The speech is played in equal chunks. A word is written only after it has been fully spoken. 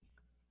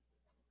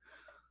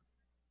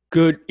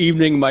Good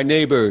evening, my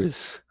neighbors.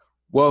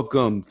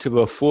 Welcome to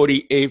the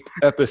 48th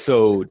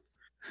episode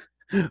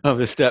of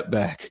The Step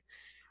Back.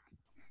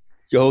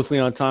 Your host,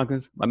 Leon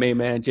Tompkins, my main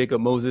man, Jacob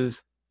Moses,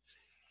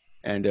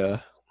 and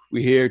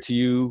we're here to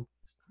you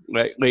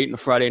late in the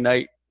Friday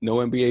night. No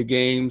NBA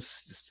games.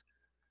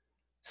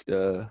 It's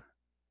the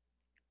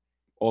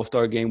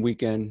All-Star game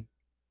weekend.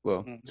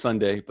 Well, Mm.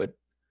 Sunday, but,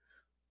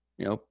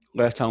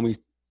 last time we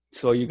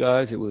saw you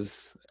guys, it was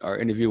our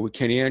interview with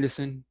Kenny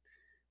Anderson.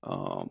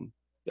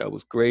 That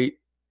was great.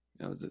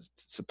 The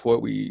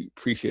support, we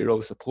appreciated all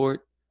the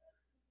support.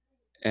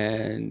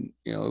 And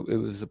it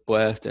was a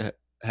blast to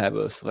have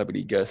a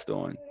celebrity guest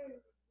on.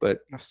 But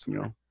Yes, you sir.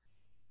 know,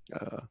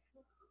 uh,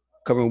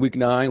 covering week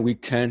 9,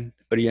 week 10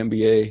 of the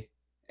NBA,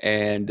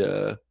 and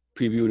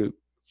preview the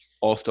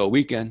All Star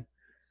weekend.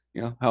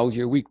 How was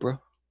your week, bro?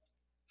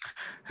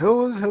 It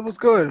was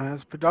good. It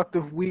was a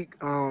productive week.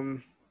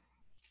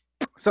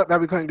 Except that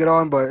we couldn't get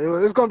on, but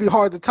it's gonna be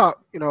hard to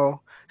top.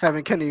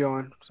 Having Kenny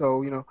on.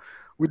 So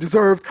we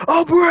deserved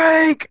a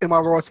break in my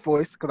Ross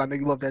voice because I know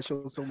you love that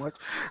show so much.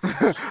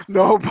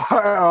 No,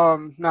 but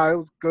no, it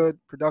was good,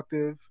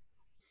 productive,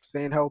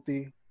 staying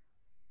healthy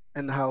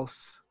in the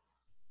house,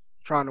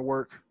 trying to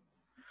work.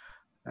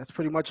 That's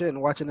pretty much it.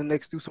 And watching the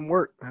Knicks do some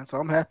work, man. So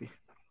I'm happy.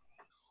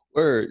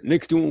 Word,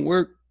 Knicks doing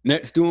work,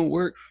 Nets doing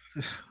work.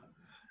 I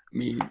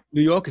mean,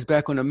 New York is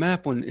back on the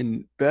map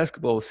in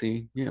basketball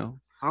scene.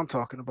 I'm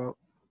talking about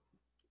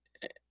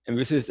And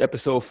this is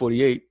episode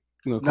 48.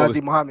 We're gonna call this.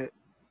 Nazi Muhammad.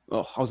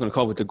 Oh, I was gonna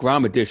call it the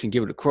Grom edition,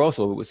 give it a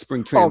crossover with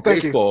spring Oh, training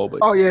thank you. baseball, but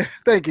Oh yeah,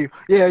 thank you.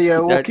 Yeah, yeah.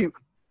 We'll that keep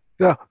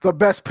the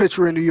best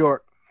pitcher in New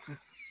York.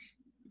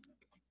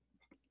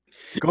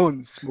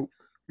 Gunsmoke.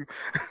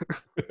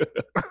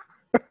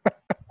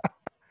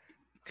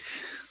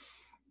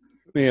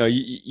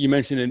 you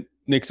mentioned the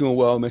Knicks doing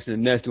well, mentioned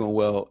the Nets doing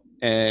well,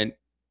 and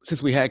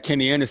since we had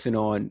Kenny Anderson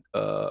on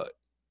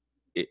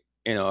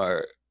in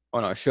our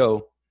on our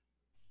show,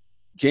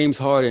 James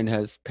Harden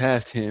has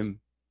passed him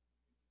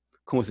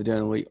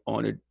coincidentally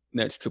on the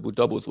Nets triple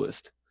doubles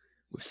list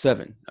with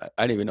 7. I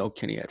didn't even know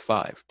Kenny had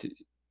 5.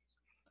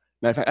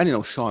 Matter of fact, I didn't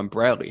know Sean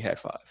Bradley had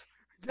 5.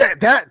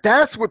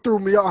 That's what threw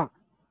me off.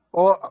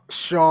 Oh,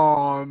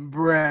 Sean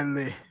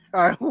Bradley.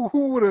 Who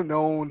would have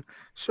known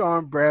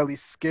Sean Bradley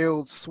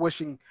skilled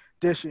swishing,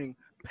 dishing,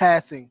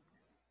 passing,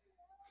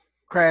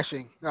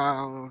 crashing?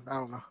 I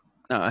don't know.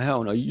 Nah,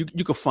 hell no. You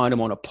can find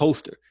him on a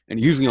poster, and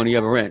usually on the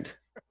other end.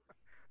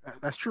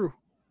 That's true.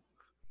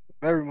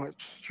 Very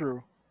much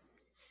true.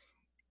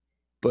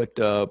 But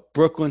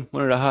Brooklyn,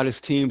 one of the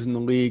hottest teams in the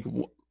league,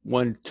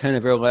 won 10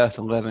 of their last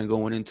 11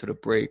 going into the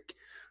break.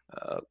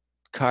 Uh,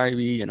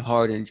 Kyrie and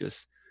Harden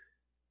just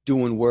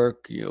doing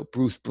work.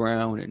 Bruce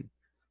Brown and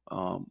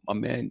my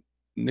man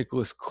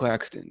Nicholas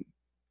Claxton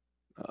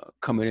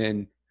coming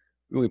in,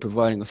 really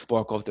providing a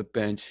spark off the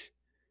bench.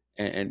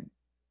 And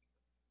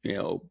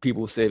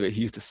people say that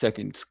he's the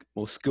second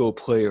most skilled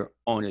player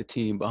on the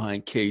team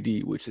behind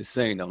KD, which is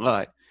saying a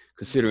lot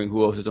considering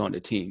who else is on the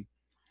team.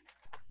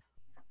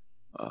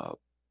 Uh,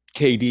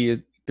 KD has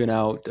been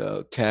out,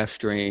 calf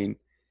strain,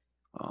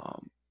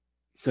 um,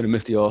 going to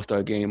miss the All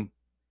Star game.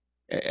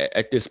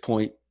 At this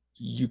point,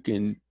 you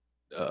can,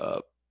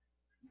 uh,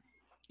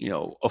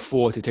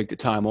 afford to take the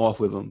time off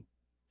with him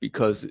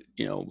because,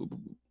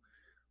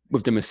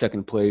 with them in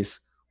second place,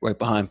 right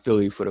behind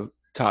Philly for the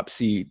top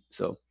seed.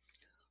 So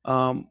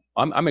I'm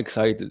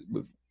excited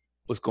with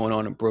what's going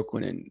on in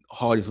Brooklyn, and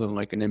Hardy's looking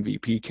like an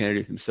MVP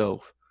candidate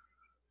himself.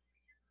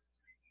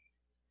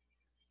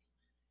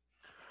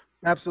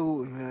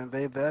 Absolutely, man.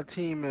 That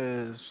team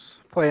is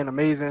playing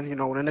amazing.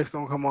 When the Knicks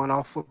don't come on,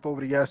 I'll flip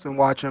over to Yes and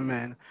watch him.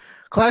 And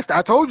Claxton,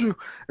 I told you,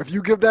 if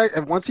you give that,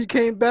 if once he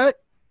came back,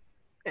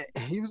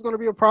 he was going to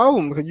be a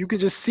problem because you could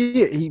just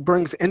see it. He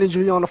brings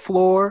energy on the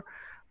floor.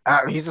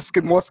 He's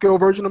a more skilled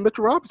version of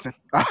Mitchell Robinson.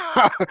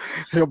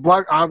 He'll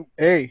block.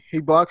 He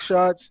blocks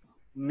shots.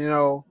 You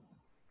know,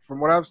 from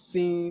what I've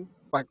seen,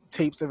 like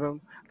tapes of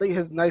him, I think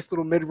his nice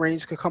little mid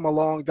range could come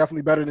along.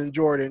 Definitely better than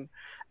Jordan,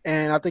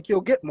 and I think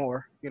you'll get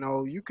more.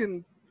 You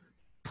can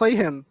play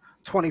him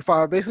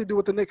 25. Basically, do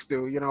what the Knicks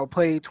do.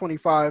 Play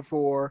 25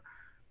 for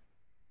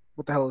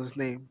what the hell is his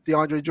name?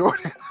 DeAndre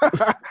Jordan.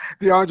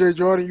 DeAndre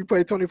Jordan, you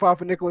play 25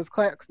 for Nicholas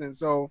Claxton.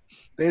 So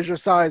there's your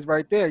size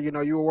right there. You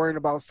were worrying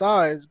about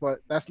size, but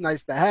that's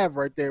nice to have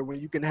right there when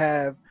you can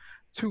have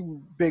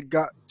two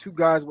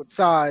guys with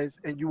size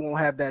and you won't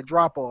have that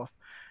drop off.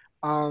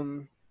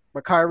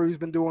 But Kyrie's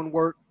been doing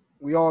work.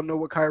 We all know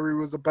what Kyrie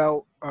was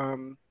about.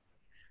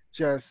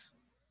 Just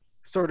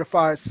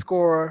certified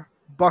scorer,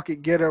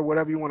 bucket getter,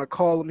 whatever you want to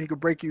call him. He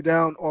could break you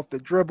down off the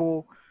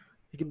dribble.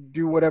 He can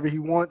do whatever he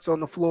wants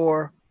on the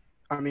floor.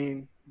 I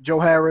mean, Joe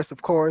Harris,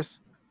 of course,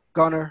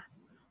 Gunner,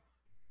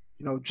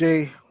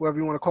 Jay, whoever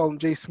you want to call him,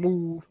 Jay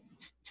Smooth.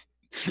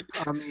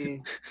 I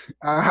mean,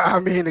 I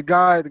mean the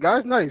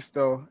guy's nice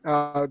though.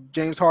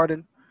 James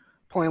Harden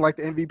playing like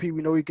the MVP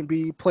we know he can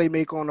be,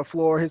 playmaker on the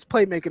floor. His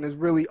playmaking is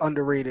really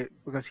underrated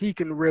because he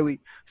can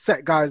really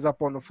set guys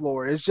up on the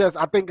floor. It's just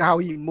I think how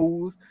he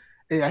moves.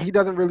 Yeah, he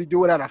doesn't really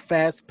do it at a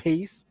fast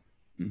pace.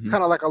 It's Hmm.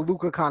 kind of like a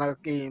Luca kind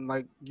of game.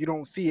 Like you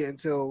don't see it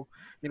until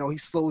he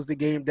slows the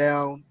game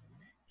down.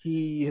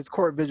 His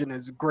court vision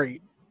is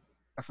great.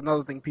 That's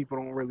another thing people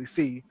don't really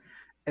see.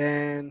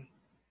 And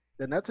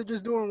the Nets are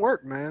just doing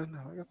work, man.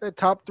 Like I said,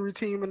 top three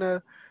team in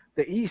the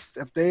East.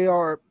 If they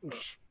are,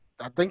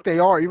 I think they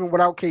are even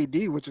without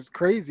KD, which is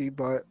crazy,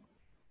 but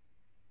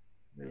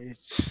they,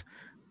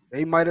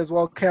 they might as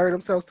well carry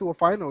themselves to a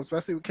final,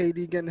 especially with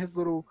KD getting his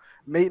little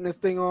maintenance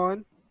thing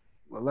on.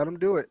 Well, let him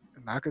do it,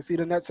 and I can see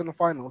the Nets in the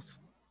finals.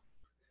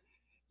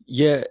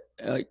 Yeah,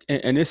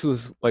 and this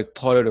was like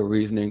part of the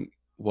reasoning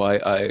why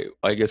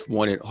I guess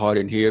wanted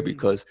Harden here Mm-hmm.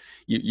 because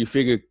you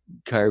figure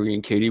Kyrie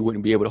and KD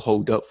wouldn't be able to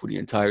hold up for the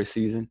entire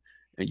season,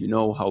 and you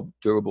know how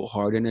durable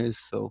Harden is.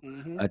 So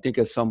Mm-hmm. I think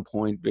at some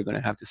point they're going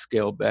to have to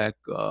scale back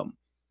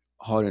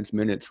Harden's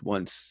minutes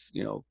once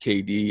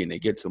KD and they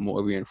get some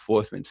more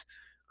reinforcements,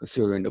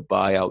 considering the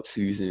buyout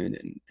season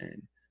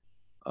and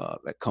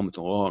that comes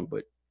along.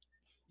 But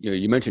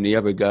you mentioned the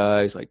other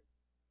guys like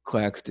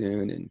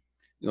Claxton and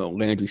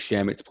Landry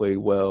Shamit's played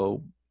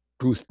well.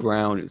 Bruce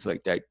Brown is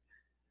like that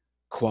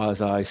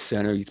quasi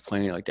center. He's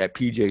playing like that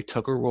PJ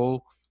Tucker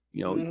role.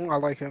 You know, I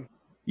like him.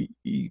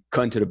 he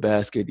cut into the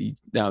basket. He's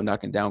now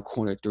knocking down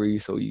corner three.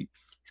 So he's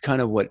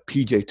kind of what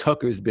PJ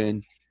Tucker's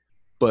been,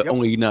 but Yep.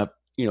 only not.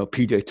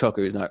 PJ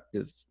Tucker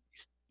is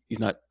he's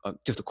not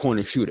just a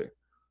corner shooter.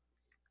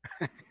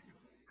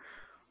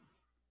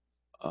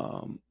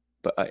 Um,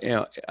 but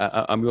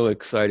I'm really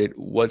excited.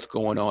 What's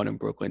going on in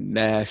Brooklyn?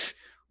 Nash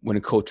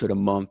winning Coach of the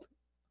Month.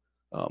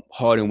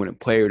 Harden winning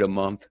Player of the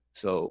Month.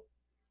 So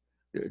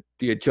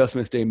the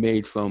adjustments they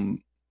made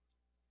from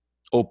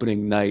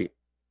opening night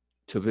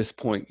to this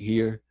point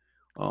here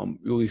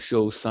really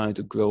shows signs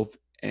of growth.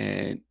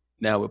 And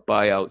now with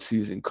buyout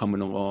season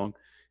coming along,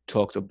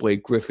 talks of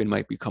Blake Griffin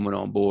might be coming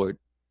on board.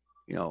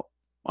 You know,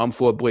 I'm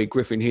for Blake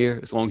Griffin here.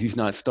 As long as he's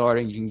not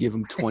starting, you can give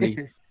him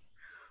 20,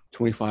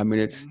 25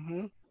 minutes,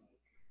 hmm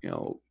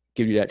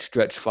give you that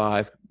stretch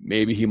five.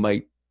 Maybe he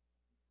might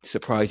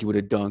surprise you with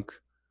a dunk.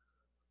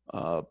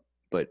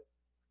 But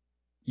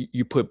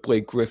you put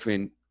Blake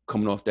Griffin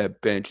coming off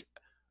that bench,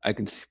 I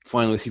can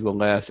finally see the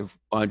last of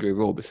Andre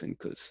Roberson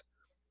because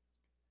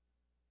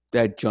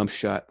that jump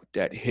shot with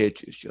that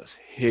hitch is just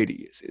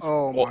hideous.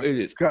 Oh my It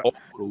is god!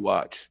 awful to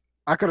watch.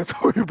 I could have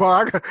told you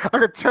about. I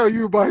could tell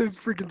you about his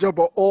freaking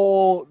jumper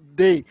all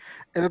day.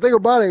 And the thing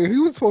about it, he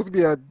was supposed to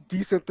be a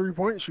decent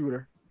 3-point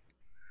shooter.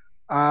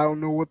 I don't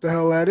know what the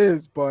hell that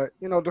is, but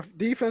the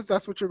defense,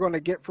 that's what you're going to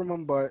get from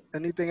him. But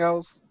anything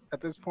else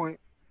at this point,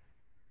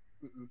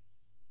 mm-mm,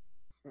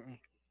 mm-mm.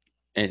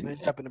 And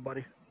Ain't happening,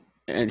 buddy.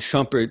 and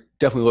Shumpert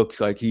definitely looks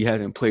like he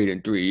hasn't played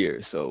in 3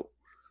 years. So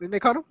Didn't they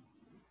cut him?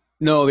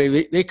 no,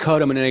 they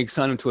cut him and then they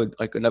signed him to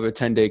like another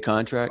 10-day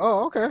contract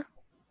Oh, okay.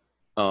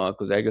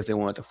 because I guess they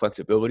wanted the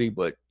flexibility.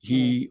 But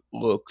Mhm. he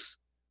looks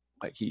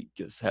like he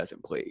just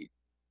hasn't played.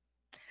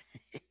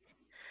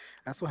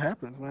 That's what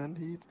happens, man.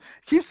 He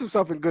keeps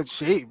himself in good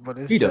shape, but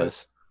it's He just,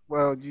 does.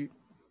 well,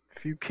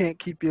 if you can't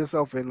keep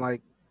yourself in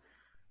like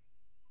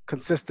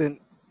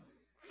consistent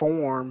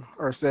form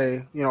or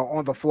say,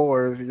 on the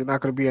floor, you're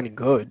not going to be any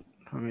good.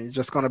 I mean, you're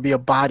just going to be a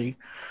body.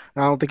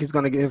 I don't think he's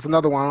going to get. It's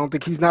another one. I don't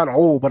think he's not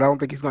old, but I don't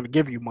think he's going to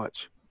give you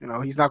much.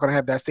 He's not going to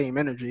have that same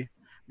energy.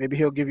 Maybe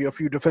he'll give you a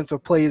few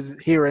defensive plays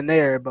here and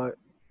there, but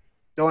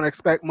don't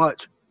expect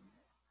much.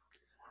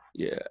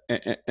 Yeah,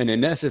 and the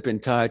Nets have been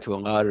tied to a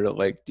lot of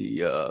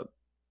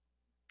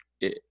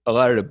a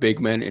lot of the big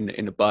men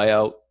in the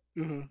buyout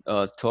Hmm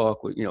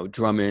talk with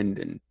Drummond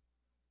and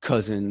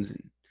Cousins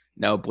and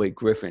now Blake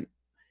Griffin.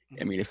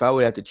 I hmm mean, if I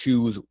would have to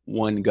choose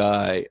one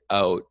guy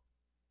out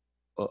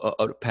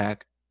of the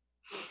pack,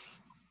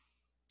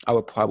 I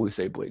would probably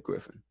say Blake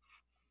Griffin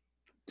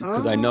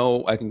because I Uh,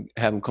 know I can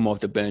have him come off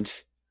the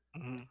bench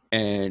mhm,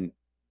 and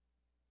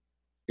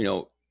you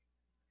know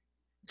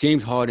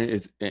James Harden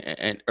is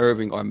and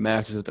Irving are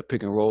masters of the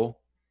pick and roll.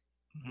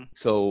 mhm.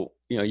 So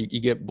you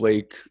get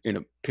Blake in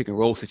a pick and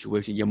roll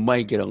situation, you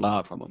might get a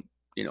lot from him.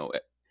 You know,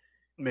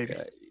 Maybe.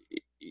 uh,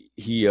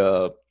 he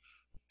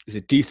is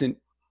a decent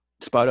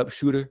spot up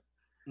shooter,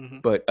 Hmm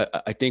but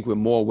I think with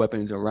more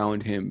weapons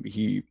around him,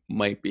 he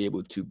might be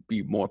able to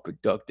be more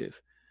productive.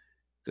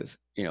 Because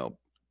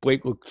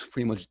Blake looks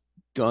pretty much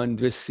done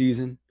this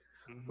season.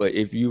 hmm But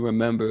if you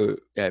remember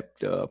that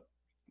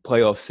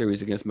playoff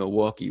series against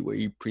Milwaukee, where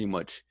he pretty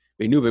much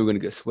they knew they were going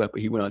to get swept,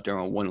 but he went out there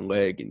on one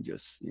leg and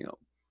just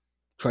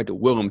tried to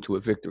will them to a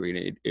victory,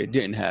 and it hmm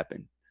didn't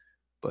happen.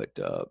 But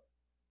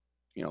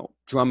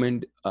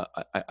Drummond,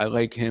 I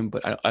like him,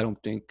 but I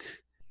don't think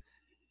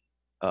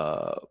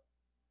uh,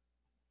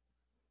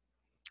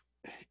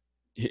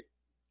 he,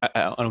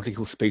 I don't think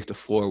he'll space the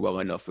floor well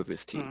enough with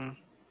his team. Mm-mm.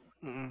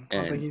 Mm-mm.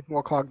 I think And he's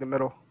more clogged the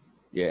middle.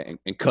 yeah,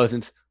 and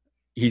Cousins,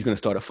 he's gonna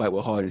start a fight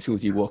with Harden as soon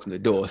as he walks in the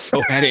door.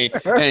 So that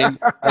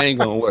ain't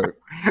gonna work.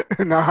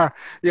 Nah,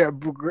 yeah,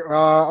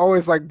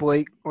 always like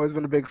Blake. Always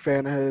been a big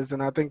fan of his,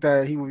 and I think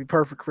that he would be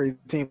perfect for his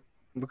team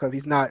because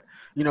he's not,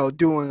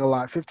 doing a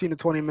lot. 15 to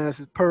 20 minutes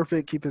is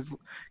perfect.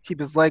 Keep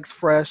his legs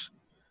fresh.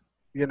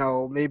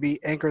 Maybe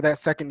anchor that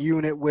second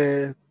unit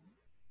with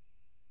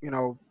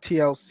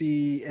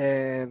TLC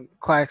and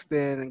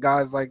Claxton and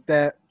guys like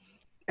that.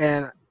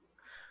 And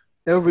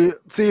it'll be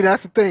see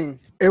that's the thing.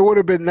 It would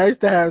have been nice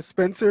to have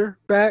Spencer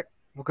back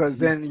because Hmm.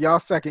 then y'all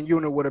second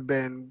unit would have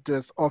been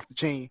just off the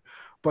chain.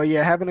 But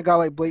yeah, having a guy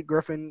like Blake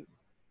Griffin,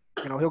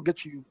 he'll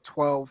get you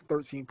 12,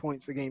 13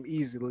 points a game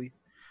easily.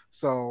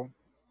 So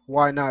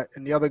why not?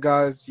 And the other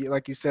guys,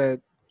 like you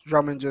said,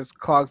 Drummond just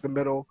clogs the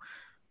middle.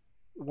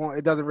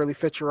 It doesn't really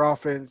fit your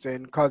offense,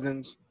 and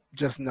Cousins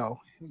just no.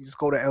 You just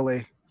go to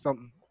LA.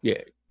 Something.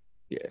 Yeah,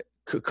 yeah.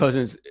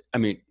 Cousins. I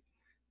mean,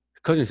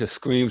 Cousins just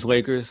screams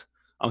Lakers.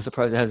 I'm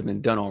surprised it hasn't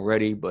been done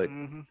already, but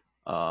Hmm.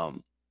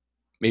 um,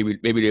 maybe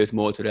there's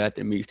more to that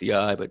than meets the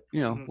eye. But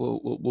Hmm.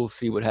 we'll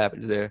see what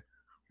happens there.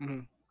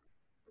 Hmm.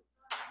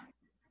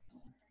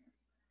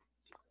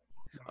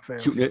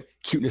 Fails.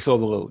 Cuteness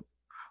overload.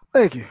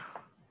 Thank you.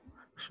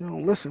 She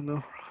don't listen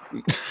though.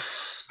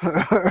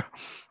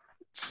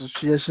 So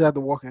she had to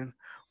walk in.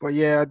 But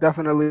yeah,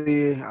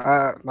 definitely.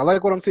 I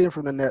like what I'm seeing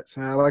from the Nets,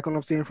 man. I like what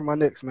I'm seeing from my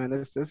Knicks, man.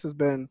 This has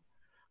been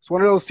it's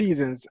one of those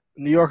seasons.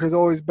 New York is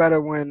always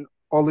better when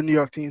all the New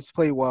York teams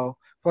play well.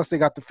 Plus they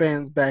got the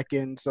fans back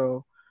in,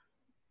 so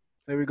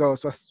there we go.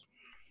 So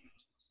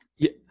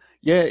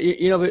Yeah,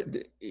 yeah. But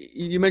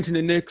you mentioned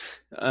the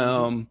Knicks.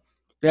 hmm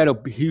They had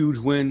a huge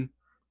win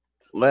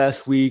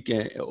last week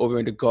and over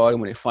in the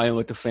Garden when they finally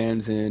let the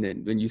fans in,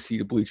 and then you see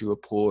the Bleacher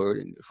Report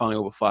and finally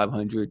over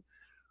 500.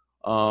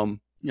 Um,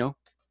 you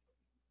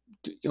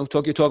know,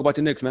 talk about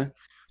the Knicks, man.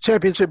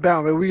 championship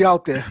bound, man. We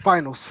out there,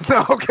 finals.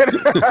 No, I'm kidding.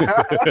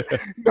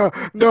 No,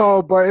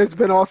 no, but it's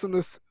been awesome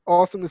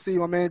to see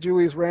my man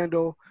Julius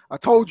Randle. I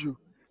told you,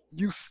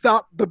 you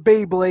stop the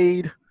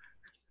Beyblade,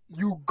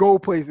 you go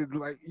places.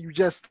 Like you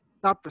just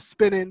stop the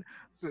spinning,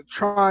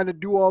 trying to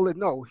do all it.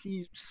 No,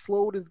 he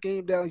slowed his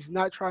game down. He's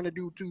not trying to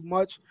do too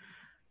much.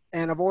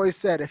 And I've always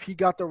said if he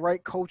got the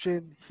right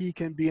coaching, he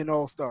can be an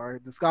all-star.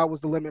 The sky was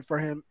the limit for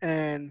him,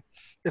 and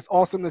it's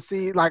awesome to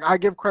see. Like I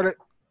give credit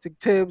to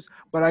Tibbs,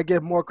 but I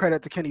give more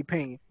credit to Kenny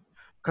Payne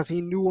because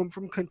he knew him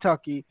from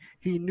Kentucky.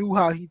 He knew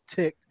how he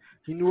ticked.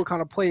 He knew what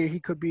kind of player he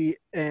could be,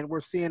 and we're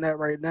seeing that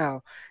right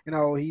now.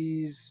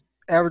 He's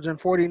averaging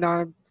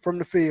 49 from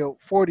the field,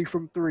 40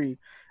 from three,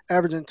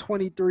 averaging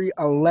 23,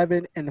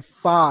 11, and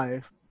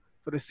 5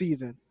 for the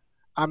season.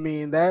 I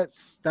mean,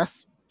 that's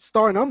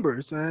star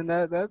numbers, man.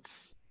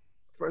 That's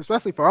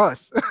especially for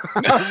us.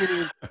 I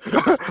mean,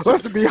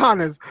 let's be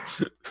honest.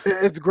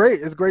 It's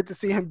great. It's great to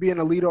see him being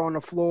a leader on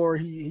the floor.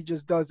 He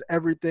just does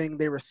everything.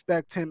 They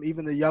respect him.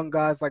 Even the young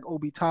guys like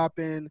Obi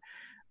Toppin,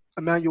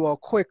 Emmanuel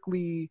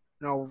Quickly,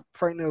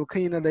 Frank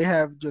Ntilikina, they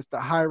have just a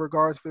high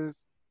regards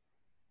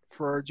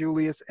for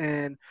Julius.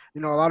 And a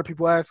lot of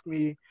people ask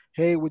me,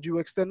 "Hey, would you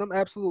extend him?"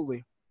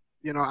 Absolutely.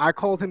 I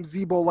called him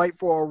Zebo Light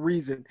for a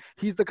reason.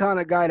 He's the kind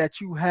of guy that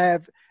you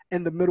have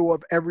in the middle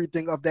of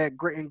everything of that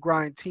grit and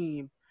grind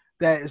team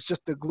that is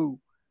just the glue.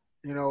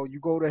 You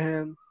go to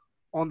him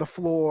on the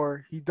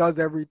floor, he does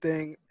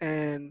everything,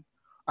 and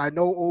I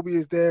know Obi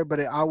is there, but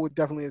I would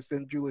definitely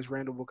extend Julius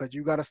Randle because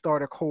you got to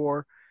start a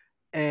core,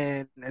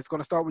 and it's going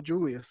to start with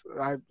Julius.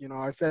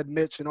 I said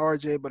Mitch and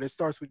RJ, but it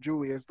starts with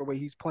Julius the way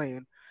he's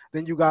playing.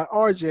 Then you got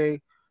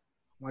RJ,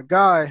 my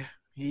guy.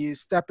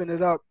 He's stepping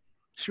it up,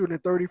 shooting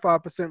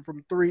 35%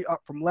 from three,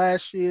 up from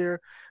last year.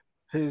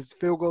 His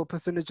field goal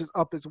percentage is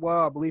up as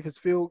well. I believe his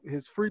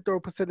free throw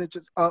percentage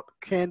is up.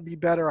 Can be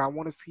better. I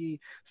want to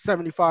see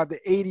 75 to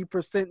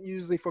 80%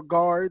 usually for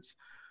guards.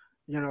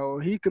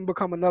 He can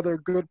become another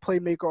good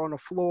playmaker on the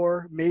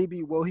floor.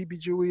 Maybe will he be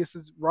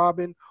Julius's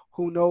Robin?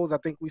 Who knows? I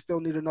think we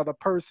still need another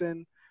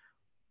person.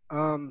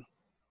 Um,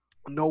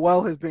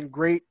 Noel has been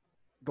great.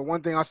 The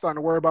one thing I'm starting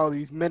to worry about are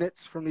these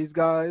minutes from these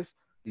guys.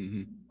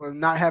 Hmm. Well,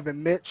 not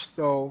having Mitch,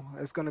 so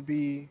it's going to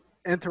be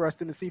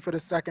interesting to see for the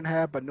second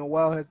half. But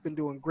Noel has been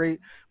doing great,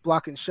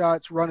 blocking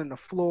shots, running the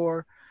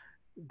floor.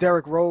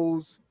 Derrick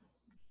Rose,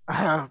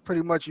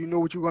 pretty much you knew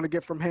what you were going to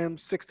get from him.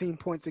 16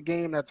 points a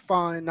game, that's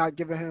fine. Not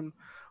giving him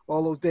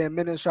all those damn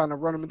minutes, trying to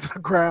run him into the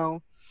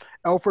ground.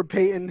 Alfred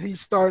Payton, he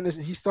started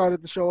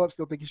to show up.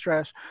 Still think he's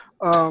trash.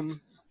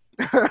 Um,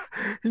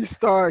 he's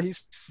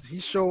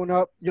showing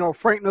up.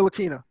 Frank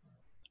Ntilikina,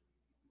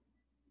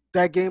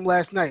 that game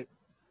last night.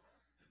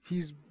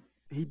 He's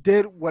he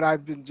did what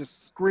I've been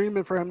just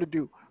screaming for him to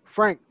do.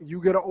 Frank, you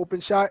get an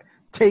open shot,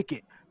 take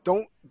it.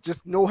 Don't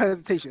just no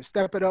hesitation.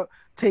 Step it up,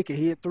 take it.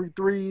 He hit three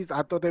threes.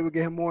 I thought they would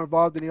get him more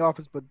involved in the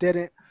offense, but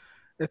didn't.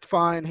 It's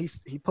fine.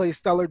 He plays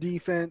stellar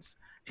defense.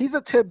 He's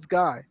a Tibbs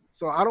guy,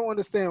 so I don't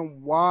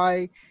understand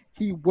why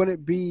he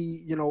wouldn't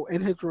be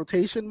in his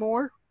rotation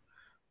more.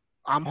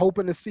 I'm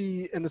hoping to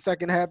see in the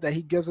second half that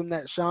he gives him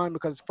that shine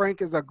because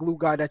Frank is a glue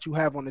guy that you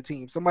have on the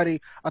team.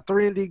 Somebody, a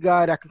 3-and-D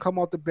guy that can come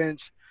off the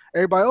bench.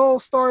 Everybody, oh,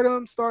 start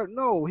him, start.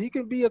 No, he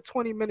can be a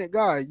 20-minute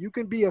guy. You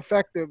can be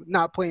effective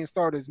not playing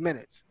starters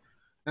minutes.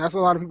 And that's what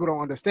a lot of people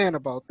don't understand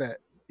about that.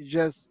 You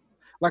just,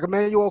 like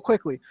Emmanuel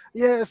Quickly.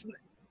 Yeah,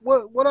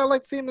 what I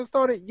like to see him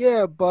start it,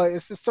 yeah, but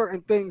it's just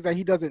certain things that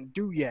he doesn't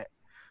do yet.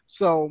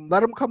 So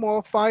let him come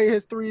off, fire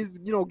his threes.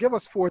 Give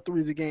us 4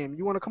 threes a game.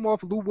 You want to come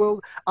off Lou Will?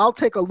 I'll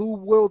take a Lou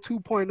Will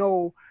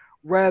 2.0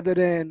 rather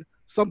than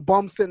some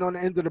bum sitting on the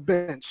end of the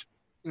bench,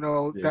 Yeah.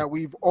 that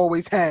we've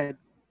always had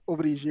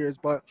over these years.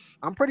 But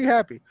I'm pretty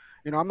happy.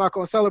 I'm not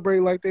gonna celebrate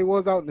like they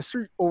was out in the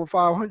street over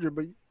 500,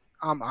 but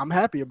I'm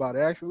happy about it.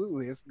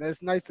 Absolutely,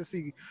 it's nice to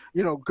see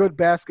good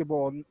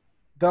basketball.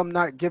 Them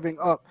not giving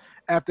up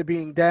after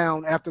being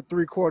down after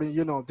three quarters.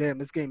 Damn,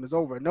 this game is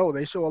over. No,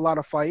 they show a lot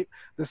of fight.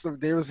 Here's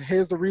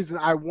the reason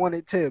I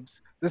wanted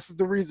Tibbs. This is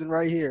the reason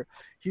right here.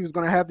 He was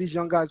gonna have these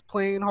young guys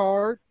playing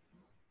hard.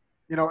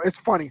 It's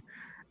funny.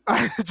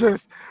 I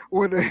just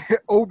when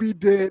Obi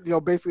did,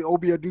 basically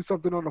Obi would do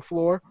something on the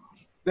floor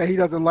that he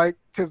doesn't like,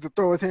 Tibbs to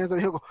throw his hands on,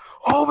 he'll go,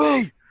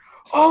 Obi,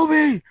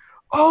 Obi,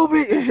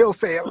 Obi, and he'll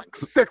say it like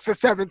 6 or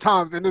 7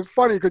 times, and it's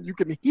funny because you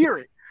can hear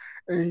it,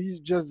 and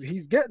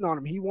he's getting on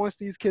him. He wants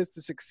these kids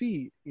to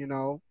succeed.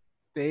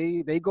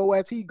 They go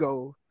as he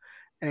goes,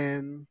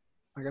 and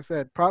like I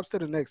said, props to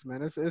the Knicks,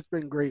 man. It's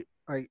been great.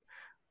 Like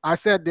I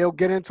said, they'll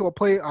get into a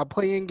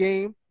playing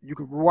game. You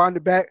can rewind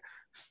it back,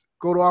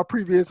 go to our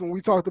previous when we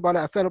talked about it.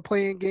 I said a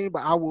playing game,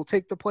 but I will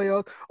take the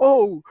playoffs.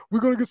 Oh, we're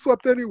gonna get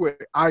swept anyway.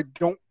 I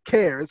don't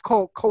care. It's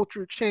called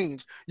culture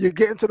change. You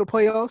get into the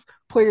playoffs,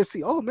 players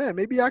see, oh man,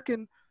 maybe I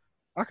can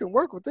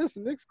work with this. The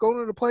Knicks going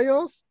to the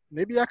playoffs.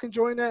 Maybe I can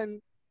join that,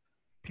 and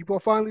people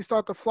finally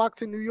start to flock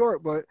to New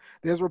York. But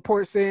there's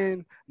reports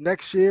saying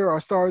next year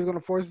our star is gonna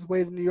force his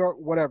way to New York.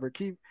 Whatever.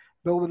 Keep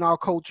building our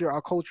culture.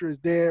 Our culture is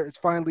there. It's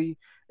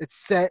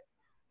set.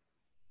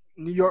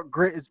 New York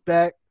grit is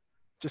back.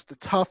 Just the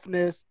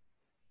toughness,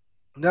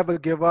 never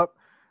give up.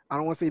 I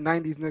don't want to say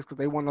 90s Knicks because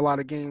they won a lot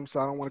of games, so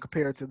I don't want to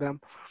compare it to them.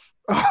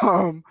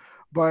 Um,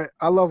 but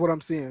I love what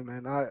I'm seeing,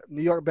 man.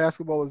 New York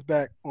basketball is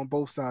back on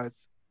both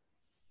sides.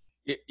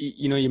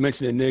 You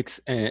mentioned the Knicks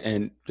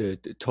and the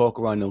talk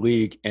around the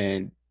league,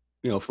 and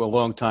for a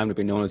long time they've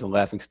been known as a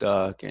laughing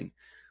stock and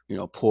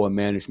poor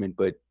management.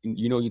 But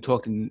you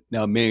talk to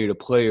now many of the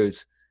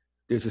players,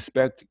 there's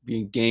respect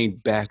being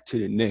gained back to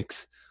the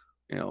Knicks.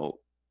 You know,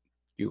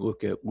 you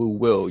look at Lou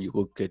Will, you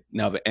look at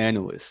now the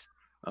analysts.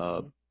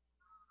 Uh,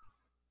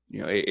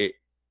 Mhm. it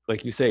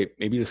like you say,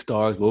 maybe the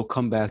stars will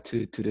come back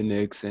to the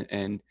Knicks,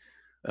 and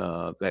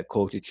that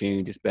culture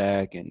change is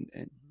back, and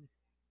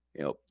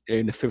they're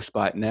in the fifth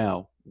spot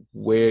now.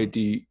 Where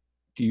Mhm.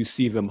 do you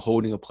see them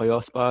holding a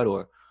playoff spot,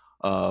 or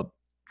uh,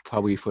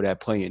 probably for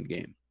that playing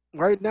game?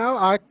 Right now,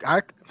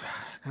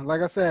 and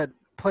like I said,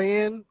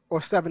 playing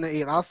or 7 to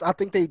 8. I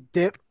think they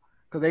dip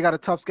because they got a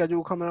tough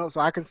schedule coming up,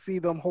 so I can see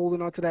them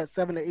holding on to that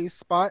 7 to 8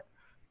 spot.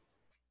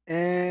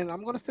 And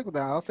I'm gonna stick with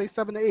that. I'll say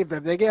 7 to 8.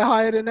 If they get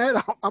higher than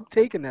that, I'm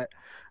taking that.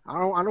 I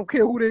don't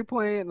care who they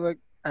playing. Like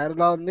I had a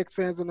lot of Knicks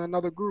fans in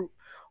another group.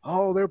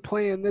 Oh, they're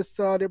playing this.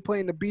 They're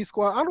playing the B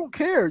squad. I don't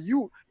care.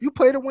 You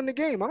play to win the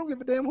game. I don't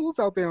give a damn who's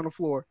out there on the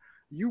floor.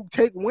 You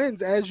take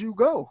wins as you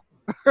go.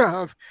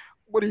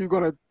 What are you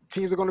gonna?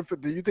 Teams are gonna.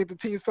 Do you think the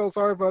teams felt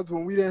sorry for us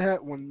when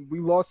we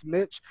lost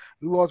Mitch,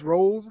 we lost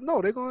Rose?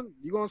 No,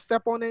 you're gonna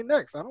step on their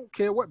necks. I don't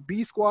care what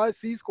B squad,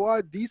 C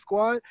squad, D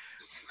squad.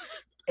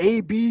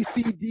 A, B,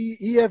 C, D,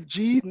 E, F,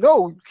 G.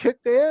 No,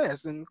 kick their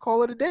ass and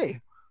call it a day.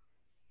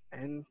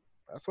 And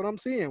that's what I'm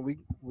seeing.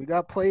 We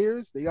got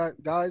players. They got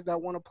guys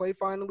that want to play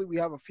finally. We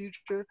have a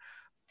future.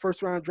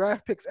 First round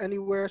draft picks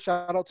anywhere.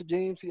 Shout out to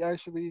James. He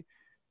actually,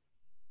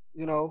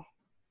 you know,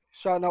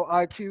 shouting out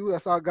IQ.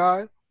 That's our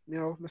guy.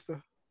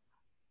 Mr.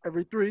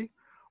 Every three.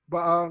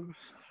 But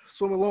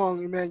swim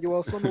along,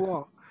 Emmanuel, swim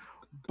along.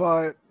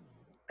 But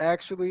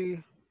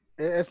actually,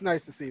 it's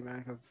nice to see, man,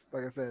 because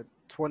like I said,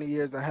 20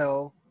 years of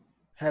hell,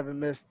 haven't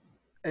missed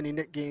any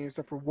Nick games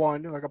except for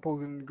one, like I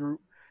posted in the group,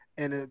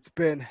 and it's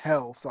been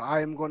hell. So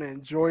I am going to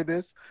enjoy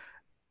this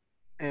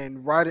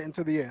and ride it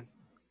into the end.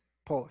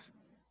 Pause.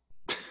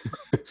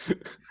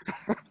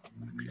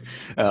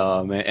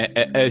 Man,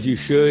 as you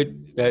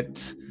should.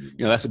 That's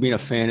what being a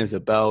fan is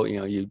about.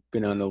 You've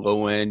been on the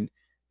low end,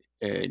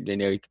 and then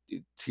there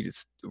you see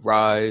this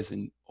rise,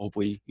 and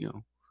hopefully,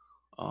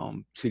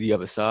 see the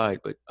other side.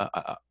 But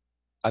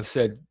I've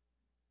said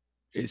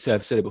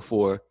it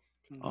before.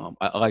 Hmm.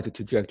 I like the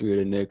trajectory of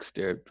the Knicks.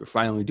 They're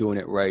finally doing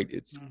it right.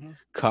 It's Hmm.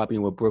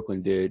 copying what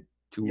Brooklyn did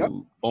Yep.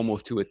 to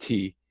almost to a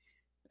T.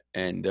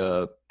 And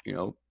you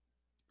know,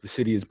 the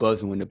city is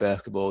buzzing when the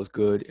basketball is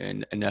good,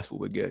 and that's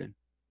what we're getting.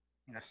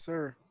 Yes,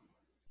 sir.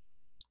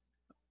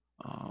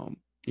 Um,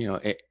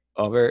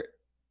 are there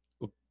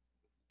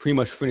pretty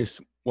much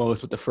finished well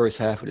with the first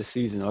half of the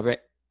season? Are there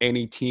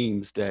any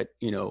teams that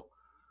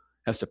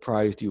have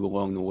surprised you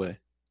along the way?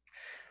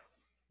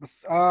 Let's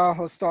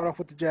start off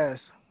with the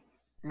Jazz.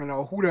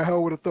 Who the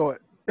hell would have thought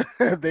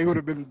they would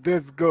have been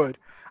this good?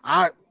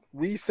 I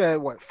We said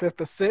what,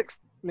 fifth or sixth,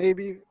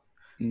 maybe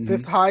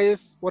fifth Hmm.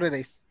 highest. What are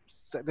they?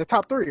 The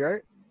top three,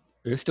 right?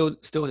 They're still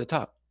at the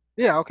top.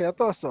 Yeah, okay, I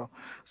thought so.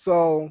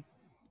 So,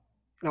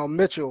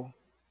 Mitchell.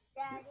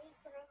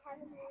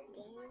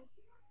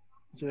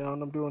 Yeah,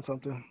 I'm doing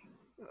something.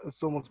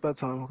 It's almost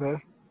bedtime,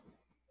 okay?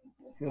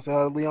 You want to say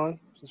hi to Leon?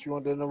 Since you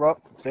wanted to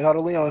interrupt, say hi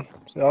to Leon.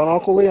 Say hi to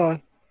Uncle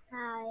Leon.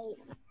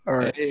 All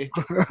right. Hey.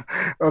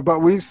 But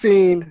we've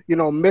seen,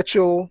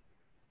 Mitchell,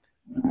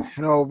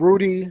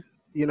 Rudy,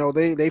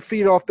 they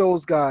feed off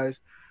those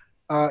guys.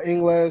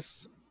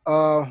 Ingles.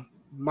 Uh,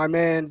 my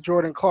man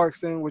Jordan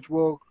Clarkson, which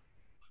will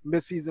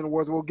midseason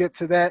awards. We'll get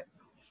to that.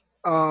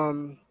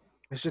 Um,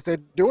 it's just they're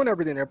doing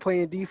everything. They're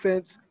playing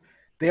defense.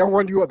 They'll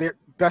run you up. They're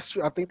best.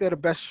 I think they're the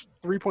best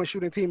 3-point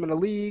shooting team in the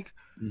league.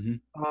 Hmm.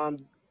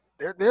 Um,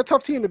 they're a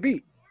tough team to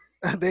beat.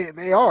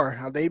 They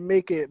are. They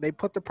make it. They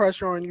put the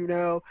pressure on you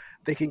now.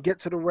 They can get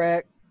to the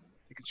rack.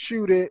 They can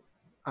shoot it.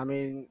 I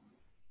mean,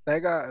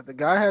 the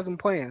guy has them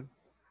playing.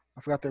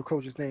 I forgot their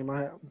coach's name.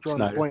 I'm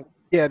drawing a Snyder. blank.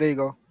 Yeah, there you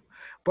go.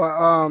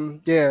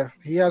 But yeah,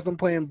 he has them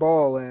playing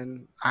ball,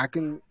 and I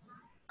don't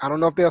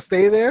know if they'll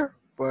stay there,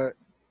 but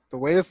the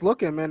way it's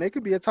looking, man, they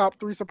could be a top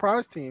three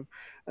surprise team.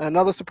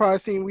 Another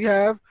surprise team we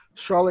have,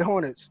 Charlotte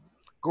Hornets.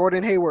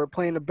 Gordon Hayward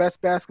playing the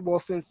best basketball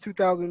since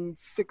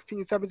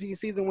 2016-17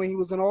 season when he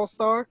was an All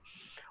Star.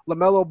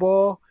 LaMelo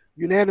Ball,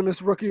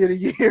 unanimous Rookie of the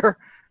Year,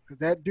 because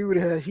that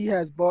dude he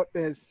has brought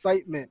the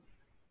excitement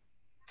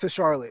to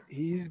Charlotte.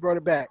 He's brought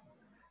it back,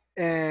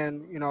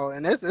 and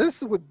and this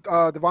is with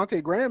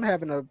Devontae Graham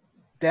having a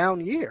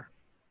down year.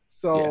 Yeah.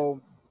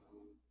 So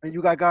and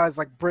you got guys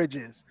like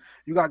Bridges,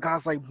 you got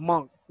guys like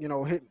Monk,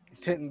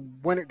 hitting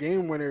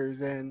game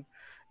winners, and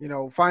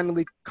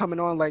finally coming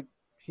on like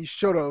he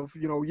should have,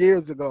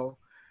 years ago.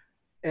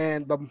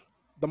 And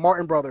the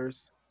Martin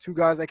brothers, two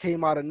guys that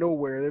came out of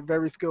nowhere. They're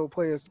very skilled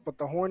players, but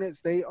the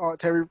Hornets, they are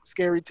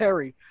scary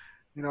Terry.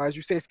 As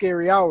you say,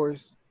 scary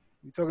hours.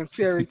 You're talking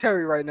scary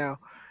Terry right now.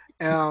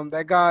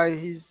 That guy,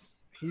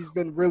 he's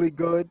been really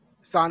good.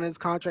 Signing his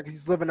contract,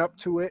 he's living up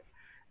to it,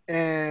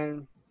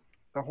 and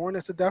the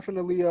Hornets are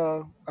definitely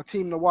a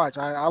team to watch.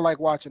 I like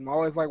watching them. I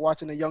always like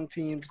watching the young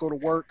teams go to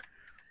work.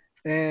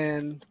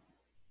 And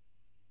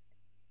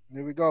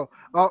there we go.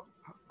 Oh,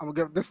 I'm gonna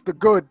give this is the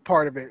good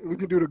part of it. We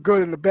can do the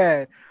good and the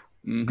bad.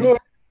 Hmm. Good.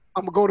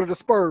 I'm gonna go to the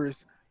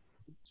Spurs.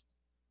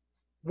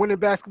 Winning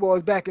basketball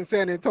is back in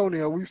San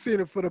Antonio. We've seen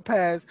it for the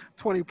past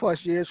 20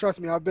 plus years. Trust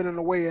me, I've been in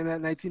the way in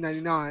that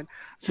 1999.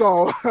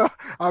 So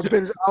I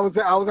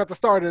was at the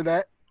start of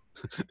that.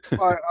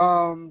 But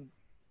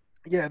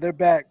yeah, they're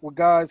back with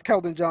guys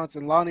Keldon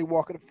Johnson, Lonnie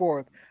Walker the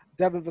fourth,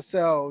 Devin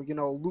Vassell,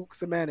 Luke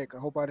Semanik. I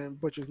hope I didn't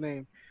butcher his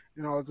name.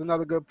 It's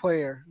another good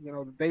player.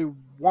 They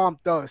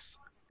whomped us,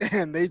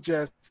 and they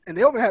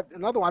even have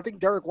another one. I think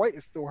Derek White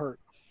is still hurt.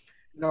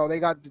 They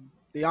got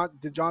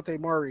DeJounte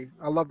Murray.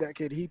 I love that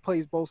kid. He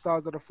plays both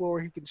sides of the floor.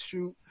 He can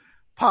shoot.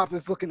 Pop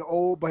is looking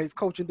old, but his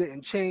coaching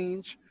didn't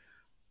change.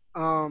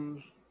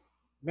 Um,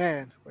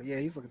 man, but yeah,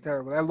 he's looking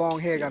terrible. That long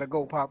hair Yeah. got to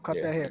go. Pop, cut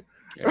Yeah. that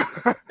Yeah.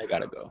 hair. They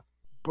gotta go.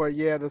 But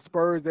yeah, the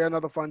Spurs, they're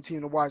another fun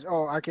team to watch.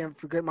 Oh, I can't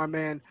forget my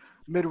man,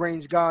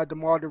 mid-range god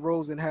DeMar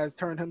DeRozan has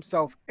turned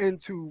himself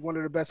into one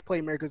of the best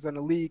playmakers in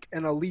the league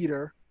and a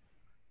leader.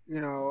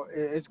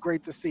 It's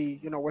great to see.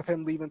 With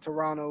him leaving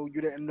Toronto, you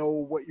didn't know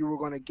what you were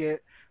going to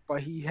get,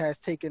 but he has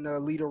taken a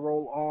leader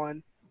role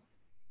on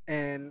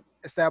and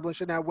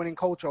establishing that winning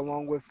culture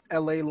along with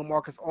LA,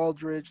 LaMarcus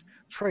Aldridge,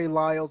 Trey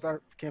Lyles. I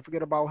can't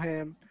forget about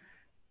him.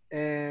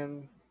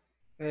 And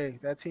hey,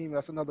 that team,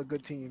 that's another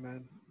good team,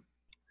 man.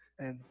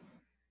 And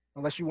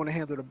unless you want to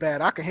handle the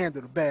bad. I can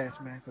handle the bads,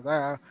 man, because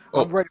I'm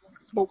Oh, ready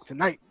to smoke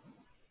tonight.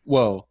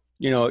 well,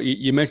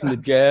 you mentioned the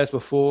Jazz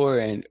before,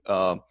 and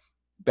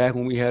back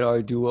when we had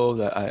our duos,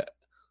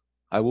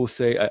 I will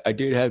say I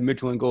did have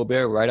Mitchell and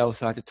Gobert right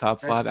outside the top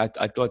That's five.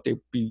 I thought they'd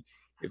be,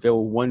 if there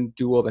were one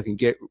duo that can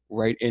get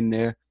right in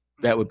there,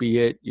 that would mm-hmm, be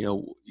it.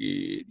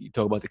 You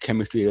talk about the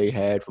chemistry they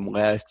had from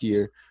last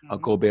year. How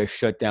mm-hmm, Gobert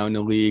shut down the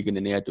league, and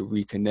then they had to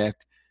reconnect,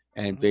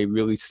 and mm-hmm, they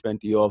really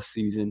spent the off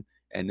season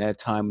and that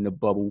time in the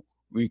bubble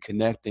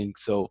reconnecting.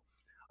 So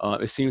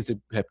it seems to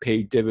have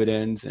paid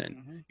dividends, and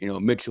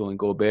mm-hmm. Mitchell and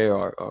Gobert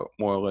are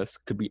more or less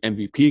could be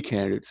MVP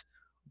candidates,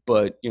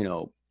 but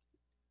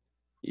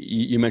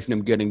you mentioned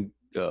them getting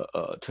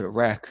to the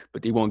rack,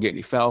 but they won't get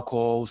any foul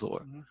calls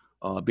or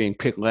being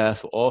picked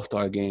last for All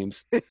Star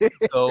games.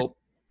 So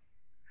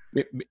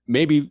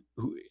maybe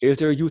is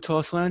there a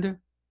Utah slander?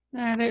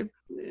 I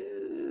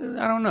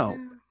don't know.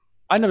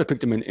 I never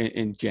picked them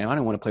in jam. I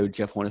didn't want to play with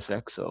Jeff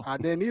Hornacek, so I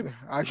didn't either.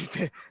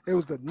 It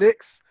was the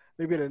Knicks,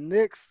 maybe the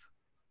Knicks,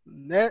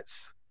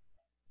 Nets,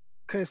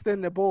 couldn't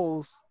stand the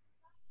Bulls,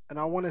 and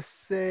I want to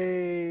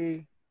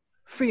say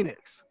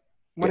Phoenix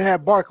when yeah, they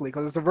had Barkley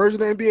because it's a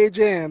version of NBA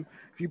Jam.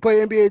 If you play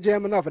NBA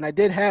Jam enough, and I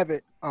did have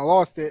it, I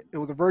lost it. It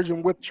was a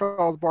version with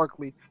Charles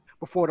Barkley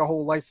before the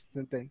whole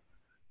licensing thing,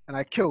 and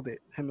I killed it.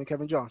 Him and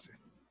Kevin Johnson.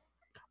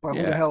 But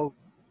who the yeah, hell?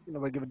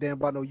 Nobody give a damn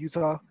about no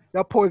Utah.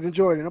 Y'all Poison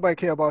Jordan. Nobody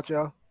care about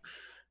y'all.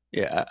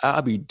 yeah.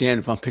 I'll be damned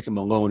if I'm picking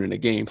Malone in a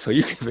game. So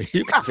you can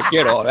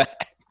forget all that.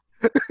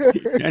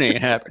 That ain't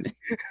happening.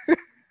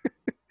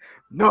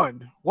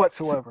 None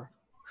whatsoever.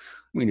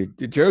 I mean,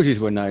 the jerseys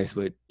were nice,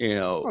 but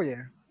Oh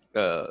yeah.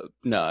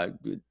 nah,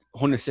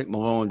 Hornacek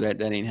Malone,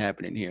 that ain't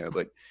happening here.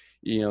 But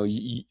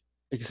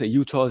like I say,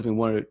 Utah's been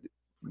one of the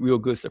real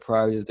good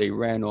surprises. They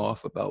ran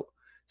off about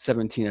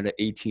 17 out of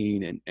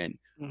 18 and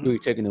Hmm. really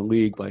taking the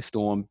league by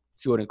storm.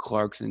 Jordan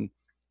Clarkson,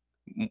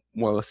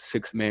 more or less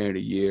sixth man of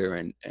the year,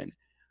 and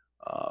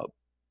uh,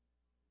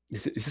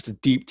 it's just a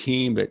deep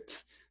team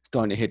that's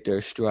starting to hit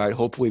their stride.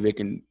 Hopefully, they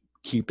can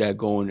keep that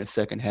going in the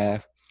second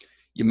half.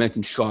 You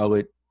mentioned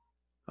Charlotte.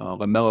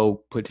 LaMelo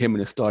put him in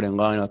the starting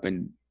lineup,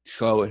 and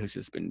Charlotte has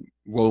just been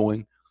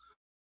rolling.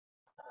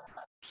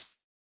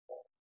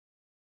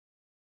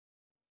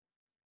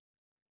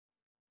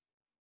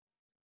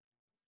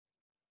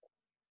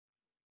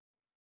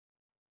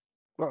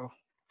 Whoa.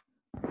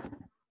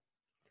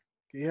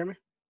 Can you hear me?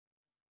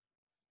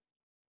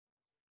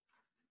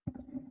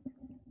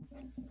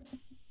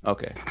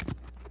 Okay.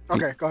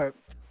 Okay, go ahead.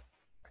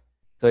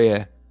 So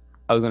yeah,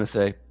 I was gonna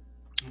say,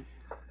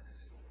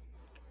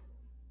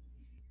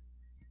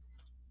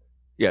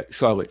 yeah,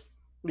 Charlotte,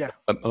 Yeah.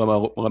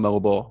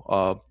 LaMelo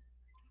Ball,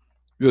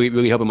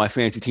 really helping my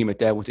fantasy team at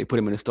that once they put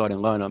him in the starting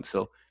lineup.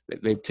 So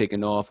they've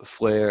taken off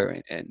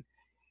Flair and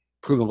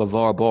proven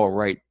LeVar Ball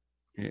right,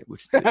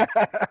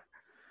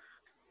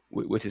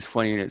 which is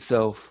funny in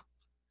itself.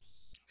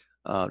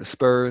 The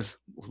Spurs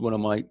was one of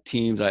my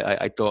teams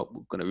I thought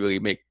were going to really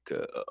make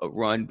a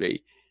run.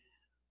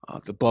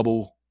 The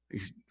bubble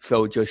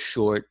fell just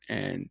short,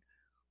 and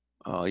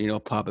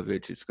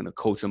Popovich is going to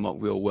coach them up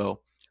real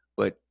well.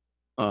 But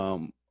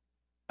um,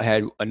 I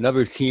had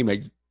another team that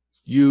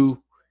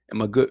you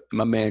and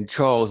my man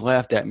Charles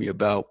laughed at me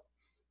about.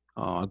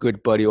 A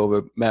good buddy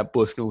over Matt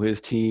Bushnell,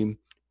 his team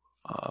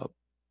uh,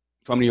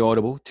 from the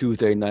Audible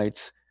Tuesday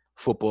nights,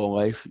 Football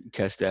Life. You can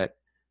catch that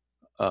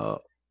uh,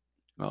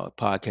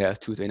 podcast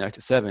Tuesday nights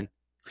at 7.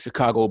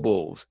 Chicago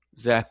Bulls,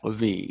 Zach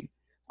LaVine,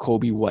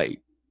 Kobe White,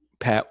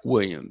 Pat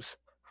Williams.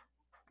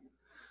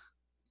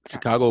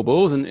 Chicago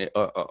Bulls and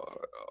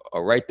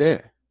are right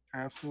there.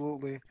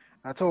 Absolutely.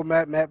 I told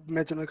Matt. Matt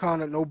mentioned the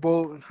comment. No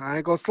bull. I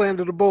ain't gonna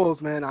slander the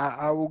Bulls, man.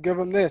 I will give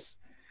them this.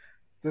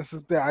 This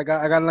is the. I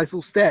got a nice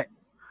little stat.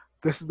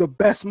 This is the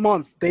best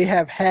month they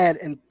have had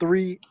in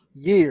 3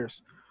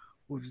 years.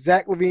 With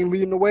Zach LaVine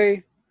leading the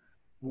way,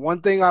 one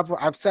thing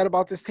I've said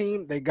about this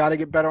team, they got to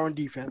get better on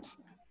defense.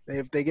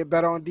 If they get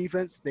better on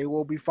defense, they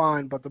will be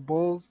fine. But the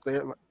Bulls,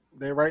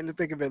 they're right in the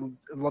thick of it.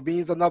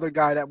 LaVine's another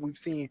guy that we've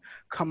seen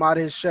come out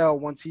of his shell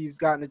once he's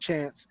gotten a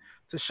chance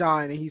to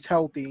shine and he's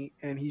healthy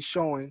and he's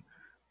showing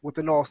with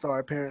an All-Star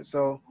appearance.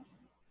 So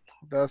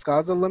the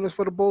sky's the limits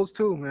for the Bulls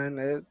too,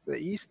 man. The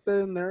East,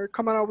 and they're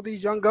coming out with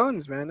these young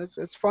guns, man.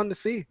 It's fun to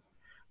see.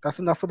 That's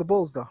enough for the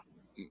Bulls, though.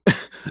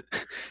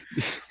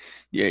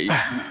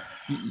 Yeah,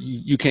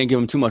 you can't give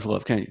them too much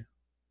love, can you?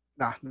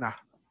 Nah.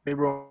 They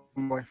ruin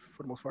my life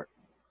for the most part.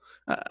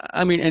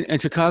 I mean,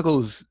 and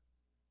Chicago's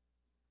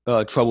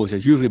troubles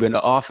has usually been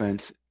the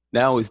offense.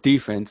 Now it's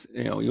defense.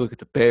 You look at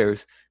the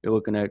Bears; they're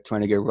looking at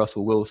trying to get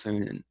Russell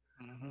Wilson and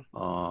Mm-hmm.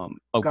 God,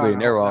 upgrading I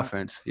their hope not.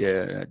 offense.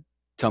 Yeah,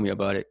 tell me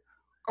about it.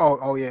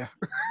 Oh yeah.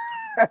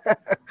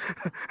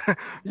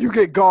 You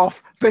get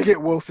golf, they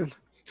get Wilson.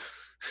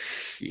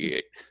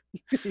 Shit.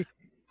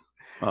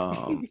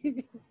 Um,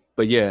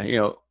 but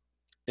yeah,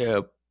 yeah,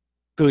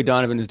 Billy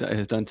Donovan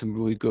has done some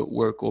really good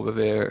work over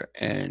there,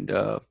 and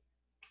uh,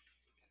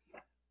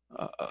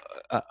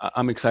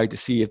 I'm excited to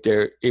see if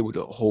they're able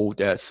to hold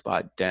that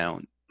spot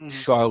down. Mm-hmm.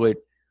 Charlotte,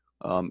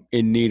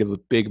 in need of a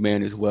big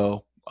man as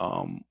well.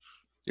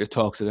 There's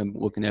talks of them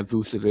looking at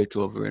Vucevic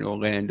over in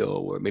Orlando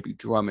or maybe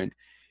Drummond.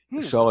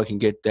 If Hmm. Charlotte can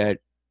get that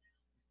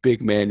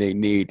big man they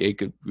need, they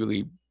could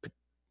really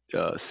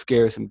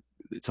scare some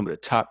of the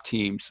top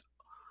teams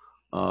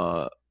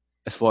uh,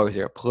 as far as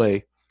their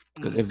play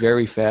because Mm-hmm. they're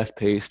very fast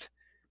paced,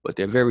 but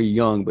they're very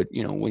young. But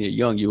when you're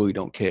young, you really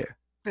don't care.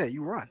 Yeah,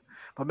 you run.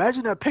 But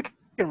imagine that pick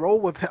and roll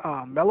with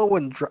Melo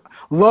and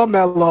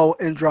LaMelo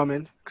and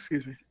Drummond.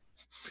 Excuse me.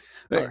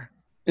 Right. Or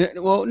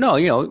Well,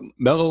 no,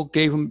 Melo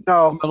gave him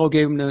no, Melo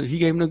gave him the he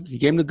gave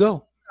him the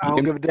go. I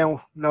don't give a damn.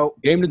 No,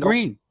 Gave him the nope.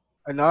 green.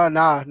 Nah.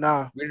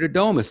 Rid of the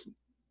dome. No,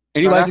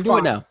 Anybody that's can do it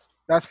fine. now.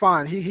 That's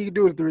fine. He can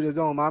do it through the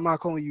zone. I'm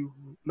not calling you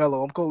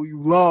Melo. I'm calling you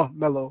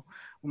Melo.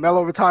 When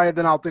Melo retired,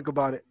 then I'll think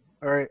about it.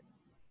 All right.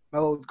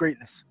 Melo is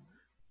greatness.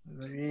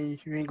 You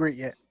ain't great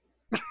yet.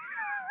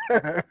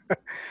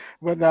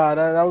 But nah,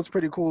 that was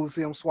pretty cool to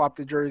see him swap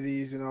the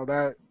jerseys.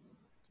 That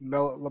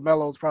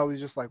LaMelo's probably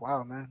just like,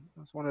 wow, man,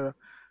 that's one of the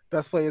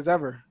best players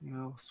ever.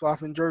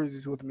 Swapping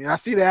jerseys with me. I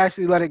see they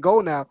actually let it go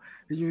now.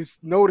 Did you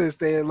notice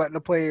they're letting the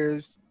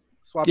players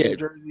swap their Yeah.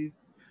 jerseys?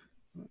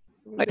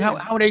 Like Yeah.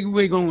 how are they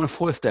really going to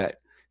enforce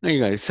that? No, you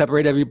got to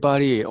separate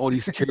everybody. All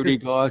these security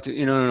guards.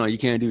 No. You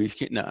can't do this.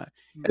 You can't, nah.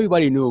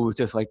 Everybody knew it was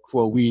just like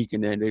for a week,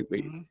 and then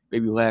Mm-hmm. they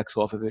relax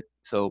off of it.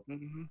 So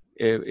Mm-hmm.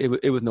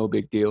 it was no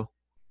big deal.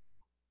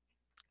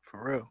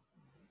 For real.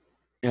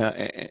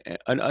 Yeah.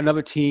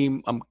 Another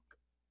team. I'm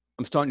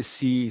starting to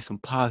see some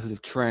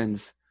positive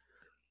trends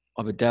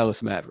of the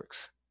Dallas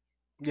Mavericks.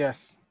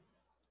 Yes.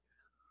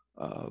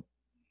 Uh,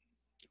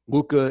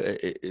 Luka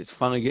is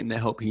finally getting the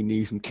help he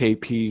needs from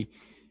KP.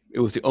 It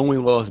was the only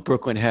loss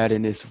Brooklyn had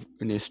in this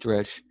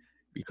stretch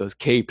because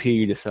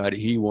KP decided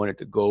he wanted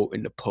to go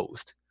in the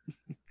post.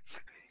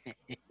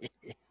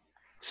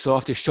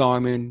 Soft as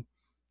Charmin,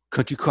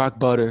 country crock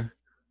butter,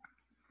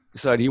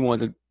 decided he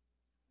wanted to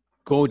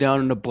go down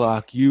in the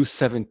block, use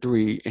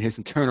 7-3, and hit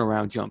some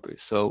turnaround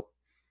jumpers. So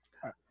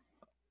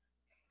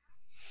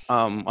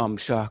I'm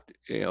shocked.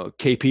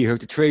 KP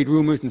heard the trade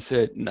rumors and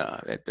said, "Nah,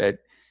 that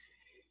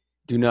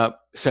do not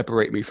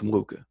separate me from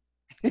Luka.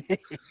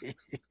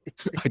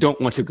 I don't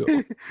want to go.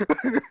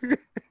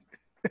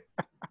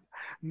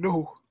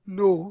 No,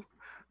 no,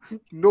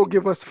 no,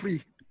 give us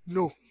free.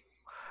 No.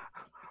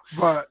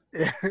 But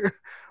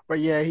but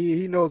yeah,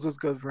 he knows what's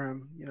good for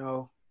him.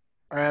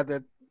 I had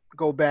to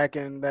go back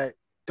in that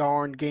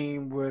darn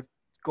game with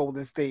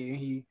Golden State, and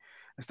he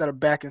instead of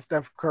backing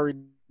Steph Curry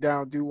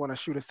down, do want to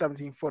shoot a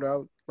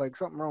 17-footer. Like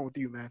something wrong with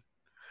you, man.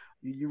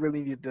 You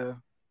really need to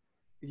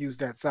use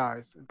that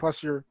size. And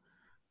plus, you're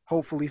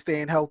hopefully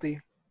staying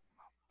healthy.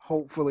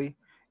 Hopefully,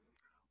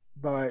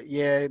 but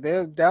yeah,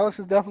 Dallas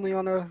is definitely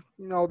on a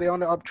they're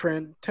on the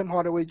uptrend. Tim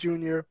Hardaway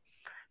Jr.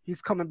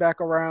 He's coming back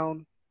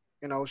around.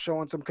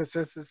 Showing some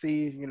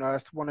consistency.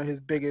 That's one of his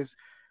biggest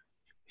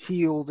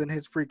heels in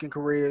his freaking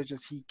career. It's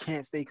just he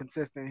can't stay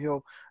consistent.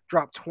 He'll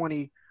drop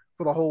 20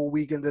 for the whole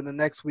week, and then the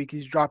next week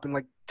he's dropping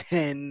like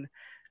 10,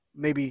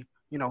 maybe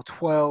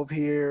 12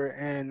 here.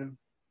 And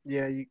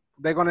yeah,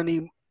 they're gonna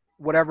need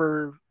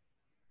whatever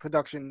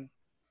production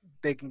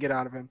they can get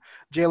out of him.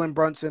 Jalen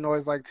Brunson,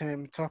 always liked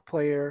him, tough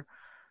player.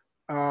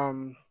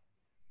 Um,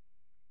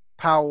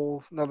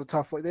 Powell, another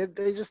tough player.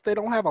 They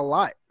don't have a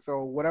lot.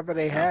 So whatever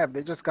they No. have,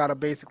 they just gotta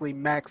basically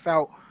max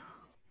out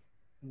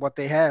what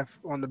they have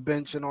on the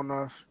bench and on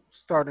the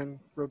starting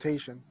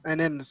rotation and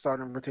in the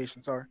starting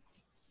rotation. Sorry.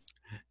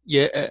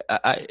 Yeah,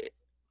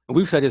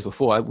 we've said this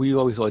before. We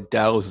always thought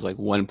Dallas was like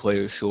one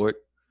player short,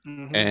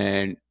 Hmm.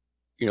 and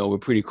we're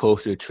pretty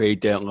close to the trade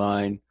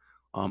deadline.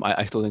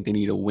 I still think they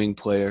need a wing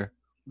player.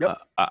 Yep.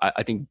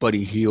 I think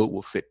Buddy Hield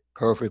will fit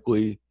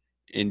perfectly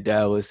in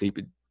Dallas. They've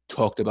been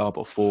talked about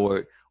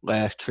before.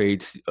 Last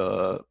trade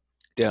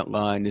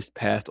deadline this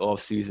past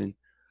off season.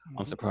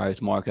 I'm Hmm.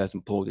 surprised Mark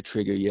hasn't pulled the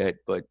trigger yet,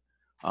 but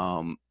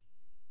um,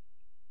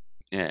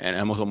 and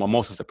I'm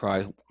also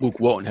surprised Luke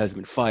Walton hasn't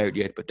been fired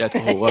yet. But that's a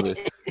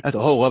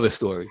whole other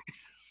story.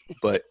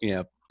 But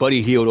yeah,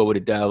 Buddy Hield over to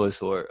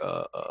Dallas, or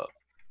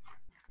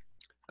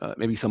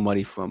maybe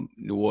somebody from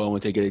New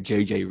Orleans. They get a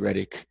JJ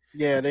Redick,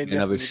 Yeah, they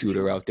another definitely need to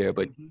shooter shoot. out there.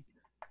 But Hmm.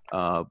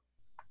 uh,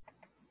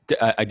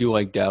 I do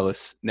like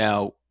Dallas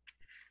now,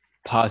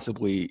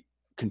 possibly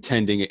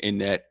contending in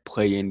that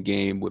play-in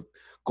game with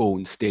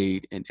Golden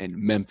State and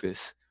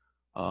Memphis,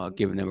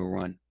 giving them a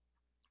run.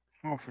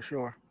 Oh, for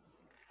sure.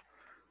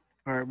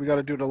 All right, we got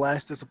to do the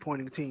last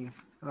disappointing team,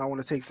 and I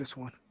want to take this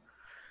one.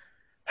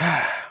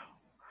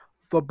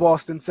 The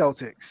Boston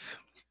Celtics.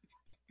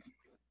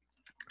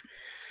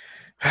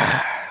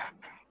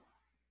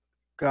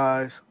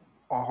 Guys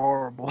are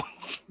horrible.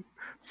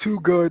 Too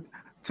good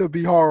to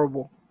be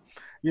horrible.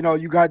 You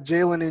got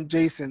Jalen and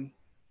Jason,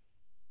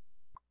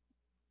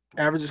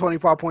 averaging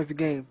 25 points a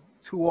game,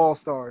 two All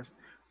Stars,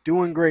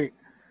 doing great.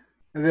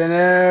 And then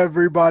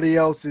everybody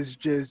else is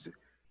just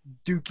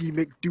Dookie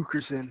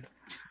McDukerson.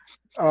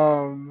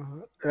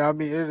 And I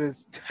mean, it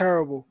is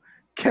terrible.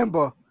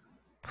 Kemba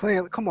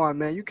playing. Come on,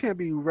 man. You can't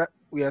be.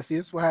 Yeah, see,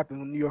 this is what happens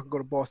when New York go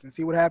to Boston.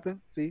 See what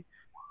happened? See?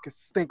 Can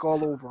stink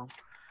all over them.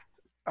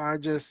 I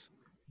just.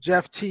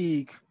 Jeff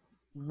Teague,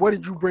 what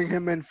did you bring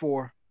him in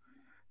for?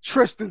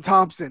 Tristan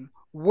Thompson,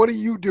 what are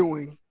you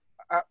doing?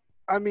 I,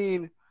 I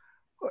mean,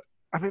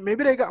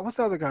 maybe they got what's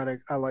the other guy that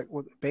I like?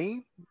 Was it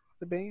Bain?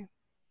 The Bain?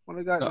 One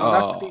of the guys? No,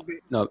 not Uh, Sadiq Bain.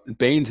 no,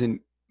 Baines in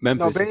No,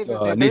 Memphis. It's Bain's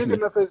in Neesmith.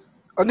 Memphis.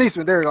 Oh,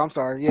 Neesmith. There you go. I'm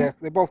sorry. Yeah,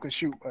 they both can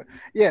shoot, but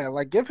yeah,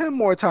 like give him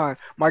more time.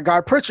 My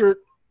guy Pritchard.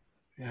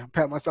 Yeah,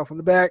 pat myself on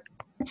the back.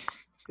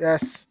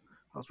 Yes,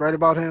 I was right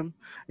about him.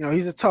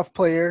 He's a tough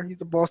player.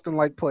 He's a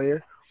Boston-like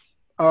player.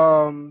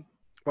 Um,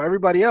 but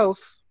everybody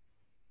else,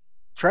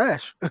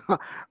 trash.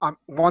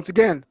 Once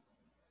again,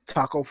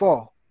 Taco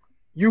Fall.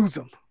 Use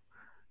him.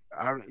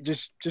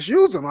 Just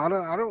use him. I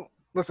don't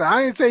listen.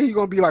 I ain't say he's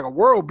gonna be like a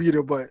world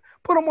beater, but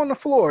put him on the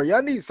floor.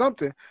 Y'all need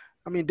something.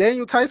 I mean,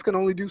 Daniel Tice can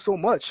only do so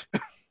much.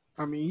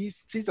 I mean,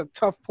 he's a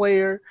tough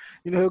player.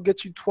 He'll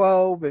get you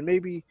 12 and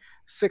maybe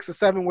 6 or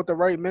 7 with the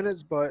right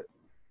minutes. But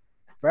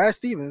Brad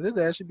Stevens, his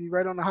ass should be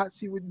right on the hot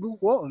seat with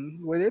Luke Walton,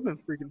 where they've been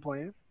freaking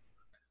playing.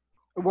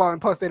 Well,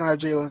 and plus they don't have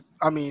Jalen.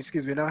 I mean,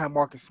 excuse me, they don't have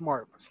Marcus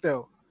Smart, but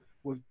still,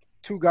 with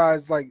two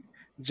guys like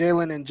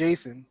Jalen and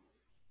Jason,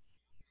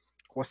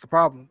 what's the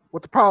problem?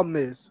 What the problem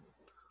is?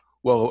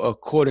 Well,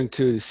 according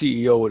to the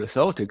CEO of the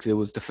Celtics, it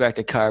was the fact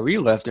that Kyrie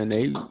left and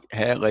they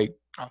had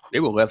Oh, they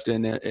were left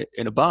in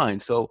a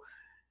bind. So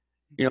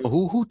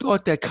who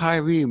thought that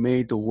Kyrie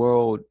made the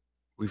world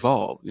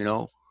revolve? I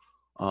mean,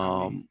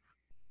 Um,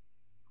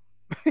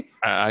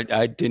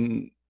 I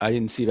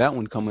didn't see that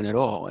one coming at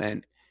all.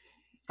 And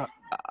uh,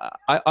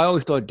 I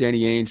always thought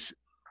Danny Ainge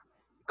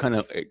kind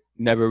of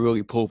never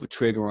really pulled the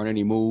trigger on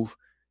any move.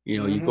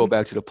 You go mm-hmm.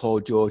 back to the Paul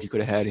George, you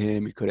could have had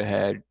him, you could have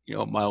had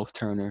Miles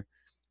Turner,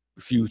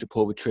 refused to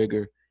pull the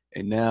trigger,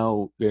 and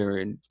now they're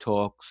in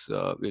talks.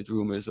 There's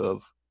rumors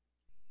of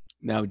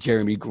now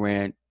Jeremy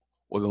Grant,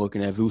 or they're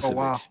looking at Oh Vucevic.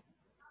 wow,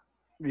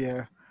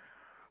 yeah,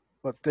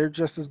 but they're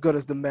just as good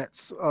as the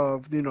Mets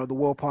of the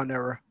Wilpon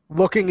era.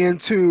 Looking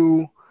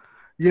into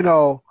you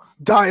know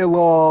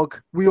dialogue,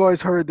 we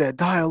always heard that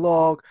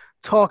dialogue,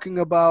 talking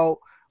about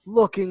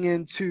looking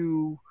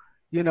into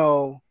you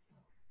know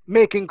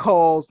making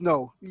calls.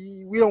 No,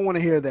 we don't want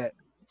to hear that.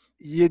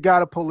 You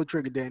gotta pull the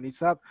trigger, Danny.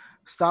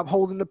 Stop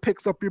holding the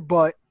picks up your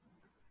butt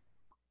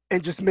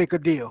and just make a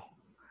deal.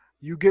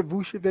 You get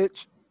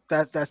Vucevic,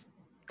 that's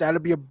that'll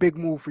be a big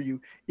move for you.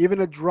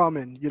 Even a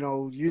Drummond,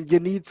 you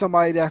need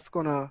somebody that's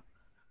gonna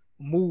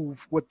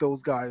move with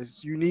those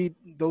guys.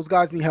 Those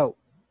guys need help.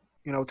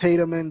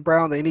 Tatum and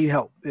Brown, they need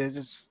help. It's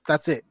just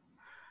that's it.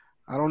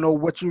 I don't know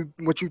what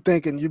you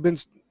thinking.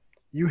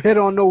 You hit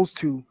on those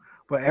two,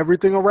 but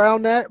everything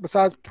around that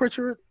besides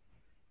Pritchard,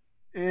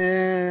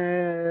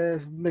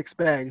 mixed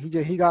bag.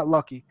 He got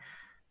lucky.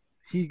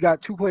 He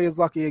got two players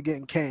lucky at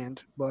getting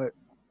canned, but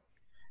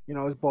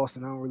it's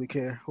Boston. I don't really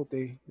care. Hope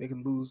they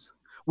can lose.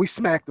 We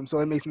smacked them, so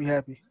it makes me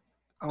happy.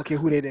 I don't care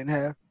who they didn't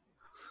have.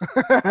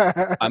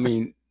 I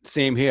mean,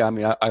 same here. I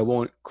mean, I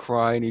won't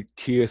cry any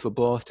tears for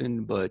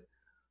Boston, but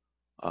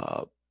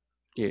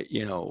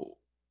you know,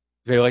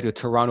 they're like the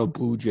Toronto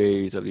Blue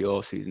Jays of the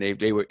offseason.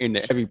 They were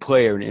into every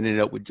player and ended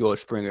up with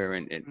George Springer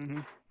hmm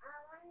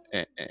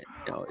and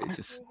it's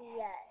just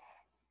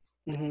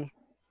hmm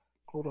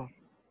Hold on.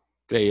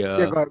 they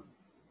Yeah, go ahead.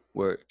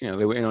 were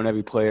they were in on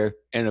every player,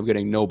 ended up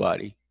getting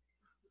nobody.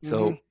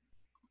 hmm So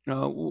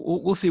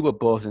we'll see what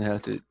Boston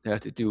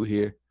has to do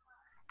here.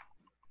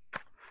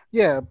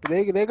 Yeah, but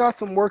they got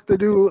some work to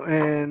do,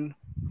 and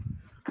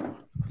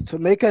to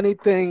make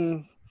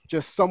anything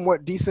just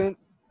somewhat decent,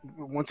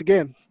 once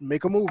again,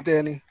 make a move,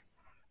 Danny.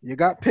 You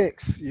got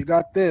picks. You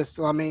got this.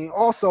 I mean,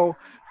 also,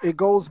 it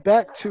goes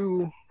back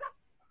to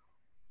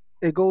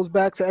it goes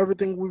back to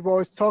everything we've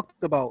always talked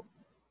about.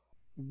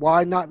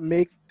 Why not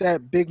make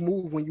that big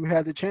move when you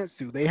had the chance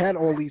to? They had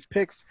all these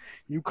picks.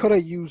 You could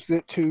have used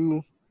it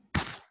to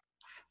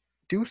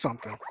do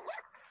something,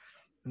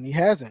 and he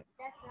hasn't.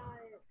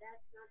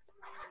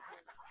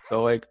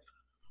 So like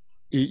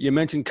you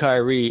mentioned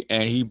Kyrie,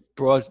 and he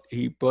brought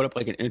up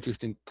like an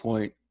interesting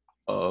point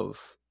of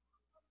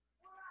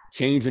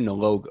changing the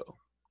logo.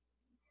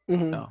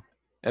 hmm Now,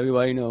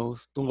 everybody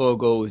knows the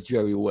logo is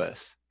Jerry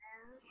West.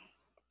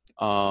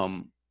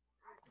 Um,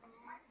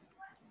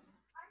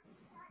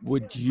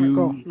 would All right,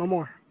 go. you No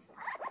more.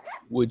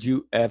 would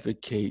you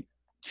advocate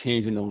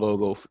changing the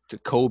logo to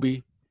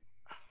Kobe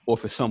or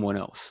for someone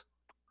else?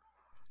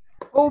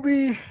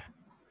 Kobe,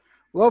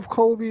 love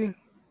Kobe,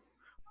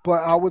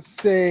 but I would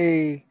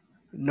say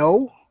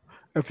no.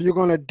 If you're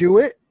gonna do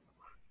it,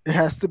 it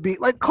has to be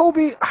like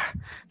Kobe.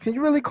 Can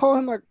you really call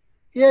him like?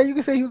 Yeah, you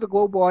can say he was a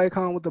global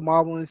icon with the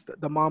Mamba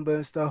the Mamba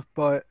and stuff,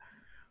 but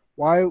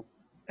why?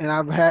 And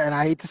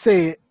I hate to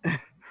say it,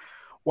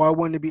 why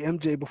wouldn't it be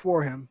MJ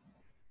before him?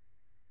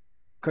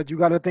 Because you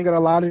got to think of a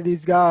lot of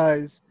these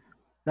guys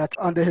that's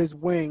under his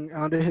wing,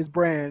 under his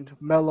brand,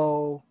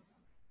 Melo,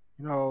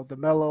 the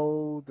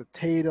Melo, the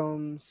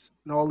Tatums,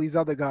 and all these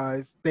other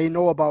guys. They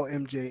know about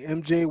MJ.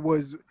 MJ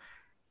was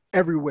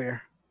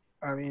everywhere.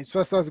 I mean, it's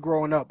just us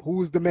growing up.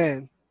 Who's the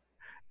man?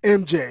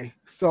 MJ.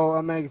 So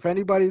I mean, if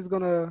anybody's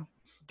gonna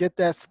get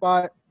that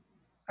spot,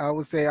 I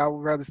would say I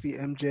would rather see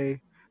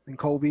MJ than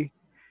Kobe.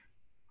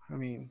 I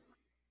mean,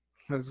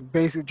 because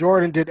basically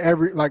Jordan did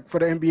every like for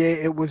the NBA.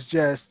 It was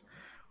just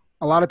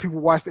a lot of people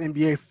watched the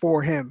NBA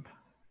for him,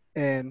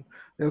 and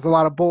there's a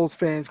lot of Bulls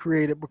fans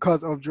created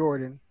because of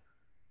Jordan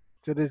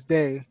to this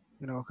day.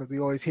 Because we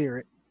always hear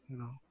it.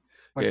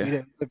 Like we Yeah,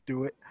 didn't live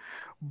through it.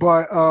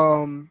 But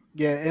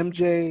yeah,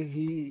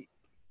 MJ.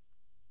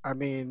 I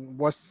mean,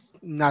 what's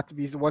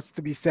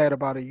to be said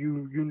about it?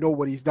 You know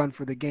what he's done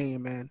for the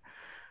game, and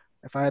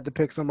if I had to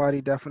pick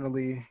somebody,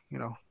 definitely,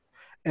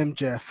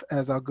 MJF,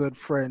 as our good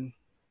friend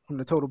from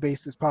the Total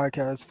Basis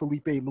podcast,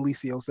 Felipe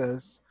Malicio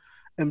says,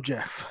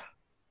 MJF.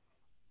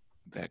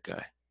 that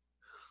guy.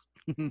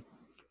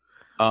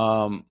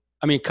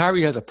 I mean,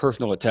 Kyrie has a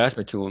personal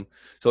attachment to him,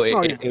 so it,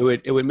 Oh it, yeah. it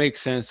would it would make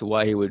sense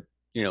why he would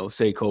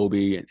say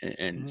Kobe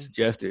and hmm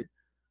suggest it.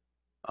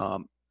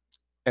 Um,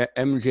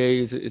 MJ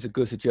is a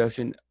good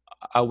suggestion.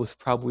 I was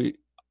probably,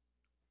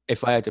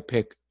 if I had to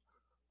pick,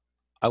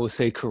 I would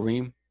say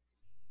Kareem.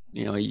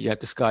 You have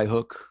the sky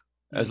hook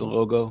as a hmm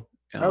logo.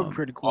 That would be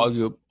pretty cool.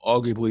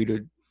 Arguably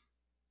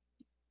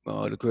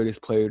the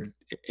greatest player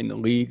in the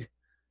league.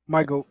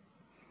 My goat.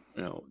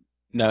 You know,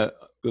 not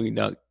really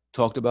not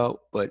talked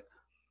about, but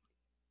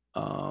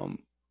um,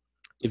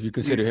 if you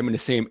Yeah. consider him in the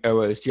same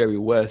era as Jerry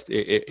West,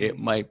 it Mhm.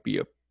 might be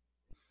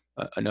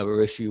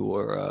another issue.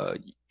 Or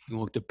you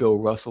look to Bill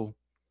Russell,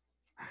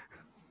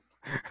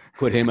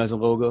 put him as a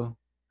logo.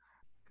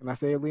 Can I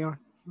say it, Leon?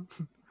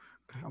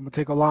 I'm gonna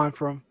take a line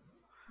from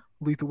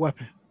Lethal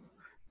Weapon.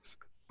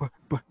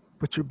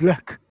 But you're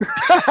black.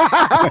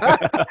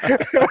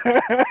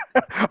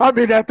 I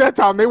mean, at that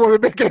time they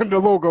wasn't making him the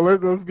logo.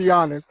 Let's be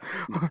honest.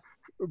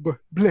 But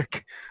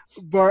black.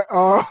 But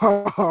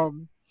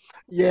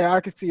yeah, I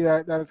can see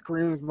that. That's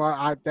Kareem's.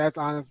 That's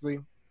honestly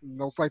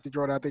no slight to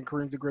Jordan. I think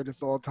Kareem's the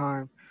greatest of all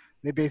time.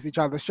 They basically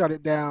tried to shut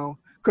it down.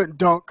 Couldn't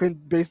dunk.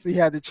 Couldn't basically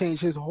had to change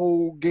his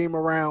whole game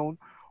around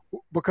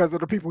because of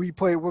the people he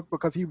played with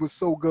because he was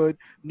so good.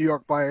 New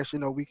York bias.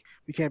 We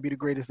can't be the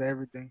greatest at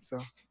everything.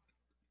 So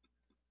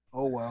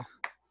oh well.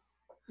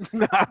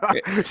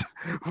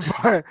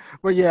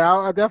 but yeah,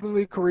 I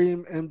definitely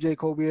Kareem, MJ,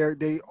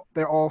 Kobe.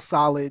 They're all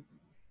solid.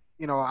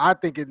 I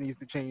think it needs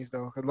to change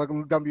though. Cause look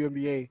at the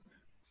WNBA,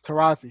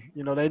 Tarasi.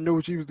 They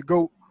knew she was the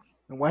goat,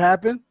 and what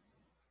happened?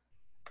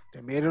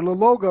 They made her a little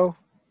logo.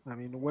 I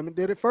mean, the women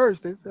did it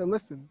first. They said,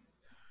 "Listen,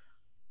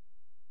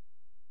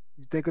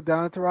 you think of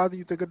Diana Taurasi,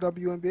 you think of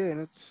WNBA,"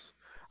 and it's.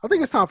 I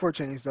think it's time for a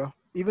change though.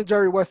 Even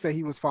Jerry West said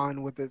he was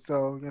fine with it.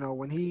 So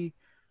when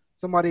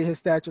somebody his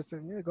stature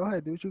said, "Yeah, go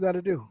ahead, do what you got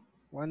to do.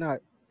 Why not?"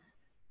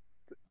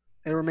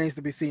 It remains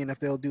to be seen if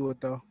they'll do it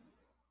though.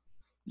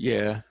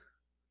 Yeah,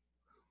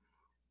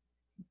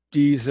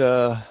 these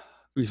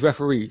these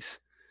referees,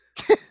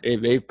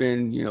 they've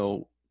been a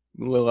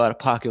little out of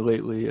pocket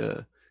lately.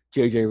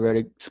 JJ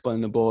Redick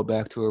spun the ball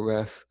back to a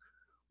ref.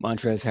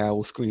 Montrezl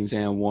Harrell screams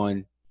and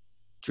one.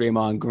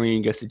 Draymond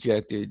Green gets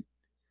ejected,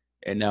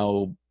 and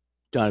now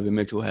Donovan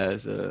Mitchell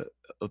has a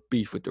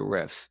beef with the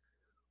refs.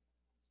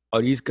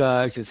 Are these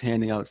guys just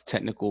handing out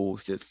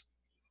technicals, just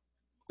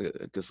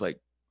like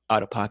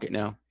out of pocket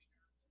now?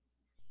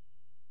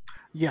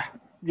 Yeah,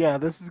 yeah,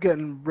 this is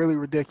getting really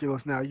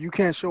ridiculous now. You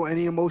can't show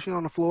any emotion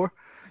on the floor.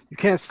 You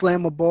can't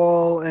slam a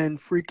ball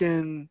and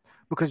freaking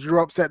because you're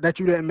upset that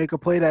you didn't make a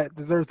play that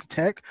deserves the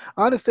tech.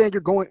 I understand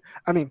you're going.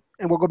 I mean,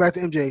 and we'll go back to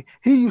MJ.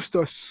 He used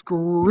to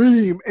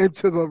scream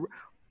into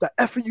the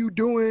F are you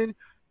doing?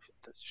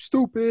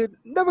 Stupid.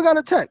 Never got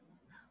a tech.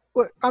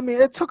 But I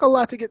mean, it took a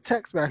lot to get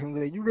techs back in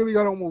the day. You really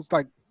got to almost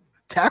like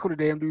tackle the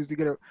damn dudes to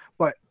get it.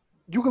 But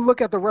you can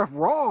look at the ref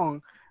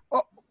wrong.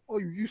 Oh,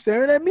 you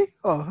staring at me?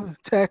 Oh,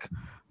 tech.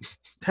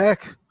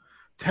 Tech,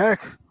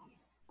 tech.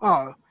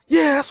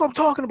 Yeah, that's what I'm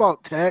talking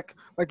about. Tech,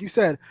 like you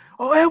said.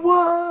 Oh, and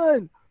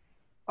one.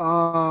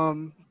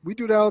 We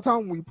do that all the time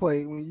when we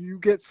play. When you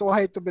get so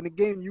hyped up in the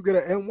game, you get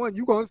an N1.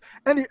 You go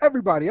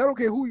everybody. I don't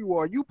care who you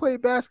are. You play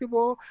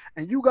basketball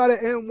and you got an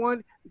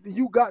N1.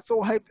 You got so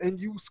hyped and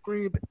you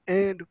screamed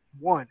and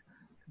one.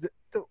 The,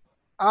 the,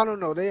 I don't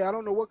know. I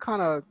don't know what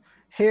kind of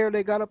hair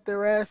they got up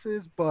their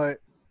asses, but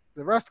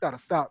the refs got to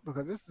stop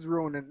because this is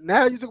ruining.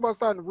 Now you talk about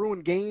starting to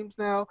ruin games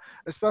now,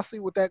 especially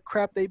with that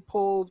crap they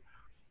pulled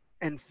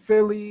in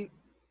Philly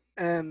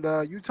and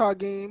the Utah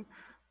game.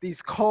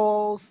 These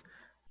calls,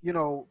 you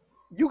know,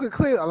 you could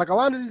clear like a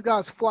lot of these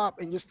guys flop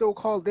and you're still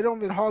called. They don't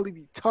even hardly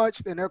be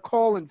touched and they're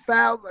calling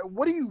fouls. Like,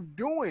 what are you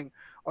doing?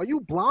 Are you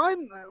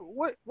blind?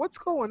 What's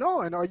going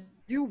on? Are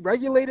you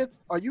regulated?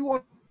 Are you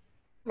on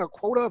a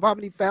quota of how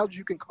many fouls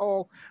you can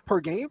call per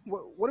game?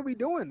 What are we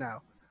doing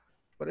now?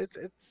 But it's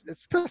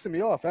pissing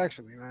me off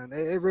actually, man.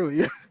 It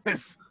really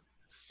is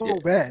so Yeah,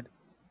 bad.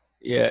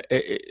 yeah.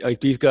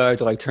 Like these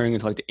guys are like turning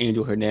into like the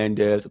Angel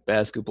Hernandez of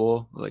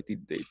basketball. Like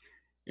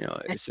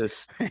it's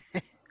just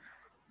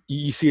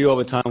you see it all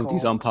the These time with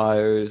these calls.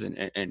 umpires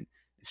and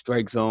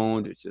strike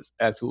zones. It's just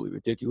absolutely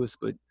ridiculous.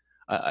 But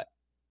I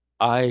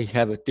I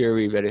have a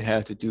theory that it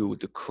has to do with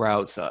the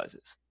crowd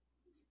sizes.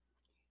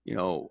 You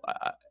know,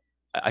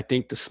 I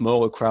think the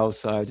smaller crowd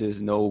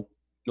sizes, no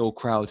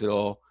crowds at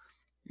all.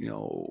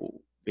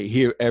 They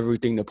hear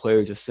everything the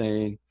players are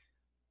saying,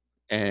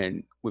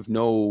 and with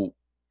no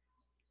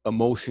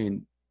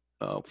emotion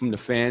from the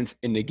fans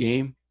in the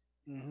game,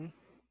 Hmm.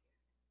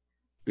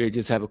 they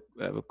just have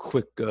a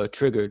quick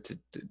trigger to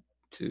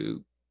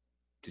to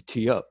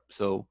tee up.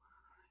 So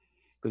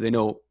because they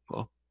know,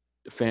 well,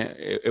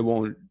 it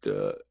won't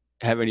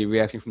have any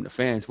reaction from the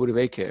fans. What do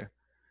they care?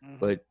 Hmm.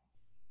 But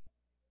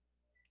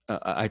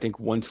I think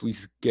once we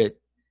get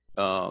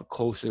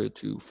closer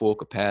to full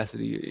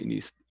capacity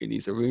in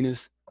these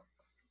arenas,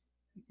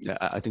 yeah,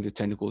 I think the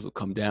technicals will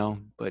come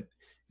down. But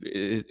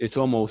it's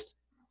almost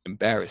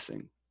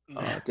embarrassing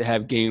to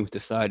have games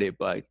decided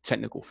by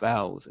technical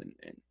fouls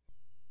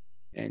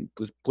and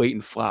with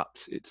blatant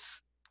flops. It's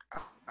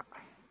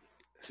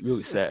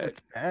really It's sad.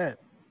 bad.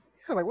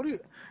 Yeah, like what do you?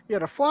 Yeah,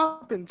 the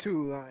flopping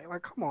too.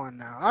 Like come on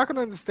now. I can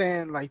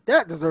understand like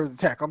that deserves a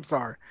tech. I'm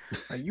sorry.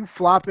 Like you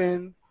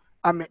flopping.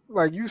 I mean,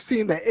 like you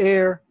seen the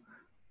air.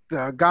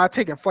 The guy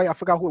taking flight. I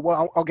forgot who it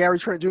was. Oh, Gary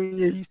Trent Jr.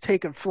 He's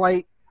taking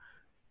flight.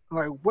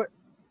 Like what?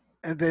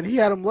 And then he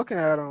had him looking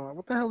at him. Like,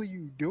 what the hell are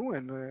you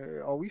doing?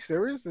 Are we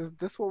serious? Is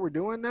this what we're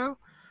doing now?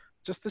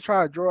 Just to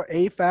try to draw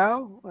a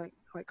foul?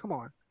 Like come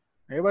on.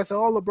 Everybody say,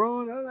 "Oh,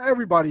 LeBron."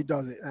 Everybody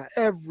does it.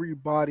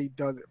 Everybody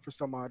does it for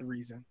some odd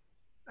reason.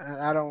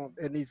 And I don't.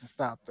 It needs to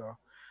stop though.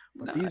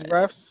 But Nah, these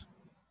refs,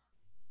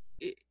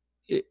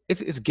 it,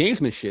 it's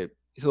gamesmanship.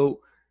 So,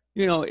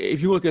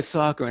 if you look at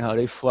soccer and how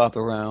they flop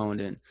around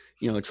and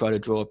try to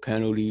draw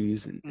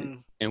penalties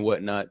mm, and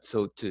whatnot,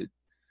 so to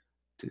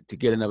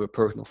get another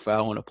personal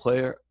foul on a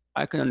player,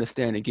 I can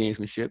understand the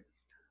gamesmanship,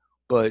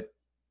 but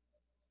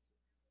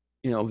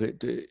you know the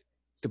the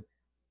the,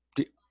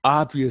 the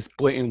obvious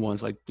blatant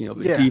ones like the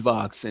yeah,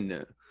 Divox and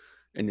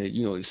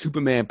the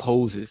Superman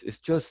poses.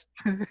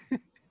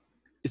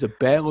 It's a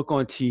bad look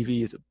on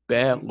TV. It's a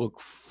bad mm, look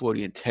for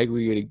the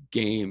integrity of the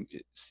game.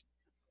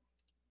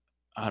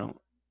 I don't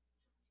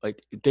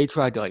like they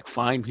tried to like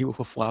find people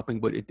for flopping,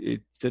 but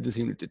it doesn't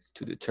seem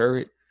to deter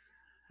it.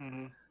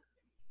 mm,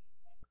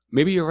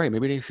 Maybe you're right.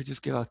 Maybe they should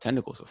just give out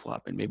tentacles for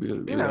flopping. yeah.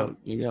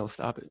 Maybe that'll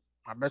stop it.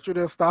 I bet you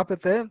they'll stop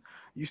it then.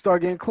 You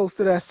start getting close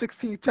to that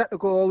 16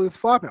 technical, all this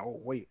flopping. Oh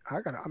wait, I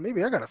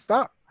gotta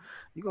stop.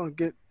 You're gonna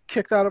get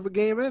kicked out of a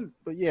game in.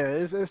 But yeah,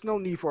 it's no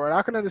need for it.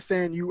 I can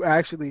understand you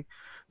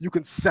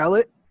can sell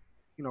it.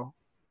 You know,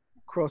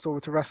 cross over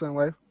to wrestling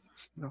life.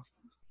 You know,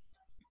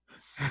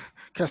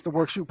 catch the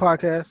Work Shoot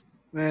podcast.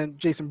 Man,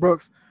 Jason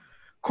Brooks,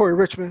 Corey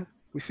Richmond.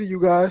 We see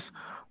you guys.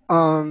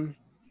 Um,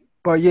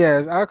 but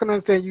yeah, I can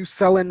understand you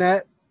selling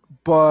that,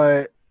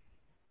 but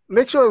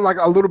make sure like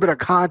a little bit of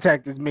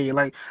contact is made.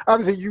 Like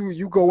obviously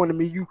you go into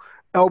me, you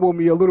elbow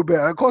me a little bit.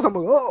 Of course I'm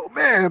like, oh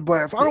man,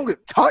 but if I Yeah, don't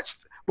get touched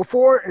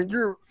before and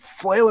you're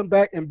flailing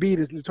back, and beat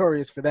is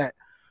notorious for that,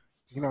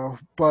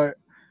 But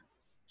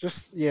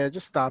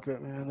just stop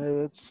it, man.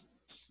 It's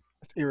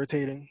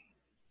irritating.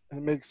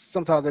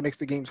 Sometimes it makes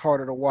the games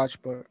harder to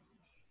watch, but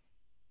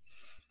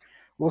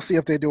we'll see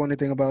if they do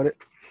anything about it.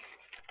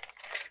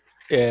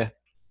 yeah.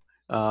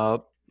 Uh,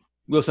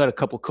 we also had a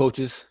couple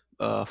coaches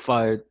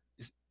fired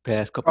this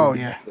past couple Oh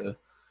weeks. yeah. The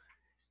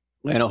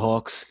Atlanta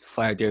Hawks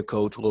fired their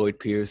coach Lloyd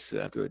Pierce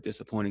after a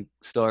disappointing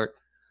start.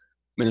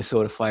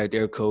 Minnesota fired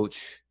their coach.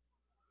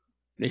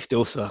 They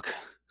still suck.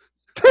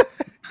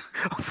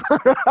 I'm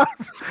sorry.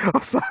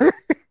 I'm sorry.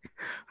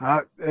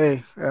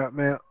 Hey,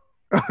 man.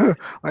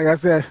 Like I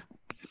said,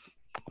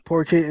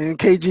 poor KG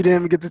didn't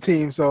even get the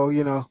team, so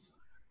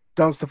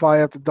dumpster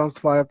fire after dumpster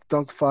fire after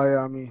dumpster fire.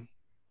 I mean,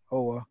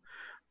 oh well.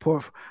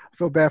 I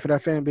feel bad for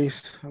that fan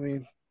base. I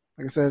mean,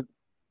 like I said,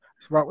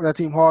 it's rock with that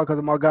team hard because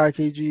of my guy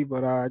KG,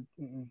 but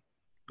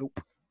nope.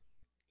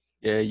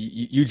 Yeah,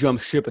 you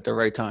jumped ship at the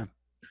right time.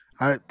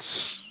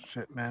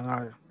 Shit,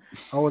 man.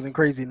 I wasn't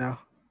crazy now.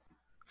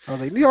 I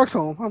was like, New York's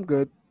home. I'm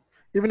good.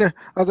 Even if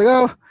I was like,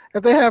 oh,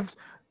 if they have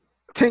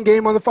 10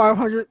 game under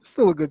 500,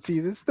 still a good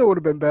season. Still would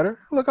have been better.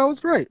 Look, I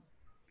was right.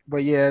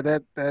 But yeah,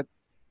 that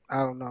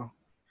I don't know.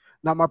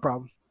 Not my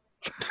problem.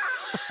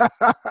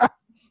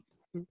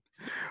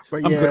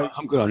 But I'm good. yeah,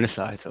 I'm good on this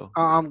side. So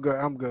I'm good.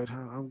 I'm good.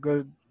 I'm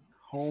good.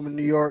 Home in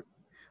New York.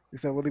 Like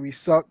I said, whether we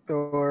sucked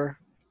or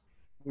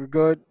we're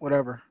good,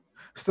 whatever.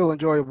 Still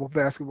enjoyable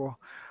basketball.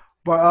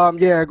 But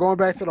yeah, going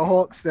back to the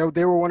Hawks,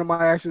 they were one of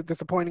my actual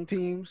disappointing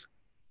teams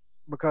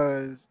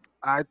because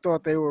I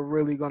thought they were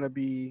really gonna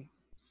be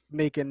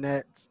making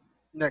that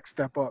next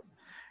step up.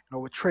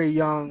 With Trey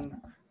Young,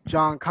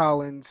 John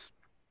Collins,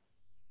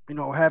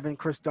 having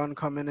Chris Dunn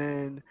coming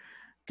in,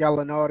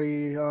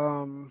 Gallinari,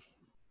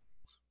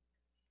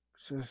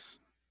 just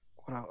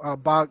what else?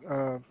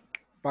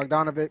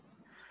 Bogdanovic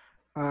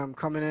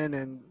coming in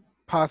and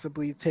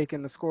possibly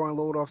taking the scoring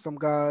load off some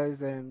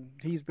guys, and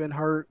he's been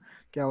hurt.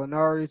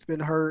 Gallinari's been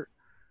hurt,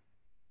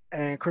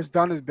 and Chris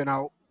Dunn has been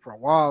out for a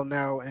while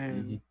now,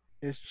 hmm and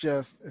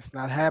it's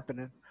not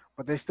happening.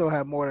 But they still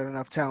have more than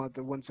enough talent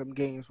to win some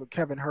games with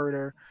Kevin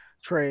Herter,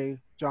 Trey,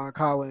 John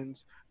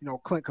Collins,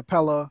 Clint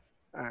Capella.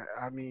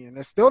 I mean,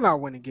 they're still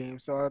not winning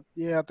games. So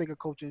yeah, I think a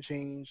coaching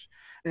change.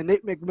 And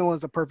Nate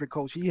McMillan's a perfect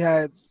coach. He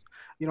had,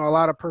 a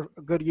lot of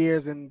good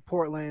years in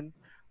Portland,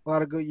 a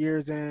lot of good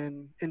years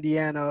in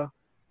Indiana.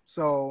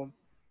 So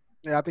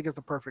yeah, I think it's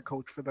a perfect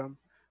coach for them.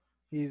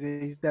 He's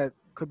that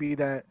could be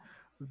that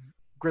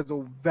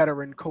grizzled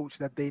veteran coach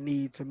that they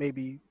need to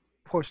maybe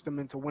push them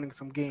into winning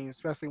some games,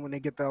 especially when they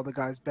get the other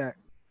guys back.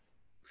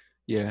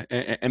 yeah,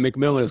 and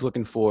McMillan is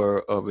looking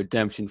for a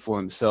redemption for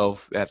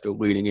himself after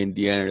leading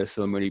Indiana to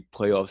so many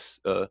playoffs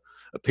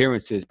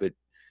appearances, but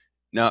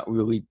not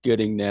really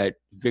getting that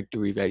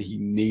victory that he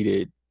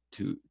needed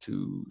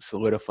to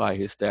solidify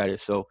his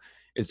status. So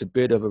it's a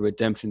bit of a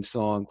redemption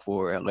song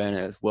for Atlanta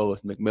as well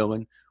as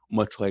McMillan,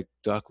 much like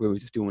Doc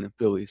Rivers is doing in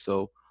Philly.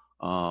 So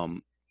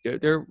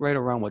they're right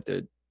around what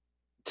the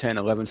 10,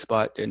 11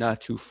 spot. They're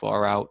not too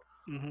far out.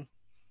 Hmm.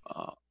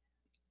 Uh,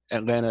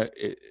 Atlanta,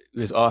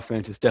 his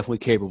offense is definitely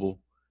capable.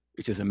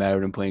 It's just a matter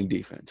of them playing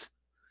defense.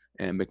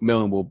 And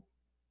McMillan will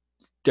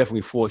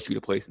definitely force you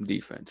to play some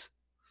defense.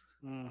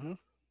 Hmm.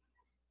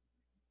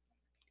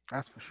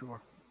 That's for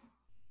sure.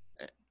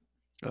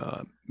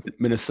 Uh,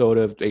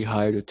 Minnesota, they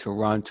hired a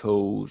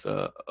Toronto's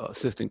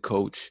assistant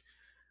coach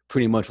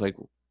pretty much like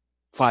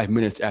 5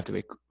 minutes after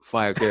they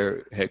fired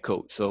their head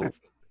coach. So That's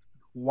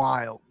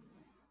wild.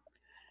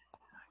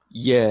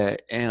 yeah,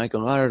 and like a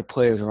lot of the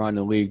players around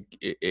the league,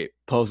 it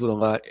puzzled a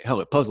lot.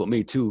 Hell, it puzzled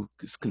me too,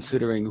 Hmm.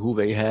 considering who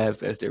they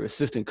have as their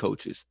assistant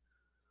coaches.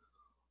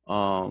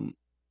 Um,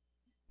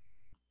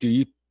 do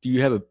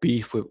you have a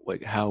beef with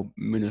like how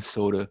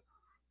Minnesota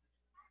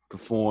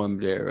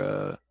performed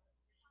their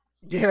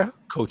Yeah,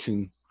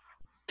 coaching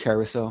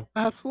carousel?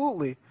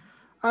 absolutely.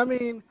 I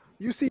mean,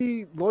 you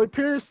see Lloyd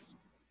Pierce,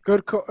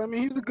 I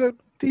mean, he's a good,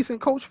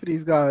 decent coach for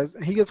these guys,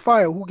 and he gets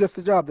fired. Who gets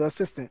the job? The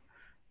assistant.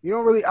 You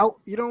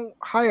don't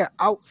hire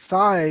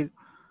outside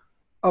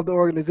of the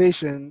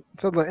organization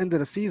until the end of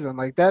the season.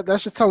 Like that.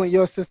 That's just telling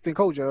your assistant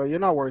coach, you're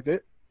not worth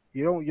it.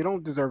 You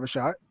don't deserve a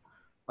shot.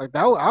 Like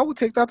that. I would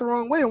take that the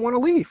wrong way and want to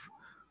leave.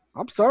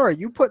 I'm sorry.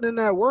 You putting in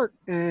that work,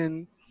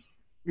 and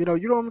you don't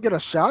even get a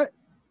shot.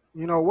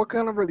 What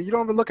kind of you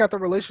don't even look at the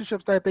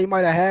relationships that they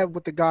might have had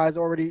with the guys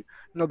already.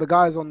 The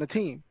guys on the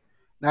team.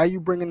 Now you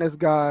bringing this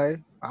guy.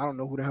 I don't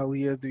know who the hell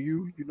he is. Do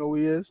you? You know who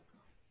he is?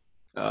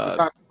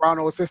 besides the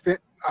Brownlow assistant.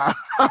 I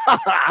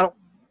don't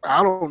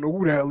I don't know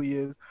who the hell he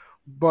is,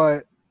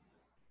 but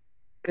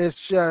it's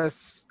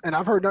just, and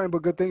I've heard nothing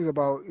but good things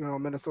about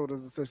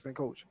Minnesota's assistant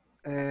coach,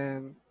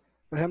 and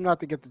for him not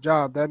to get the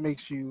job, that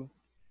makes you,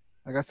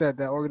 like I said,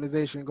 that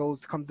organization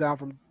comes down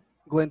from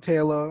Glenn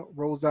Taylor,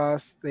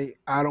 Rosas.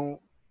 I don't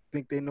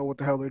think they know what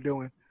the hell they're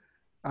doing.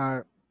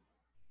 Uh, not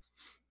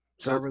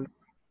So, really.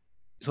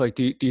 so like,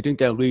 do you think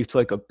that leads to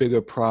like a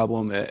bigger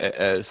problem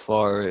as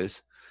far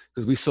as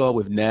because we saw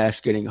with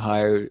Nash getting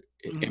hired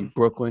Hmm. in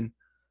Brooklyn,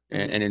 Hmm.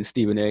 and then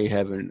Stephen A.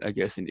 having, I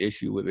guess, an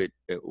issue with it,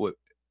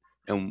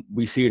 and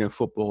we see it in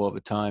football all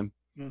the time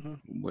Hmm.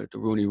 with the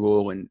Rooney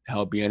Rule and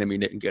how Bieniemy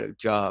didn't get a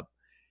job.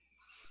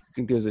 I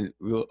think there's a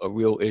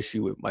real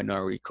issue with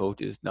minority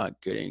coaches not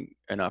getting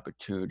an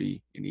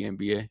opportunity in the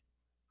NBA.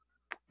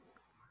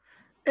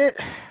 It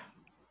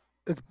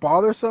it's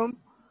bothersome.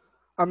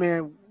 I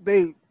mean,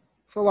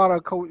 it's a lot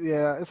of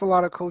yeah, it's a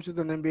lot of coaches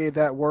in the NBA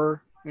that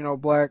were,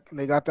 black and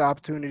they got the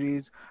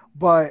opportunities,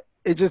 but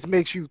it just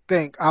makes you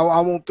think. I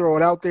won't throw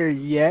it out there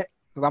yet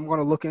because I'm going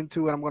to look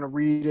into it. I'm going to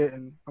read it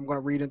and I'm going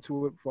to read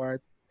into it before I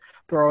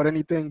throw out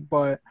anything.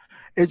 But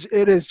it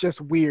is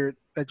just weird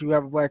that you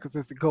have a black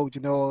assistant coach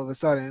and all of a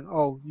sudden,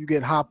 oh, you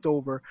get hopped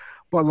over.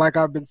 But like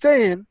I've been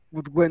saying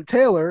with Glenn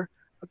Taylor,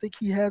 I think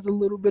he has a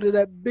little bit of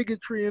that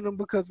bigotry in him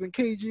because when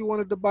KG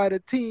wanted to buy the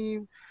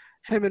team,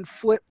 him and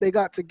Flip, they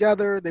got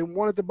together. They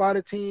wanted to buy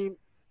the team.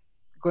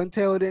 Glenn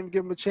Taylor didn't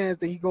give him a chance.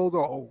 Then he goes,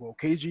 "Oh, well,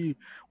 KG,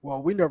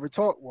 well, we never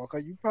talked. Well,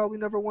 'cause you probably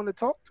never want to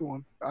talk to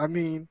him. I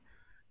mean,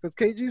 because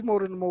KG's more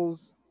than the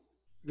most,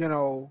 you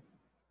know,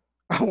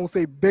 I won't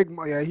say big.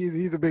 Yeah,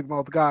 he's a big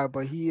mouth guy,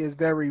 but he is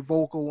very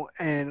vocal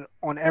and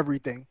on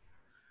everything.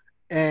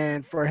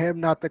 And for him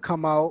not to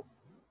come out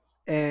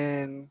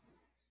and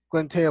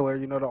Glenn Taylor,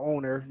 the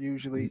owner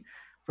usually,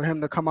 for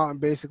him to come out and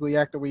basically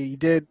act the way he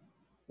did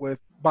with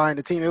buying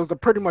the team, it was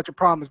pretty much a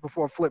promise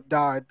before Flip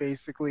died.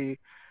 Basically,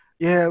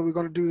 yeah, we're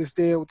gonna do this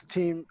deal with the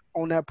team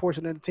on that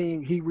portion of the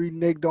team. He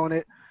reneged on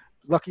it.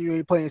 Lucky you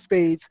ain't playing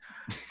spades.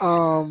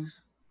 Um,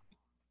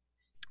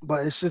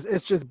 but it's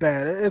just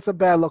bad. It's a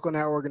bad look on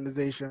that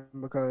organization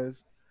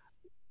because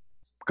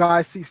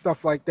guys see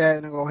stuff like that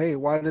and they go, "Hey,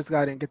 why this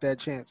guy didn't get that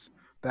chance?"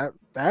 That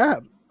I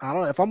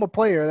don't know. If I'm a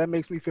player, that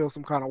makes me feel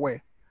some kind of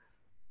way.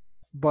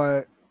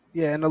 But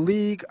yeah, in the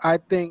league, I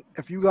think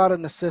if you got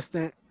an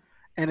assistant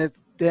and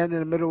it's then in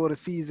the middle of the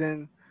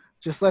season,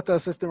 just let the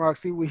assistant rock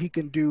see what he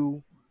can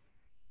do,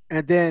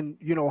 and then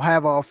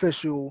have an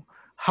official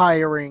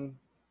hiring,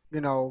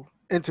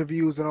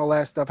 interviews and all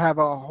that stuff. Have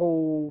a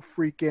whole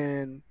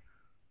freaking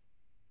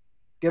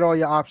get all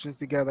your options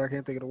together. I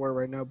can't think of the word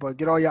right now, but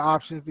get all your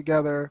options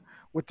together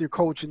with your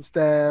coaching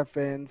staff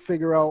and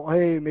figure out,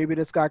 hey, maybe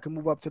this guy can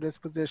move up to this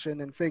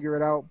position and figure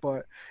it out.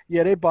 But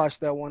yeah, they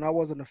botched that one. I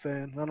wasn't a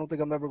fan. I don't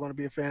think I'm ever going to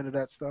be a fan of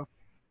that stuff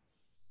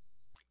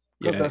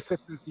because the Yeah,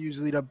 assistant's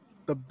usually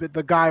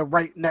the guy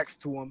right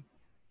next to him,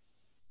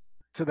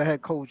 to the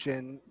head coach,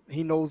 and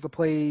he knows the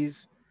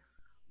plays,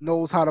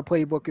 knows how the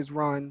playbook is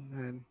run,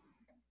 and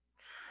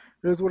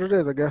it is what it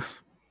is, I guess.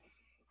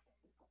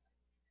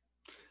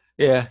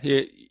 yeah.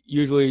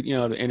 Usually,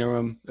 the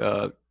interim,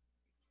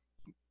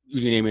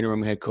 usually name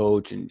interim head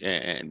coach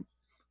and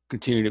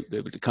continue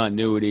with the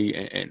continuity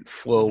and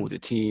flow Hmm. with the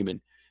team,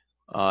 and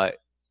uh,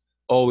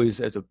 always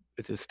as a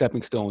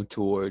stepping stone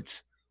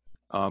towards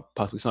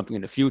possibly something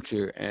in the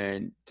future.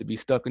 And to be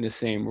stuck in the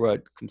same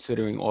rut,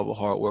 considering all the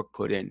hard work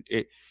put in,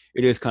 it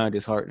is kind of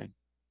disheartening.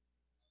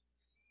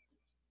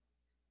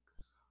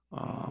 Hmm.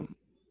 Um,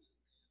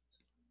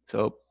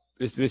 so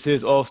this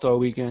is All Star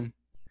Weekend.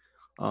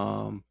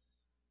 Um,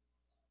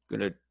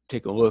 gonna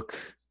take a look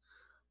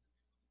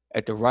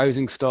at the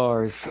rising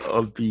stars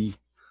of the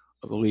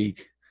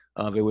league.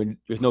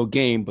 There's no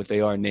game, but they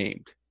are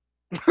named.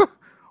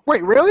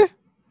 Wait, really?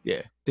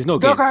 Yeah, there's no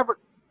They're not game. gonna have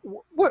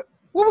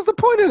what was the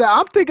point of that?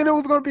 I'm thinking it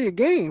was going to be a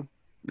game.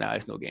 Nah,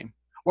 there's no game.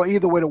 Well,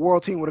 either way, the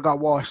world team would have got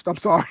washed. I'm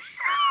sorry.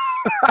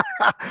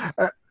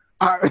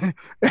 I,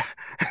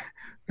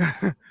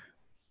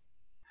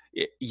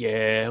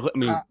 Yeah. I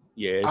mean, I,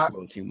 yeah, this I,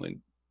 world team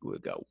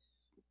would got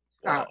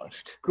I,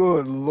 washed.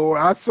 good lord!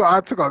 I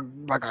took a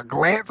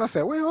glance. I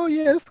said, "Wait, oh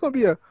yeah, it's gonna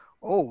be a."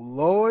 Oh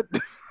lord!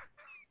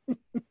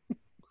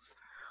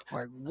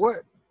 Like what?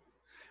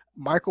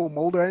 Michael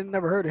Mulder? I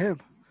never heard of him,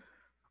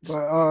 but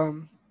I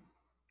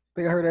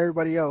think I heard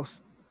everybody else.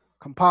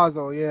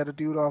 Compazzo, yeah, the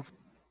dude off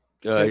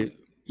Uh, Denver.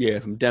 yeah,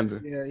 from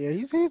Denver. Yeah, yeah,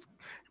 he's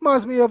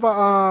reminds me of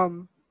a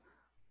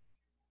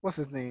what's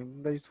his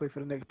name? They used to play for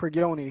the Knicks,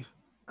 Prigioni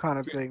kind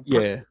of thing.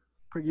 Yeah,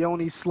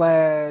 Prigioni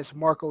slash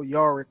Marco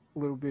Yarick, a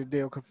little bit of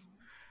deal because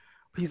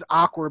he's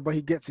awkward, but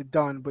he gets it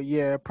done. But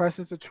yeah,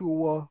 Preston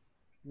Achua,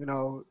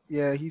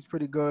 yeah, he's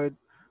pretty good.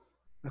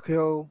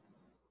 Nikhil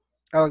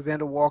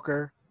Alexander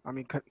Walker. I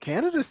mean,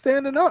 Canada's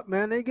standing up,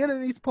 man. They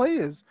getting these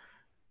players.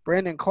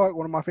 Brandon Clark,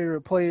 one of my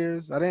favorite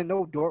players. I didn't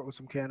know Dort was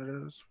from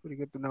Canada. It's pretty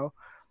good to know.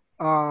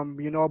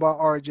 You know about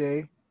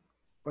RJ,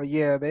 but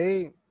yeah,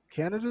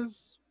 Canada's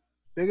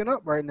bigging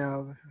up right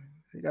now.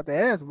 They got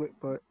their ass whipped,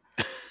 but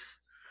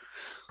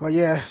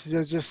yeah,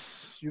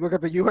 just You look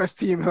at the U.S.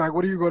 team, like,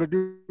 what are you going to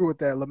do with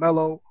that?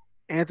 LaMelo,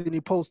 Anthony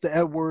Post to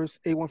Edwards,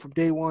 A1 from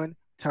day one,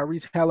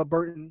 Tyrese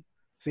Halliburton.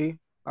 See,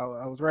 I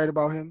was right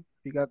about him.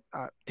 He got,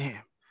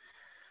 damn.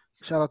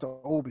 Shout out to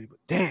Obi, but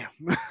damn.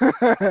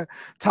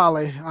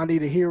 Tale, I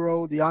need a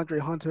hero. DeAndre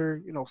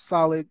Hunter,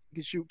 solid. You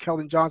can shoot.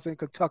 Keldon Johnson,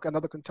 Kentucky,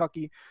 another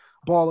Kentucky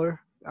baller.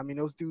 I mean,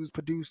 those dudes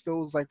produce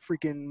those like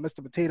freaking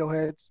Mr. Potato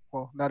Heads.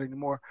 Well, not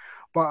anymore,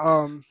 but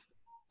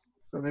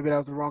so maybe that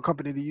was the wrong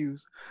company to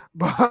use.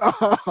 But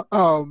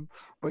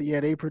but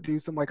yeah, they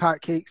produce them like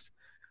hotcakes.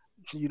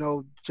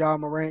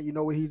 John Morant, you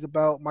know what he's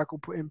about.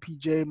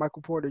 MPJ,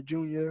 Michael Porter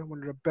Jr., one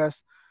of the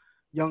best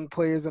young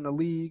players in the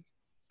league.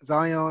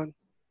 Zion,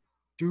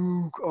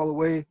 Duke, all the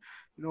way.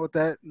 You know what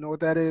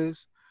that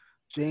is.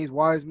 James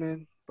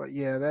Wiseman. But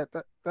yeah,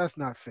 that's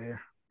not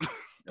fair.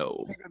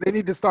 No. They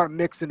need to start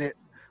mixing it,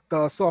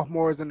 the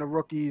sophomores and the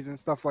rookies and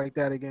stuff like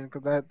that again,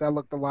 because that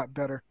looked a lot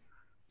better.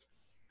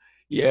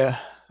 Yeah,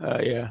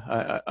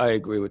 I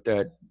agree with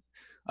that.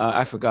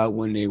 I forgot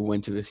when they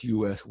went to this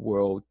U.S.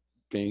 World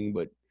thing,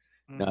 but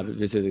now Mm-hmm. they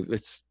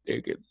visited.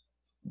 It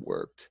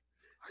worked.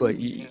 But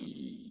Yeah.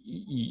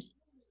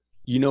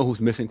 you know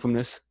who's missing from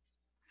this?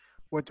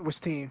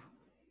 Which team?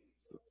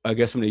 I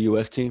guess from the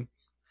U.S. team.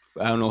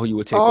 I don't know who you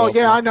would take Oh off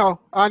yeah, though.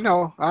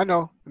 I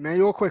know.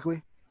 Emmanuel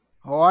quickly.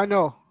 Oh, I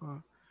know.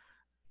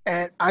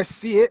 And I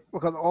see it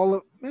because all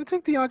of man,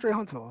 take DeAndre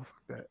Hunter off.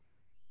 Fuck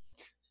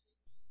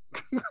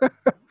that.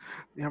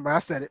 Yeah, but I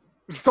said it.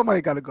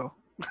 Somebody got to go.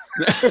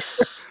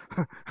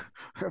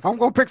 If I'm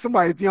gonna pick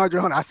somebody, DeAndre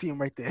Hunter, I see him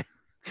right there.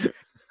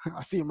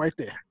 I see him right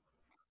there.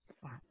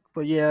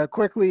 But yeah,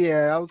 quickly,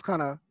 yeah, that was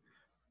kind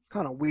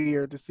of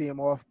weird to see him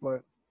off,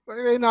 but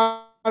they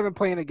not even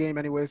playing a game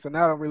anyway, so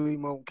now I don't really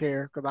won't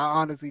care because I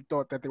honestly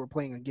thought that they were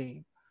playing a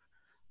game,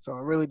 so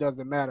it really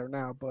doesn't matter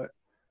now. But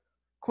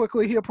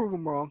quickly, he'll prove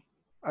him wrong.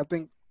 I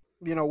think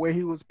where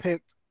he was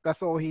picked.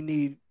 That's all he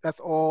need. That's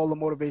all the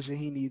motivation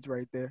he needs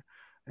right there,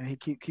 and he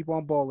keep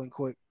on balling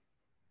quick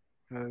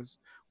because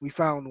we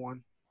found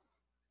one,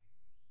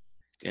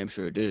 Damn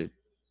sure it did.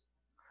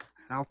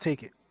 and I'll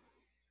take it.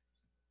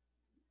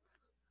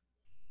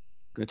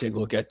 Gonna take a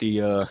look at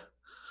the Uh,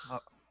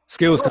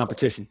 skills Rocco.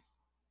 competition.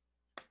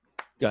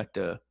 Got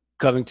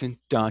Covington,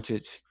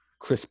 Doncic,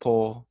 Chris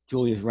Paul,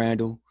 Julius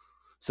Randle,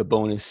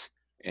 Sabonis,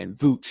 and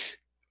Vooch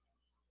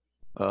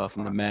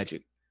from the Uh,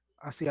 Magic.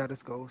 I see how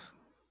this goes.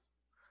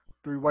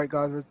 Three white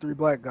guys versus three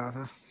black guys,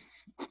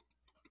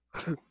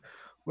 huh?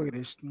 Look at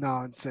this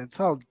nonsense.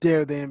 How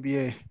dare the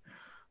NBA?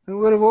 And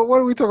what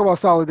are we talking about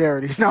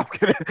solidarity? No, I'm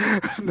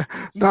kidding.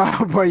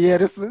 No, but yeah,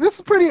 this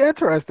is pretty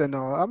interesting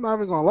though. I'm not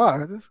even gonna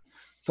lie.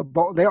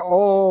 They're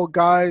all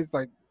guys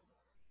like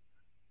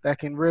that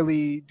can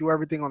really do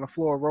everything on the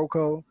floor.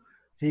 Rocco,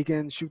 he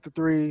can shoot the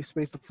three,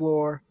 space the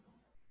floor.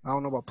 I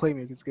don't know about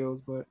playmaking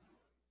skills, but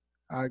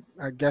I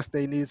guess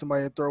they need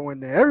somebody to throw in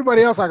there.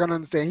 Everybody else I can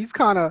understand. He's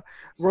kind of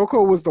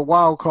Rocco was the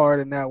wild card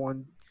in that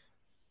one.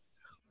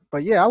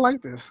 But yeah, I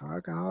like this.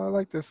 I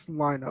like this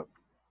lineup.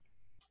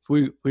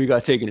 Who you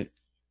got taking it?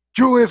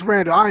 Julius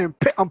Randle.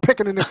 I'm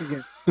picking the Knicks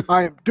again.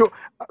 I am do.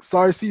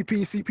 Sorry,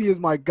 CP. CP is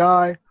my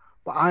guy,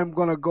 but I'm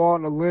gonna go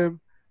on a limb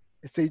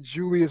and say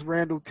Julius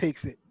Randle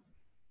takes it.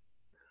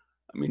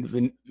 I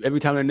mean, every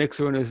time the Knicks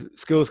are in a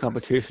skills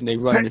competition, they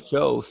run That, the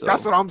show.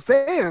 that's So what I'm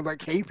saying. Like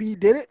KP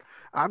did it.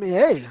 I mean,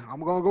 hey,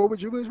 I'm gonna go with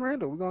Julius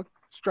Randle. We're gonna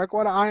strike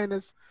while the iron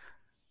is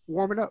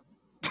warming up.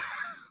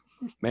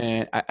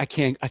 man, I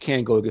can't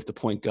go against the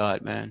point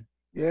guard, man.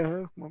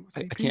 Yeah,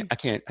 I can't CP. I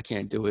can't I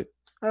can't do it.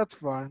 That's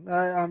fine.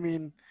 I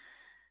mean,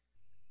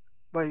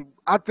 like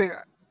I think,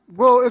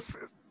 well,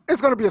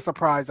 it's gonna be a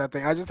surprise. I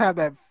think I just have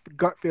that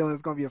gut feeling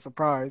it's gonna be a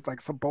surprise.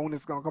 Like some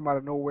bonus gonna come out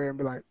of nowhere and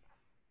be like,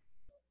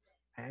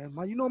 "Man,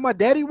 my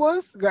daddy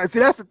was." See,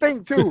 that's the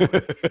thing too.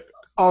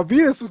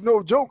 Venus was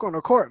no joke on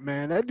the court,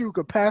 man. That dude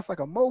could pass like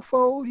a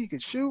mofo. He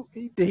could shoot.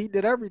 He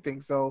did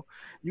everything. So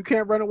you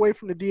can't run away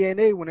from the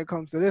DNA when it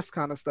comes to this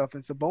kind of stuff.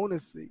 And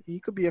Sabonis, he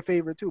could be a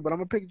favorite too. But I'm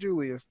gonna pick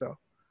Julius though.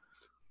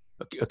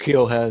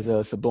 Akil has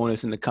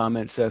Sabonis in the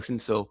comment section,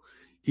 so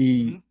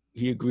Hmm.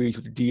 he agrees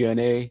with the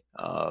DNA.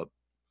 I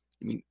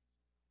mean,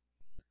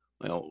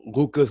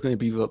 Luka's going to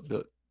be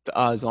the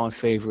odds-on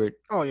favorite.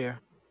 Oh yeah,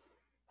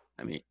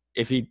 I mean,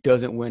 if he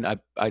doesn't win,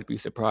 I'd be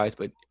surprised,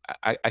 but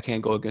I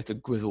can't go against a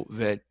grizzled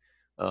vet,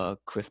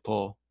 Chris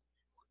Paul.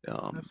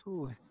 Um,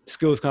 absolutely.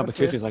 skills That's fair.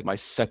 competition is like my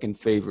second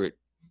favorite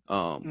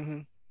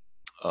um,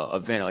 Hmm.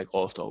 event, like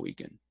All Star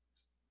Weekend.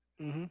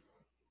 Hmm.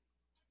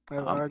 I,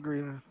 Um, I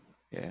agree. Man.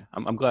 yeah,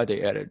 I'm glad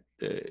they added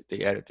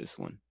this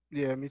one.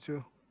 Yeah, me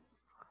too.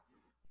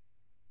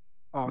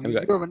 Oh, We you,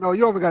 got you ever know?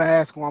 You ever gotta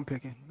ask who I'm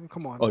picking?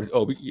 Come on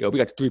now. we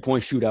got the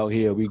 3-point shootout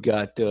here. We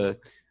got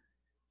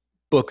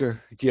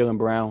Booker, Jalen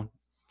Brown,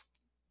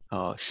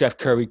 Chef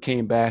Curry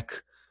came back.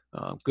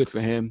 Good for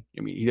him.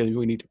 I mean, he doesn't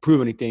really need to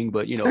prove anything,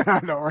 but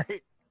I know,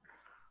 right?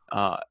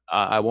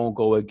 I won't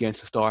go against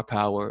the star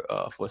power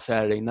for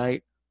Saturday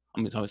night.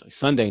 I mean, sorry,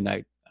 Sunday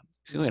night.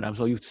 I'm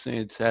so used to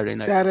saying Saturday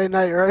night. Saturday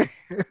night, right?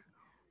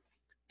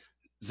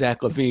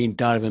 Zach LaVine,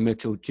 Donovan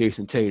Mitchell,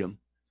 Jason Tatum.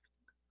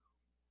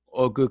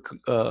 All good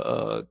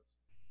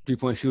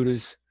 3-point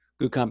shooters,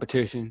 good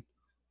competition.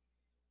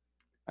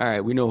 All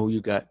right, we know who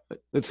you got.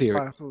 But let's hear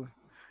it. Absolutely.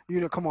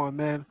 Come on,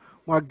 man.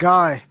 My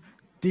guy,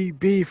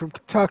 DB from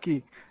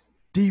Kentucky,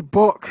 D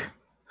Book,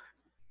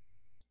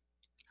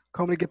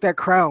 coming to get that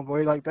crown,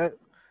 boy. Like that.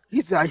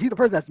 He's the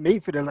person that's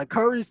made for that. Like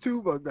Curry's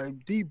too, but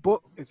like D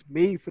Book is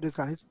made for this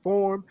kind. His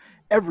form,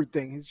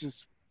 everything. He's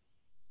just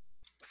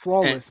And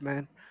flawless,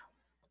 man.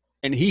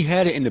 and he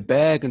had it in the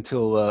bag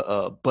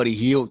until Buddy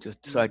Hield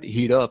just decided to Mm-hmm.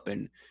 heat up,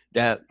 and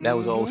that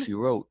was all Mm-hmm. she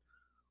wrote.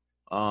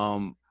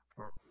 Um,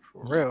 For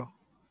y- real.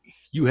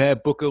 you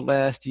had Booker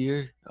last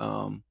year.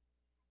 I'm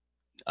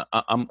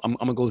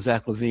gonna go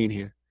Zach Levine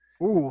here.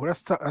 Ooh,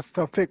 that's tough. That's a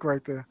tough pick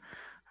right there.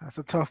 That's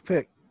a tough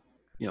pick.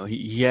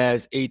 He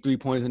has 8 3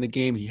 pointers in the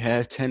game. He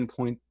has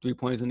 10.3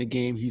 pointers in the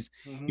game.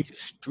 Mm-hmm. He's a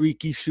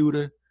streaky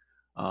shooter.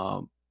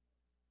 Um,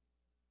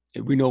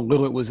 and we know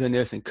Lillard was in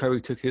this, and Curry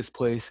took his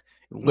place.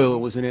 If Mm-hmm. Lillard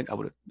was in it, I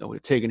would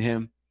have taken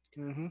him.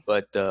 Mm-hmm.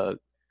 But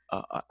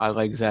I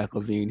like Zach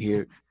Levine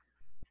here.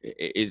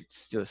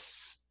 It's just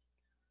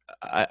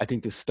I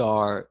think the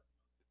star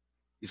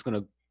is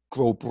gonna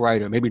grow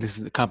brighter. Maybe this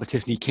is the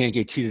competition he can't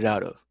get cheated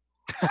out of.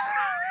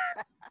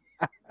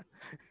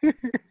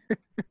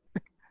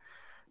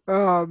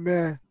 Oh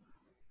man.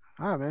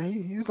 Ah man,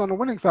 he was on the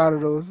winning side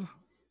of those.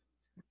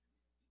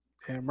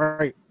 Damn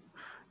right.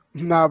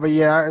 Nah, but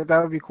yeah,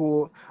 that would be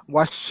cool.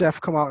 Watch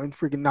Chef come out and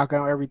freaking knock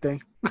out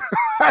everything.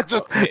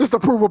 just Oh, just to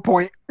prove a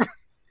point.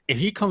 if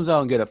he comes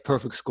out and get a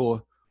perfect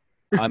score,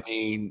 I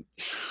mean,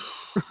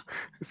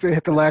 Say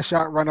hit the last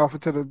shot, run off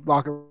into the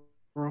locker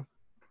room.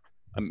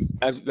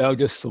 that'll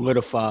just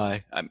solidify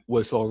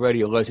what's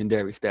already a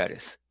legendary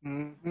status.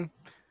 Hmm.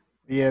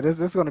 Yeah, this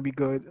is gonna be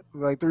good.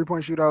 Like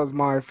 3-point shootout is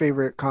my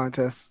favorite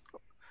contest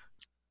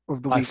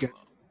of the By weekend.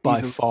 by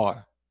Easily,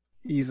 far.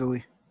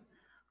 easily.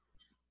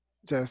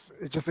 It's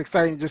just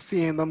exciting just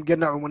seeing them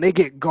getting up. And when they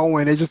get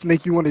going, it just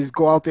make you want to just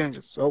go out there and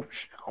just I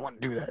want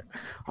to do that.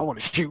 I want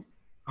to shoot.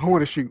 I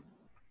want to shoot.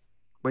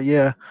 But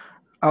yeah,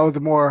 I was a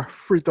more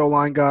free throw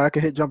line guy. I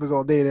could hit jumpers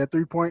all day. That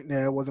 3-point,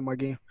 yeah, it wasn't my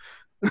game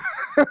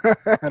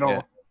at Yeah,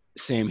 all.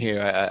 same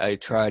here. I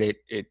tried it.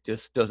 It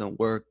just doesn't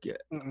work yet.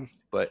 Mm-mm,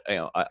 But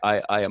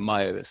I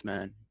admire this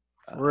man.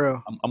 for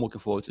real, I'm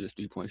looking forward to this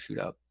 3-point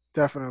shootout.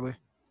 definitely.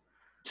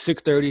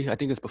 6:30. I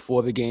think it's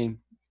before the game.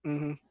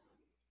 Hmm.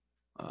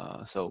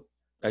 So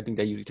I think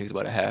that usually takes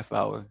about a half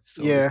hour.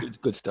 So it's Yeah,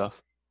 good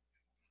stuff.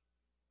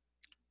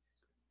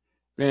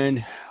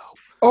 Man,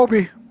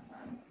 Obi,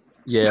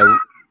 yeah.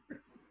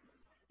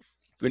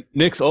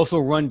 Knicks also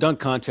run dunk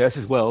contests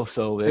as well.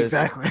 So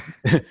exactly.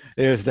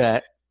 there's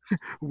that.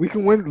 We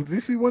can win. At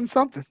least we won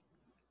something.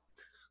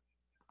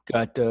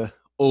 Got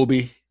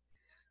Obi,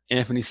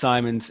 Anthony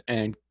Simons,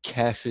 and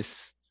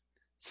Cassius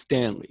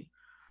Stanley.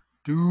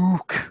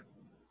 Duke.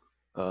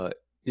 Uh,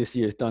 this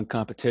year's dunk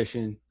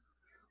competition.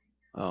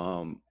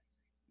 Um,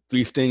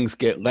 these things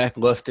get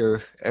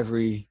lackluster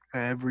every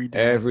Every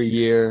day.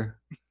 year.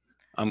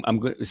 I'm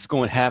good. It's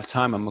going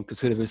halftime. I'm gonna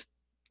consider this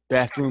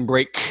bathroom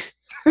break.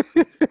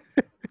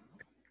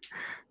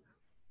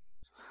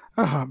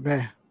 Oh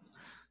man.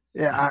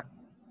 Yeah,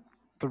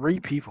 3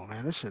 people,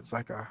 man. This shit's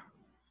like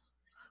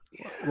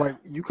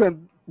you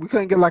couldn't we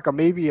couldn't get like a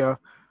long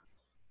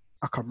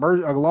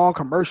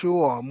commercial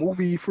or a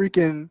movie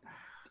freaking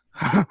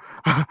a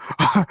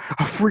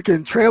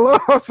freaking trailer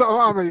or something.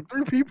 I mean,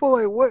 3 people,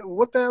 like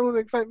what the hell is the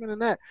excitement in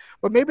that?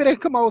 But maybe they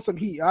come out with some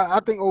heat. I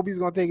think Obi's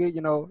gonna take it.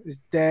 His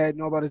dad,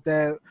 know about his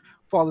dad,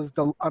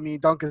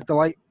 Duncan's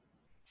delight.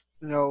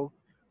 You know,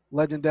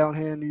 legend down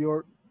here in New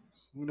York.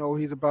 We know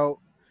what he's about,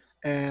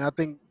 and I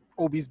think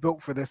Obi's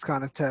built for this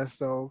kind of test.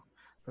 So,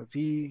 because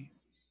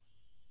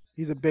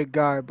he's a big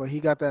guy, but he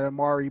got that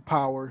Amari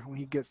power when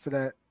he gets to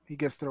the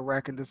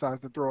rack and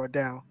decides to throw it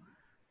down.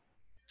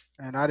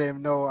 And I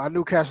didn't know. I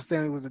knew Cassius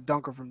Stanley was a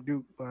dunker from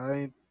Duke, but I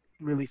didn't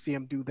really see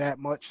him do that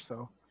much.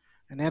 So,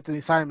 and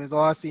Anthony Simons,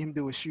 all I see him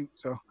do is shoot.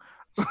 So,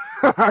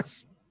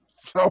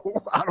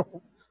 so I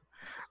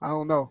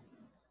don't know.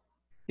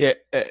 Yeah.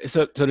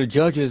 So the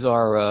judges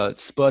are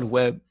Spud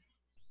Webb,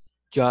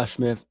 Josh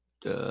Smith,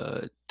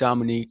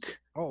 Dominique,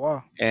 Oh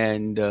wow.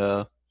 and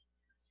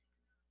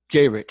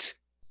Jay Rich.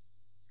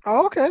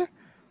 Oh okay.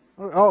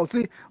 Oh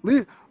see,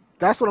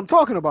 that's what I'm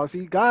talking about.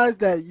 See, guys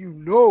that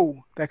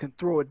that can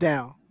throw it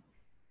down.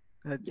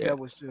 That Yeah. that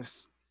was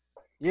just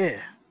yeah.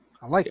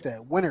 I like Yeah.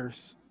 that.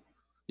 Winners.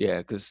 Yeah.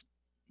 Because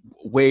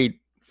Wade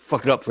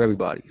fucked it up for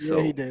everybody. Yeah, he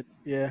So, did.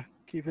 Yeah,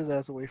 keep his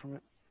ass away from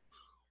it.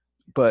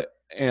 but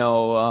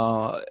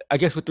I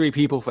guess with 3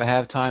 people for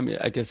halftime,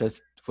 I guess that's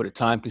for the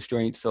time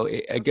constraint. So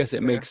I That's guess it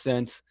fair. makes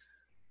sense.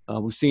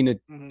 We've seen the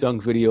Hmm.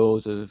 dunk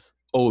videos of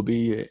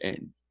Obi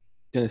and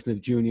Dennis Smith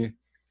Jr.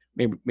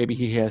 Maybe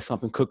he has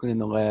something cooking in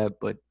the lab,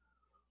 but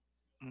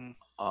Mm.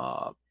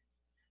 uh,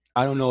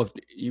 I don't know if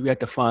you have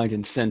to find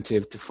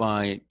incentive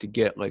to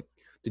get like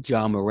the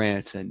John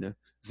Morants and the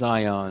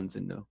Zions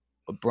and the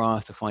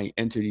LeBrons to finally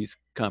enter these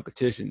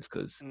competitions.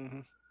 Because Hmm.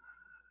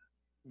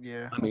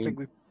 Yeah, I I think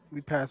mean, we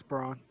passed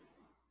Braun.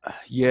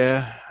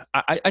 yeah,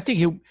 I think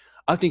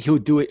he'll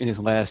do it in his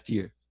last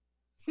year.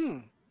 Hmm.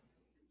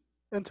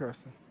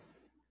 Interesting.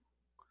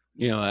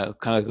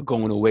 kind of like a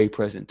going away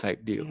present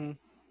type deal. Hmm.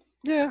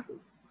 Yeah,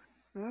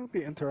 that'll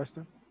be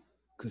interesting.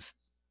 Because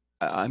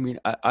I mean,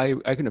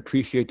 I can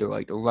appreciate the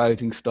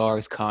rising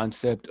stars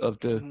concept of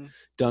the Hmm.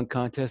 dunk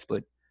contest,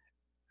 but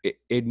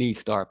it needs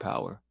star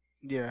power.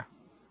 Yeah,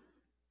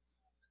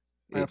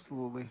 It,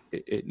 absolutely.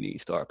 it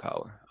needs star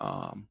power.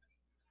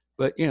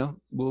 But I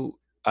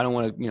don't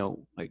want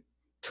to like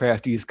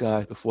trash these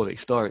guys before they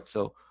start.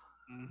 So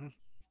Hmm.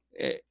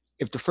 eh,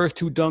 if the first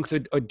two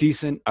dunks are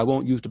decent, I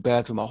won't use the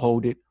bathroom. I'll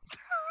hold it.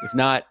 If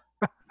not,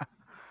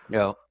 you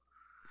know,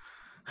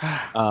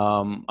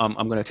 I'm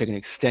gonna take an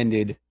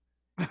extended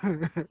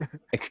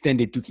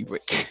dookie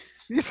break.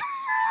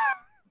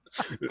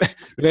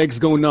 Legs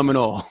go numb and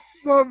all.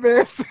 My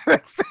man said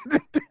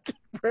extended dookie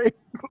break.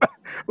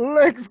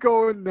 Legs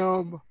going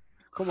numb.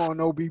 Come on,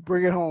 Obi,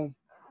 bring it home.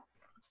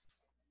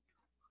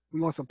 We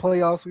want some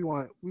playoffs. We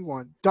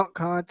want dunk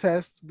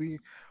contests. We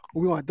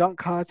want dunk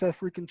contest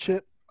freaking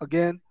chip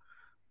again.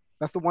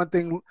 That's the one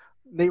thing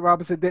Nate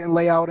Robinson didn't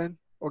lay out in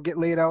or get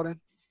laid out in.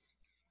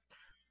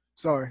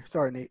 Sorry,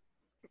 Nate.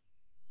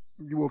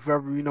 You will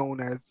forever be known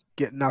as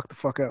getting knocked the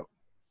fuck out.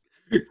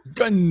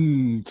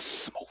 Gun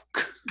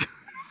smoke.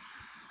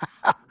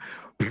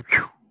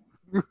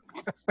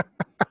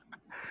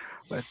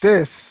 But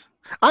this,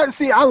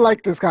 I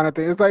like this kind of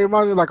thing. It's like it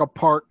reminds me of like a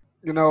park,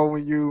 when oh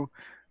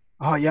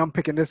yeah, I'm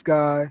picking this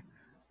guy,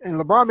 and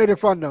LeBron made it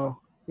fun though.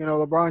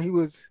 LeBron, he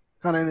was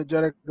kind of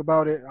energetic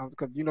about it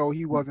because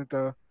he wasn't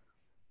the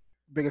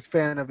biggest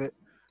fan of it.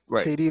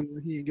 Right.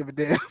 KD, he didn't give a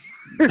damn.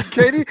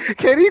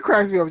 KD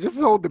cracks me up. Just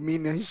his whole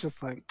demeanor. He's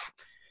just like,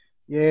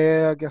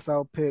 yeah, I guess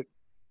I'll pick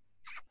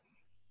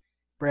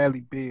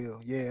Bradley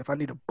Beal. Yeah, if I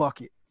need a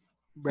bucket,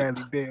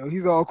 Bradley Beal.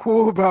 He's all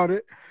cool about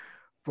it.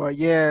 But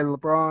yeah,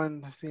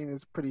 LeBron team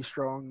is pretty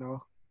strong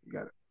though. You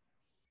got it.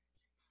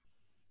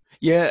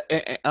 Yeah,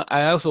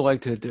 I also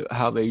liked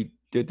how they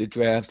did the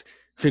draft.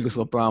 Figures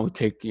LeBron would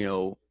take,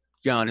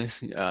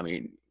 Giannis. I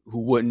mean, who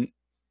wouldn't?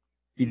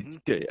 He Hmm.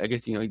 did. I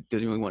guess he didn't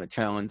really want to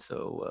challenge,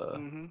 so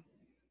Hmm.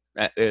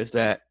 there's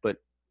that. But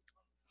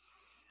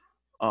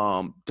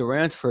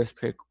Durant's first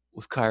pick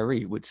was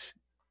Kyrie, which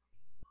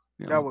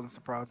you That know, wasn't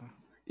surprising.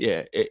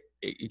 yeah,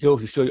 it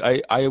goes to show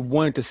you. I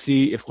wanted to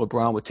see if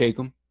LeBron would take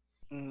him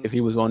Hmm. if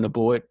he was on the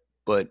board,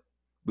 but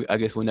I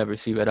guess we'll never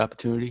see that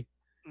opportunity.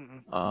 Hmm.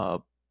 Uh,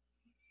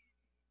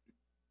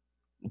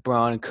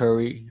 LeBron and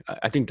Curry.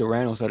 I think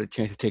Durant also had a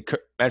chance to take.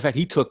 Matter of fact,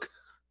 he took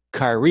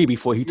Kyrie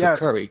before he took Yes.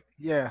 Curry.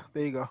 Yeah.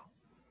 There you go.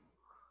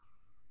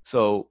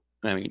 So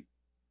I mean,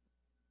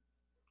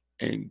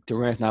 and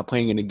Durant's not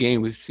playing in the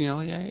game, which yeah,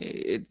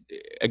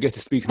 I guess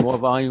it speaks more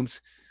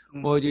volumes.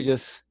 Well, Hmm.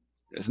 it's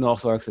an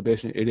all-star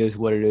exhibition. It is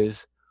what it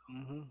is.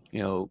 Hmm.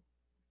 You know,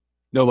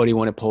 nobody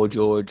wanted Paul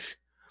George.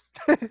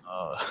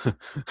 Uh,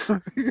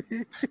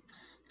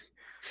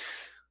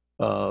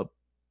 uh,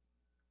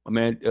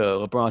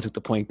 LeBron took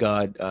the point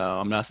guard.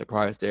 I'm not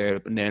surprised there. The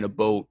banana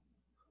boat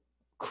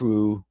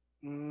crew.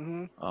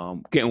 Hmm.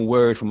 Getting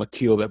word from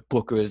Akil that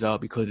Booker is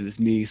out because of his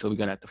knee, so we're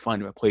gonna have to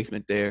find a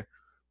replacement there.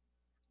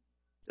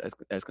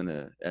 That's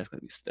gonna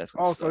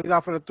Oh, so suck. he's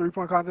out for the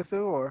 3-point contest too,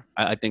 or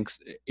I think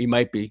he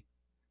might be.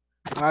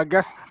 I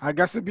guess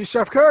it'd be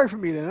Chef Curry for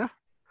me then, huh?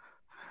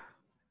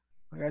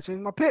 I gotta change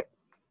my pick.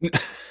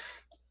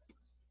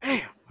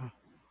 Damn.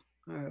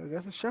 I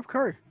guess it's Chef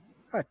Curry.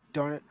 God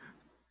darn it.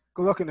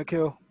 Good luck in the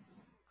kill.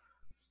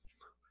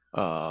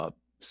 Uh,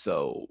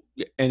 so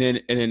yeah, and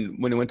then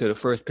when it went to the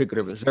first pick of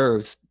the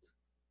reserves,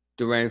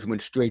 Durant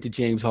went straight to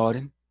James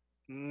Harden.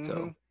 Hmm.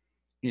 So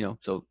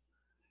so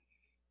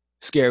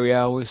scary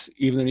hours,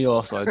 even in the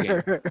All Star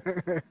game.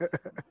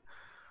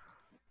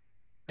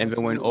 And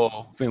Absolutely.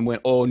 then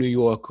went all New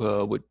York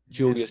with Yeah.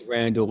 Julius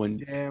Randle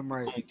and Damn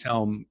right.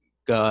 hometown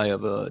guy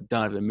of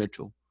Donovan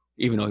Mitchell,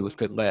 even though he was Hmm.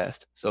 picked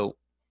last. So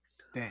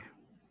Damn.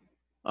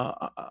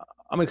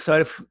 I'm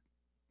excited.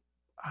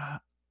 Uh,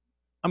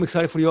 I'm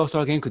excited for the All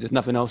Star game because there's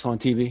nothing else on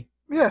TV.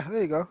 Yeah,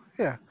 there you go.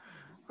 Yeah.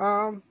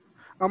 Um,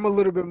 I'm a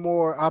little bit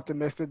more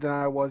optimistic than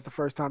I was the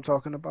first time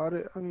talking about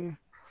it. I mean,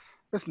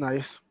 it's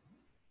nice,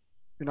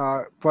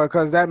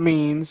 because that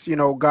means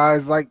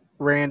guys like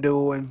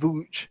Randall and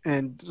Vooch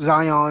and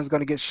Zion's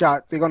gonna get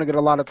shot. They're gonna get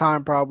a lot of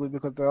time probably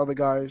because the other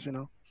guys,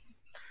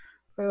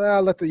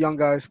 I'll let the young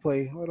guys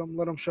play. Let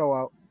them show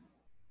out,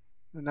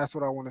 and that's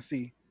what I want to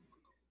see.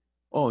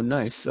 Oh,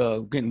 nice.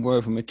 Getting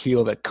word from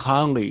Akil that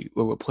Conley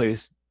will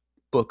replace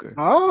Booker.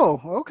 Oh,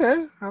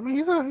 okay. I mean,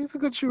 he's a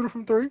good shooter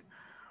from three.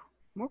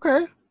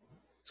 Okay.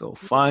 So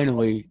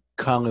finally,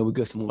 Conley will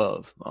get some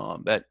love.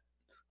 That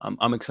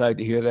I'm excited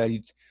to hear that.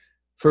 He's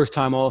first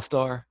time All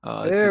Star.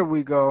 There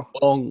we go.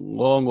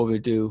 Long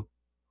overdue.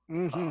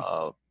 Hmm.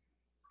 Uh,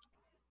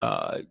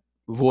 uh,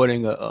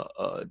 Avoiding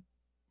a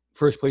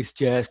first place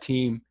Jazz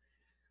team.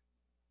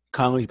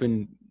 Conley's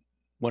been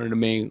one of the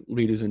main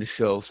leaders in the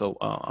show, so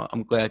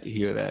I'm glad to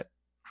hear that.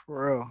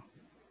 For real.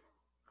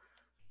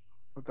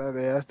 But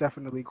that's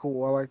definitely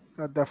cool.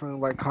 I definitely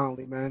like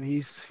Conley, man.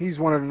 He's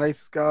one of the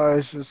nicest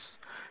guys. Just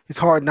it's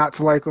hard not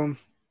to like him,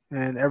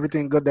 and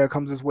everything good that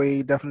comes his way,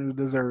 he definitely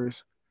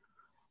deserves.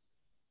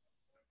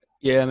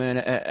 Yeah, man,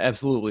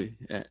 absolutely.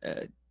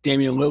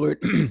 Damian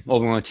Lillard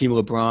over on Team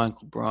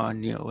LeBron.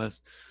 LeBron,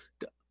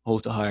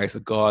 holds the highest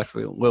regard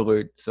for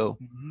Lillard. So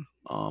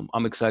Mhm.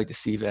 I'm excited to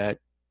see that.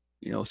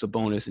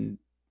 Sabonis and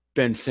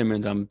Ben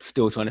Simmons. I'm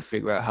still trying to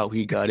figure out how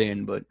he got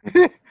in, but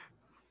you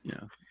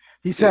know,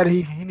 He it, said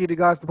he needed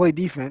guys to play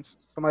defense.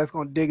 Somebody's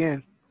gonna dig in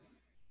on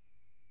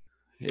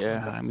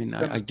yeah. Ben I mean,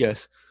 I Simmons.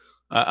 guess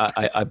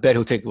I bet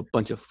he'll take a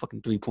bunch of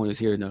fucking 3-pointers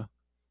here now.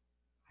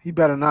 He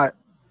better not.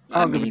 I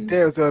I don't give a mean,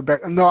 damn if it's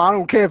back. No, I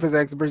don't care if it's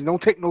exhibition.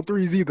 Don't take no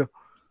threes either.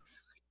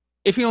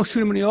 if you don't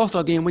shoot him in the All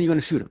Star game, when are you going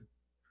to shoot him?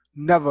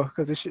 Never,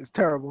 because this shit's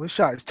terrible. His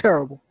shot is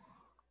terrible.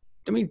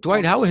 I mean,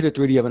 Dwight Howard hit a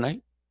three the other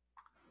night.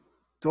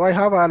 Dwight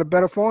Howard had a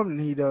better form than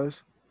he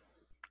does.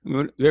 I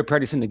mean, they're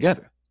practicing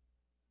together.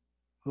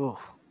 Ugh.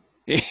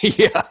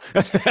 Yeah,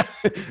 that's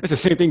the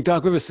same thing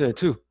Doc Rivers said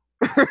too.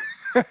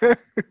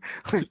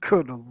 Like,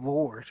 good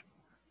lord.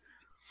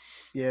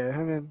 Yeah, I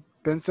mean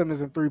Ben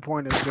Simmons and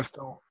 3-pointers just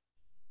don't.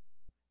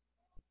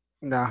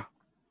 Nah.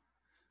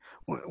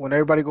 When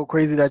everybody go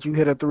crazy that you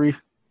hit a three,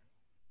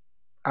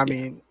 I Yeah,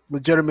 mean,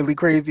 legitimately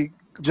crazy,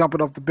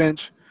 jumping off the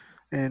bench,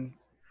 and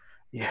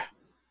yeah.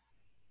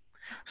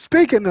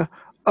 Speaking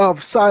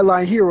of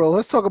sideline hero,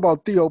 let's talk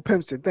about Theo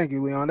Pimpson. Thank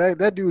you, Leon.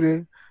 That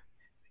dude,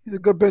 he's a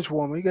good bench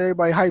warmer. He got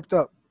everybody hyped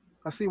up.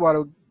 I see why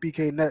the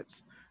BK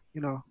Nets,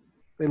 you know,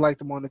 they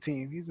liked him on the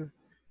team.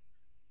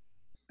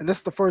 And this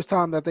is the first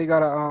time that they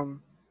got it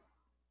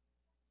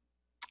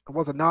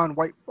was a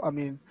non-white. I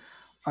mean,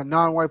 a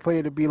non-white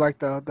player to be like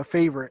the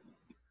favorite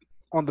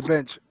on the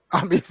bench.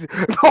 I mean,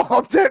 no,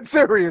 I'm dead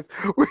serious.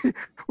 We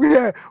we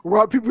had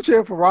people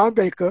cheering for Ron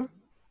Baker.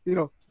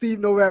 Steve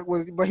Novak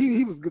was, but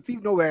he was good.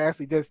 Steve Novak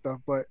actually did stuff,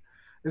 but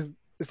it's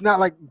it's not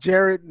like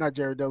not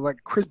Jared though, like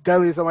Chris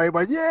Daly or somebody.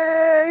 But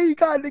yay, he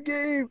got in the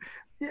game.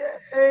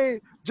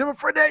 Yay, Jimmer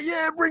Fredette.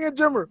 Yeah, bring in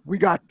Jimmer. We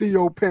got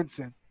Theo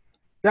Pinson.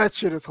 That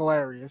shit is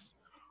hilarious.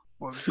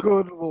 But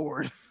good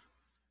lord,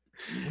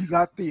 we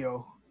got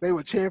Theo. They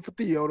were cheering for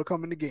Theo to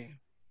come in the game.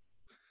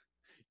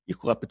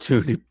 equal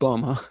opportunity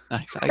bum, huh?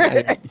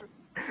 I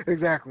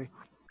Exactly.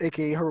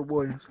 AKA Herb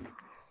Williams.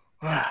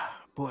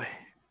 Boy.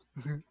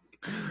 Exactly.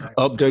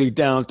 up 30,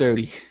 down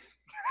 30.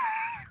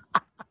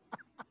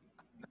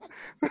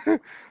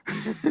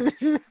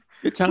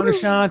 Your time to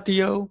shine,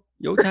 Theo.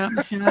 Your time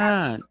to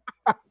shine.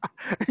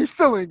 He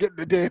still ain't getting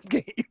the damn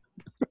game.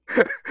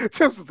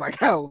 Tips is like,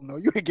 hell no,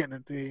 you ain't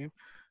getting the game.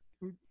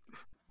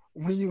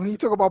 When you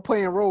talk about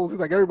playing roles, he's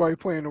like, everybody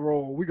playing a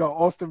role. We got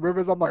Austin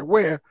Rivers. I'm like,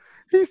 where?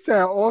 He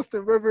said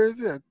Austin Rivers.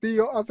 Yeah,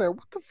 Theo. I said,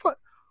 what the fuck?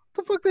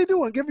 What the fuck they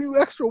doing? Giving you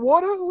extra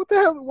water? What the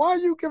hell? Why are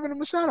you giving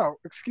him a shout out?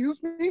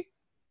 Excuse me?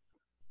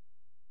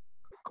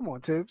 Come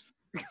on, Tibbs.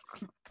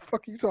 What the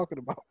fuck are you talking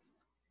about?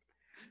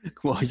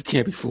 Well, you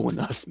can't be fooling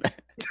us, man.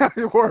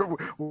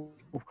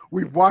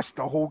 We watched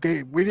the whole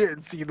game. We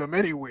didn't see them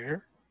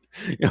anywhere.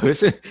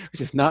 This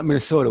is not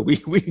Minnesota. We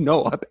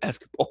know our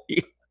basketball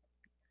here.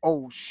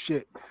 Oh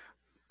shit!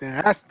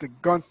 Then that's the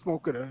gun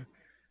smoke of the.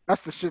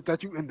 That's the shit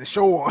that you end the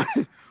show on.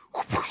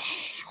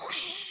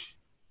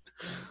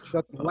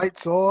 Shut the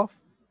lights off.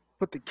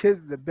 Put the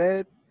kids to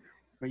bed.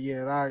 But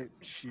yeah,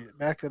 shit.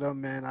 Back to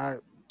them, man.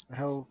 The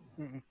hell.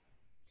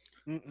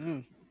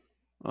 Mm-mm.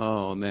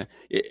 Oh man.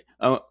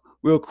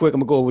 Real quick, I'm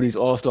gonna go over these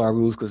All Star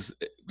rules because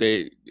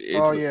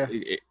Oh yeah.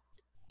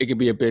 it can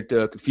be a bit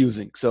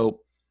confusing. So,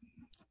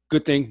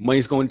 good thing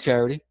money's going to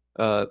charity.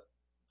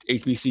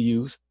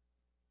 HBCUs.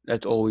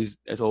 That's always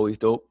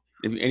dope.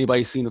 If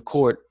anybody's seen the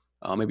court,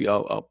 maybe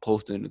I'll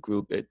post it in the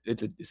group.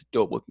 It's a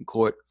dope looking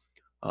court.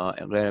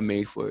 Atlanta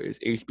made for is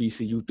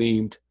HBCU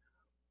themed.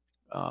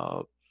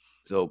 Uh,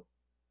 so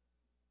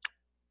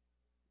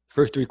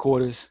first three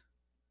quarters,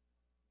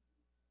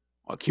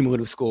 a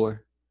cumulative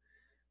score.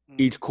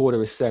 Each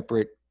quarter is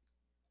separate.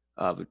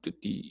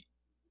 The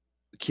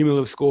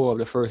cumulative score of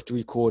the first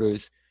three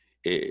quarters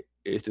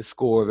is the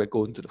score that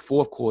goes into the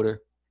fourth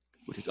quarter,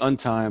 which is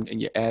untimed,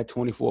 and you add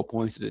 24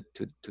 points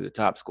to the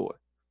top score.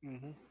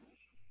 Mm-hmm.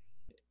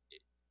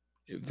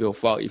 If you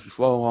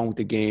follow along with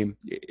the game,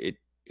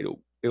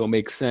 it'll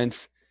make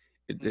sense.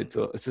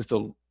 It's just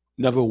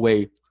another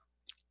way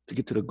to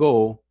get to the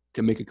goal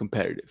to make it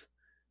competitive.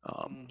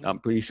 I'm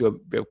pretty sure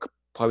they'll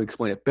probably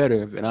explain it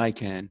better than I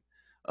can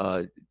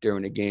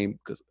during the game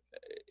because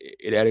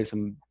it added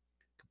some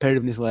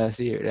competitiveness last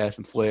year. It added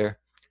some flair,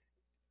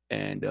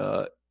 and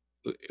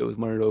it was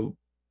one of the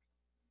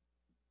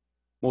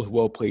most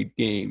well played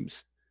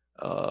games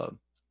uh,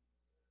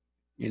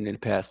 in the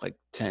past like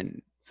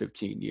 10,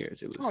 15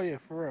 years. It was. Oh yeah,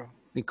 for real.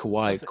 I think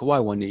Kawhi That's it.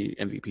 Kawhi won the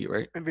MVP,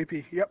 right?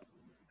 MVP. Yep.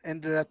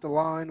 Ended at the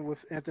line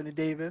with Anthony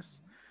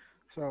Davis.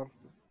 So,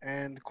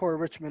 and Corey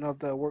Richmond of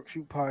the Work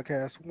Shoot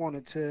podcast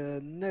wanted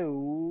to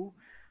know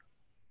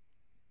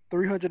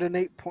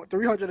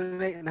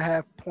 308 and a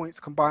half points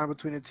combined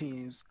between the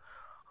teams.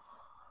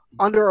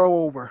 Under or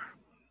over?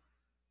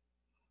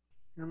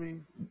 I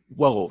mean,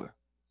 Well over.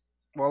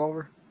 well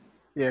over.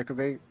 Yeah, because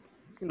they,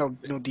 no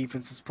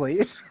defense is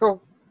played.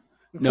 So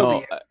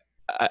until No,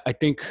 I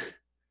think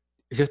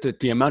it's just that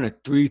the amount of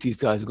threes these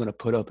guys are going to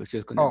put up is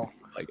just going to oh,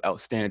 be like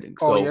outstanding.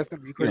 Oh yeah, So it's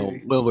gonna be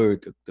crazy.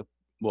 Lillard,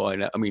 well,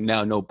 I mean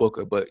now no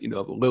Booker, but the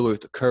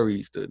Lillards, the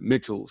Currys, the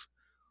Mitchells,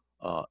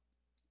 uh,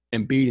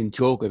 Embiid and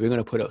Joker, they're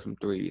gonna put up some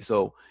threes.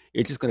 So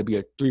it's just gonna be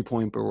a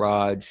 3-point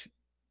barrage.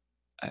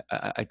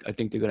 I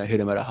think they're gonna hit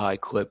them at a high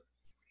clip.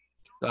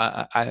 So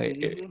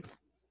if Hmm.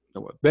 I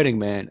were a betting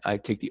man, I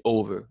take the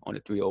over on the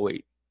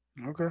 308.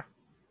 Okay,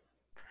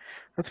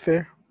 that's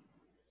fair,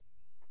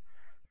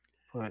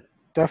 but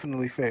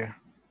definitely fair.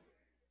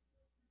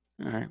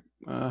 All right.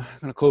 I'm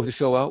gonna close the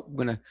show out. We're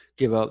gonna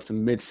give out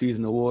some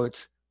mid-season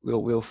awards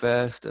real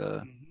fast.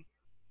 Hmm.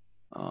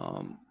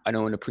 I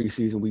know in the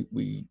preseason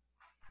we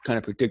kind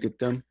of predicted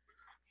them.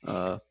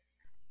 Uh,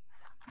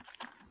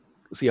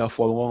 see how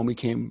far along we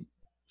came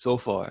so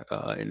far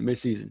in the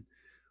midseason.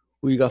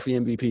 Who you got for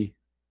MVP?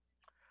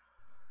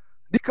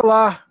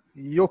 Nikola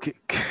Jokic.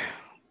 He's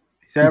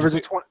Who'd you averaging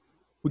pick? 20.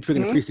 Who'd you pick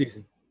in the Hmm?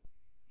 preseason?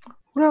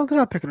 What else did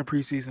I pick in the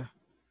preseason?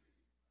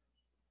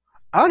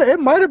 It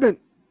might have been.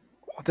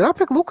 Did I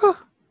pick Luca?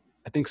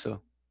 I think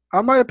so.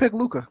 I might have picked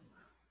Luca.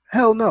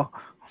 Hell no.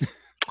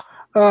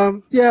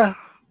 Yeah,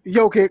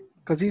 Jokic,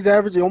 because he's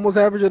averaging almost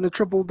averaging a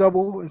triple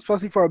double,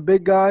 especially for a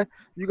big guy.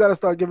 You got to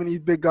start giving these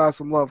big guys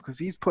some love because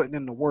he's putting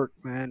in the work,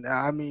 man.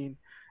 I mean,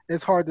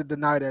 it's hard to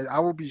deny that. I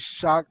will be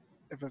shocked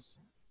if it's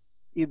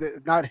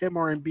either not him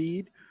or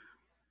Embiid,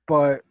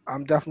 but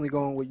I'm definitely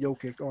going with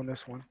Jokic on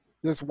this one.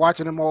 Just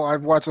watching him all,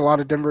 I've watched a lot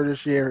of Denver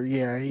this year.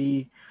 Yeah,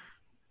 he.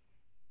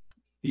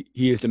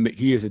 He is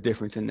the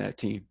difference in that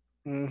team.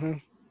 Hmm.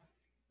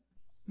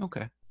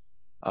 Okay.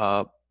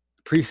 Uh,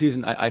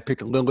 preseason I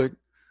picked Lillard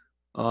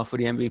for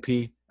the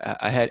MVP.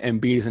 I had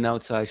Embiid as an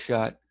outside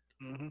shot.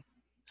 Hmm.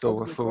 That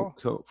was a So good for call.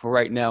 so for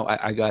right now,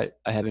 I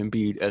have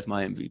Embiid as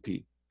my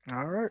MVP.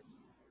 All right,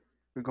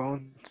 we're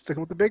going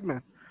sticking with the big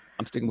men.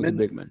 I'm sticking with the Men,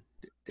 big men.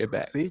 They're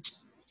back. see,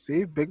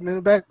 see, big men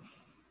are back.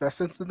 Best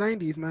since the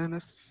 '90s, man.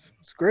 That's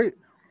great.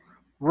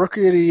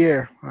 Rookie of the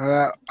year.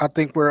 I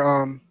think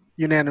we're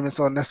unanimous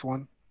on this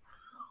one.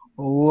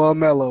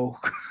 LaMelo,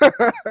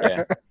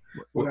 Yeah,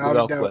 without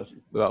a without doubt.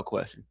 question. Without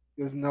question.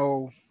 There's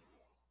no,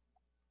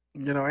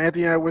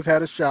 Anthony Edwards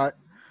had a shot.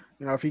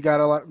 If he got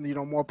a lot,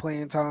 more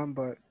playing time,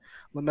 but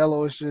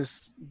LaMelo is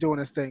just doing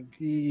his thing.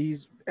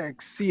 He's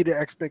exceeded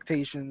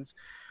expectations.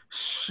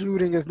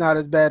 Shooting is not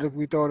as bad as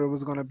we thought it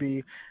was going to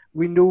be.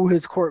 We knew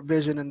his court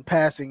vision and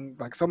passing.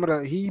 Like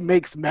he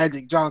makes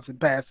Magic Johnson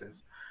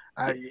passes.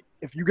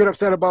 If you get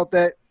upset about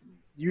that,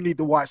 you need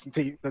to watch some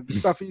tape because the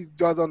stuff he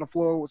does on the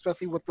floor,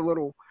 especially with the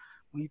little,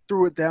 he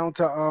threw it down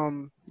to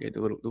Yeah,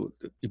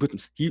 he put some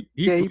he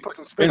yeah, put he put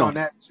some some spin spin on on it.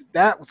 that.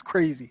 That was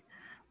crazy.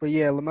 But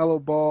yeah,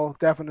 LaMelo Ball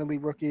definitely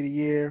rookie of the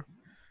year.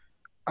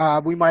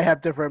 We might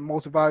have different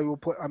most valuable,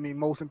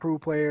 most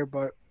improved player,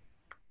 but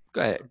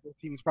Go ahead. the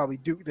team is probably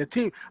Duke. The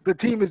team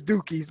is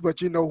Dookies,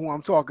 but you know who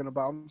I'm talking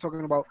about. I'm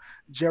talking about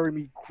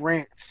Jeremy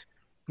Grant.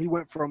 He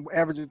went from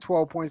averaging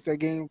 12 points that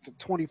game to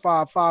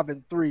 25, 5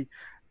 and 3.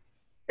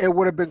 It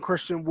would have been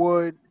Christian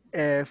Wood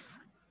if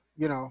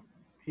you know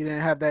he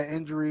didn't have that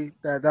injury.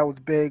 That was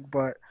big,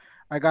 but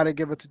I got to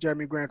give it to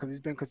Jeremy Grant because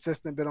he's been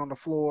consistent, been on the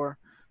floor,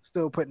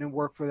 still putting in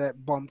work for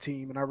that bum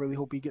team, and I really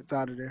hope he gets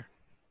out of there.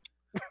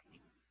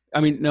 I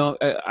mean, no,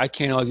 I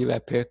can't argue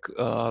that pick.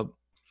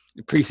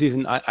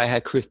 Preseason, I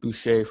had Chris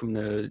Boucher from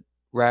the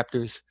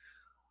Raptors.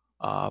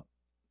 Uh,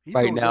 He's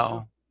right doing good too.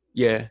 now,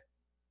 yeah.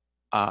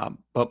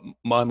 But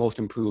my most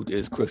improved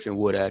is Christian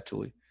Wood,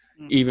 actually,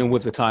 Hmm. even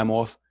with the time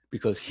off,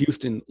 because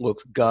Houston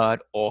looks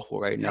god awful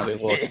right now. They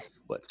lost,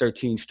 what,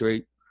 13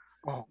 straight.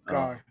 Oh Uh,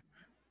 God,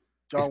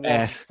 it's John Wall's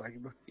ass. just like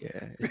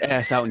Yeah, it's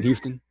ass out in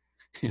Houston.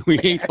 We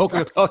ain't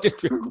talking about this.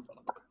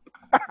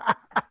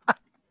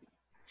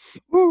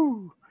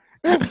 woo.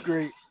 That's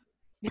great.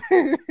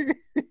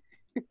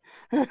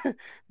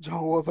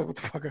 John Wall's like, what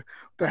the fuck? What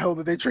the hell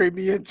did they trade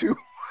me into?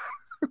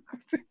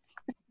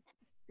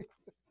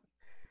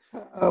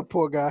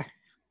 Poor guy.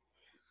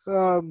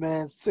 Oh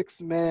man,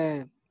 6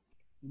 man.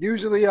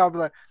 Usually I'll be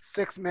like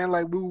 6 man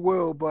like Lou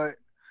Will, but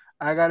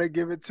I gotta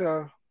give it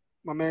to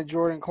my man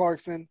Jordan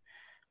Clarkson.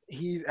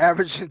 He's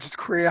averaging just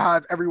career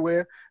highs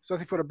everywhere,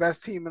 especially for the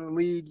best team in the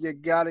league. You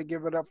gotta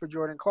give it up for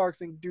Jordan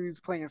Clarkson. Dude's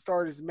playing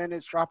starters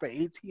minutes, dropping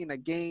 18 a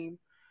game,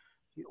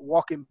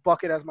 walking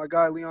bucket, as my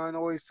guy Leon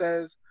always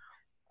says,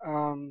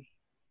 um,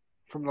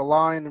 from the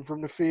line and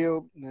from the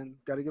field. And then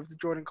gotta give it to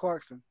Jordan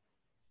Clarkson.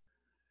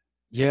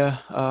 Yeah,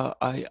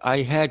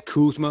 I had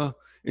Kuzma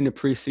in the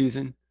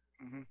preseason.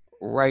 Hmm.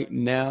 Right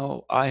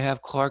now, I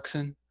have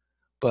Clarkson,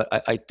 but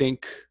I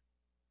think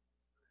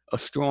a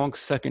strong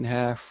second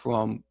half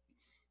from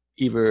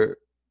either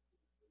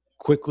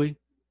quickly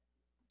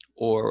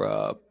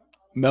or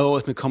Melo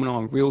has been coming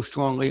on real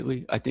strong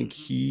lately. I think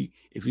Hmm.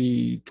 if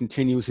he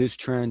continues his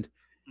trend,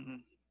 Hmm.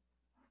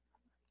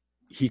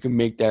 he can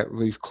make that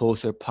race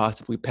closer,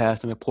 possibly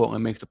past him if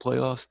Portland makes the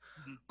playoffs.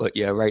 Hmm. But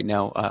yeah, right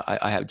now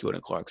I have Jordan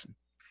Clarkson.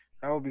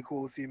 That would be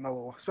cool to see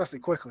Melo, especially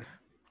quickly.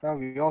 That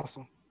would be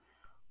awesome.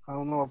 I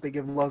don't know if they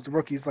give love to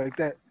rookies like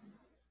that,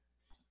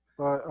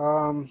 but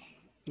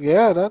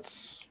yeah,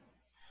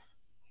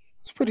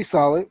 it's pretty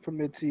solid for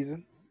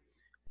midseason.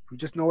 We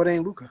just know it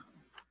ain't Luca.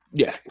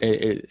 Yeah,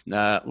 it is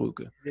not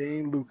Luka. It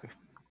ain't Luka.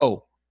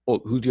 Oh,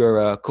 who's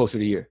your coach of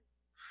the year?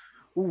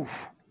 Oof.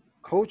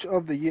 Coach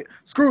of the year.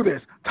 Screw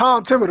this.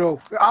 Tom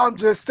Thibodeau. I'm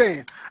just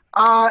saying.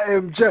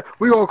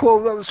 We gonna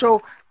close out the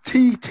show.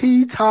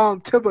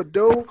 Tom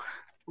Thibodeau,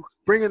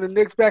 bringing the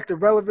Knicks back to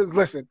relevance.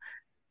 Listen,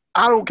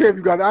 I don't care if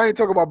you got. I ain't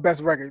talking about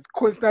best records.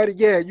 Quinn Snyder,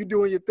 yeah, you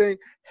doing your thing.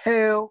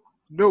 Hell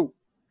no.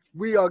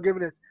 We are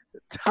giving it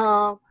to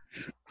Tom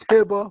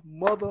Thibodeau,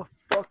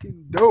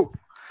 motherfucking dope.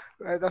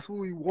 That's what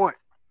we want.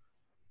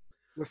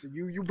 Listen,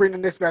 you bring the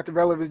Knicks back to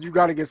relevance. You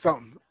got to get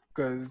something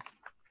because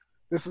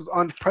this is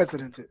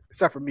unprecedented,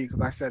 except for me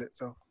because I said it.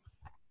 So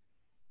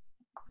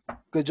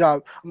good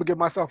job. I'm gonna give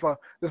myself a.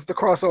 This is the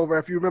crossover.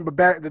 If you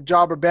remember the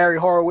jobber Barry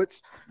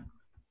Horowitz,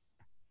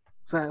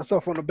 sign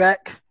yourself on the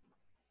back.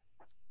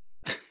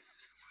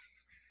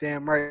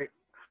 Damn right.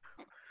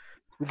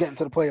 We're getting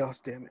to the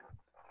playoffs. Damn it.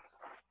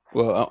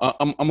 Well,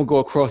 I'm gonna go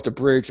across the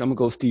bridge. I'm gonna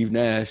go Steve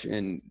Nash,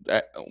 and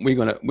we're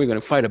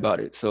gonna fight about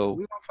it. So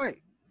We gonna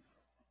fight.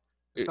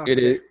 It's it, not it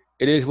today. is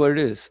it is what it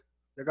is.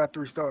 They got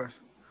 3 stars.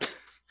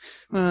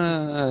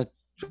 Uh, Got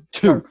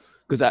two,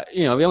 because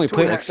we only two and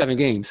played a like half. 7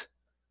 games.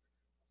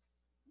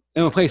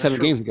 They only played That's 7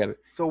 true. games together.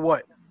 So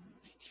what?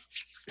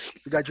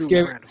 We got Julius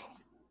Scary,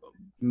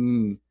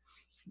 Randle.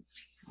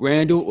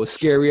 Randall or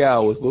Scary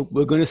Hours.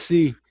 We're gonna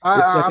see.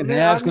 The second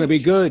half's gonna be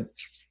good.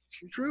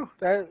 True.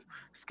 That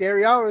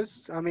scary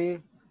hours. I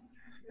mean,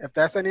 if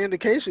that's any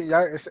indication,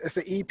 yeah, it's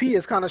an EP.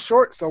 It's kind of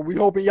short, so we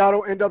hoping y'all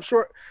don't end up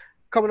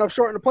coming up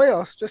short in the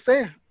playoffs. Just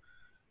saying.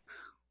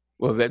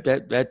 Well,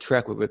 that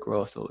track with Rick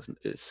Ross though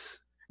is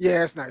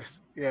Yeah, it's nice.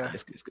 Yeah.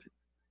 it's good.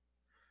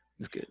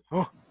 It's good.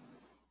 Oh,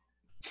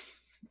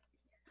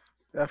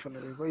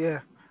 definitely. But yeah,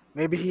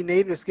 maybe he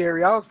named it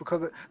Scary Hours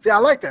because I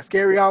like that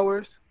Scary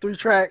Hours. 3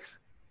 tracks.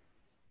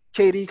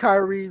 KD,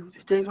 Kyrie,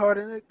 James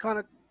Harden. It kind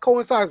of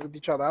coincides with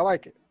each other. I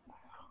like it.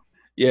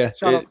 Yeah.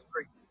 Shout out to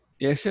Drake.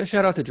 Yeah.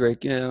 Shout out to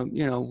Drake.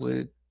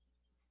 With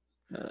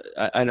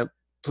I know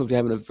probably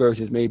having a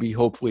versus maybe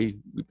hopefully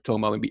we're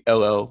talking about maybe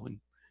LL, and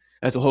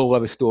that's a whole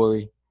other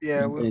story.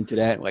 Yeah, Get into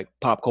that like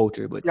pop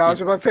culture, but I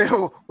was about to say,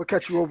 we'll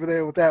catch you over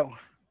there with that one.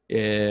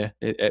 yeah,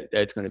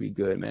 that's gonna be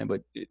good, man.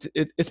 But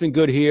it's been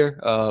good here.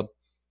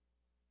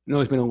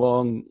 It's been a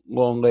long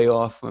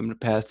layoff from the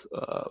past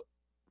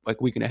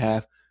like week and a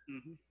half.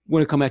 Mm-hmm. We're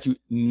gonna come at you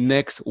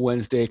next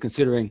Wednesday,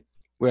 considering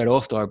we're at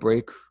All-Star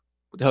break.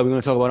 What the hell are we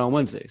gonna talk about on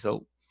Wednesday?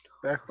 So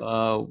Exactly.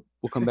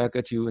 we'll come back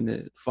at you in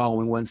the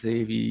following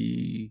Wednesday,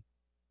 the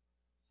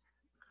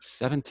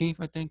 17th,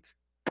 I think.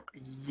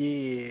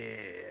 Yeah.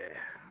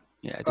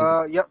 Yeah,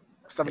 I think. Yep.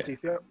 17th.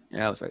 Yeah, Yep.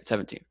 yeah, I was right,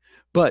 17th.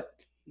 But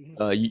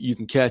you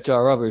can catch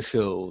our other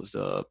shows,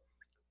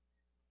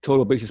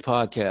 Total Basis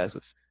Podcast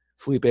with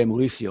Felipe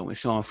Malicio and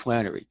Sean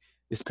Flannery.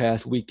 This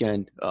past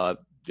weekend,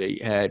 they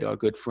had our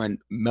good friend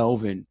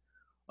Melvin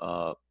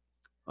uh,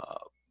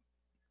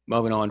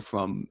 on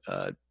from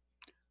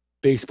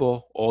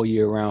baseball all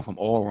year round, from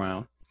all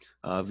around.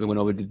 They went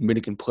over the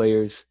Dominican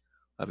players,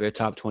 their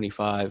top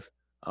 25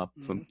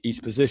 from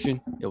each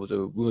position. It was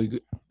a really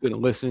good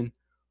listen.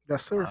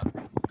 Yes, sir.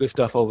 Good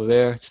stuff over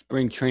there.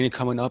 Spring training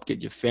coming up.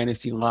 Get your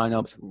fantasy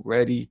lineups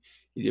ready.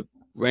 Get your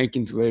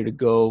rankings ready to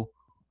go.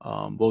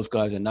 Those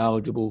guys are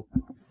knowledgeable.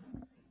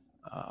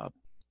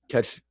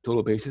 Catch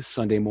Total Basis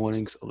Sunday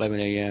mornings, 11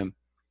 a.m.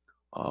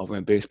 Over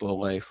in Baseball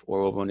Life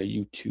or over on the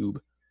YouTube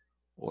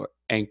or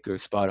Anchor,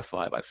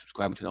 Spotify by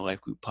subscribing to the Life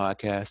Group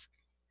podcast.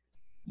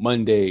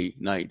 Monday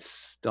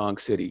nights, Dong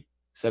City,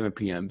 7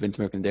 p.m. Vince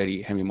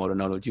Mercandetti, Henry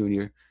Maldonado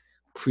Jr.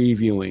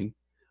 previewing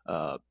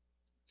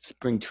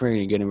spring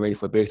training, getting ready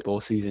for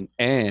baseball season,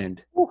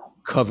 and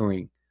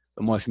covering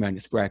the March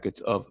Madness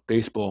brackets of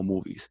baseball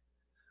movies.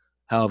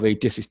 How they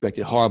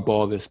disrespected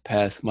Harbaugh this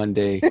past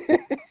Monday.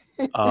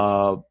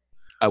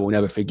 I will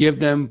never forgive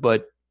them,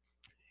 but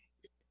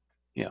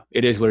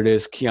it is what it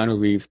is. Keanu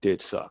Reeves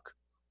did suck.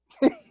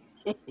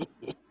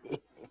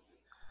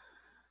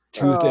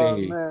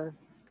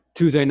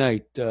 Tuesday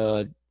night,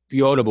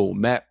 The Audible,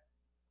 Matt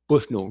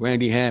Bushnell,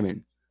 Randy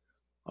Hammond.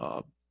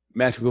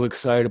 Matt's really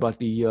excited about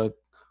the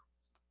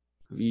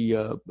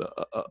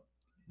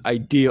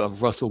idea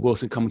of Russell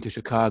Wilson coming to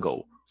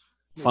Chicago,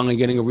 finally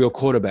getting a real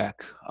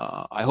quarterback.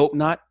 I hope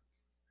not.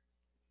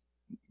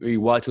 Maybe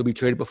Watts will be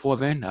traded before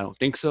then. I don't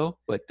think so.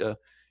 But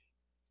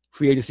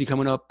free agency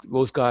coming up,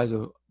 those guys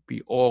will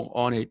be all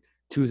on it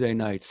Tuesday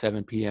night,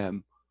 7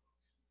 p.m.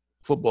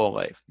 Football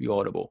Life, The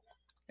Audible.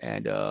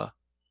 And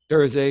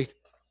Thursday,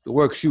 the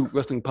Work Shoot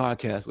Wrestling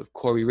Podcast with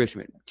Corey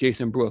Richmond,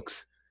 Jason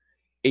Brooks,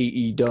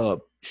 AE Dub,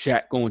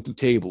 Shaq going through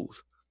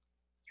tables,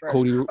 right.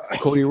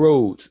 Cody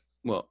Rhodes.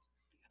 Well,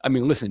 I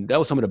mean, listen, that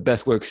was some of the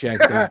best work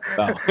Shaq's done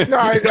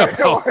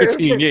about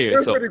 15 years. It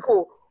was pretty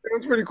cool. It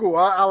was pretty cool.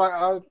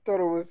 I thought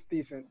it was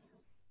decent.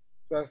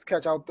 Let's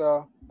catch out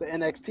the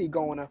NXT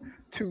going to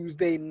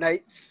Tuesday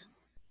nights.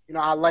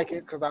 I like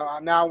it because I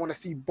want to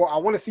see both. I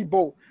want to see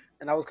both.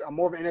 And I'm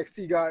more of an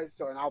NXT guy,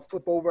 and I'll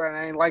flip over, and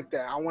I ain't like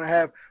that. I want to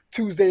have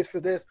Tuesdays for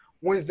this,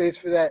 Wednesdays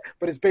for that,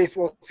 but it's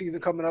baseball season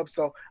coming up,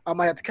 so I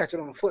might have to catch it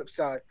on the flip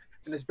side.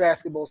 And there's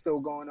basketball still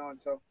going on,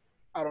 so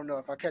I don't know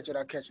if I catch it,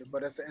 I'll catch it.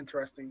 But that's an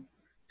interesting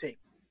take.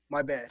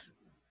 My bad.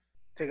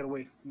 Take it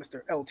away,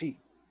 Mr. LT. And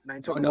I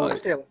ain't Oh talking no,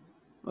 Lawrence Taylor.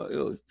 it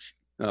was,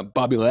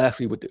 Bobby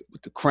Lashley with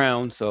the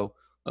crown. So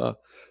uh,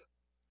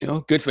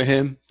 good for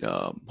him.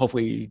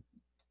 Hopefully, he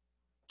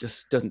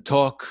just doesn't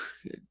talk,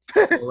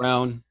 go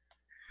around,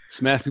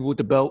 smash people with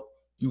the belt.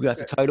 You got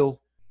the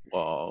title.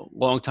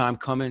 Long time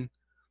coming.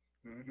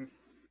 Mm-hmm.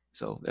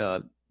 So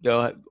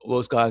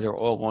those guys are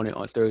all on it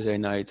on Thursday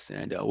nights,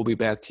 and we'll be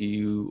back to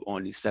you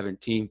on the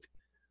 17th.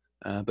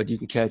 But you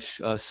can catch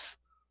us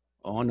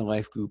on the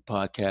Life Group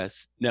Podcast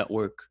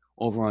Network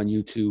over on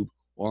YouTube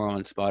or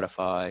on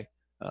Spotify,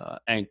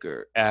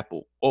 Anchor,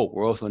 Apple. Oh,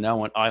 we're also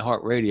now on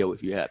iHeartRadio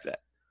if you have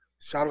that.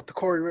 Shout out to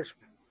Corey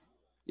Richmond.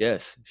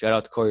 Yes, shout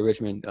out to Corey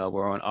Richmond.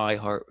 We're on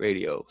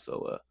iHeartRadio.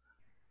 So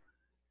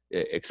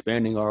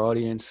expanding our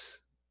audience,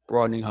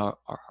 broadening our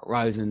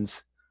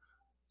horizons,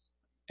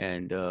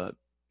 and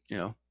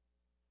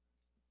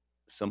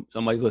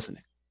somebody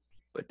listening.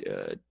 But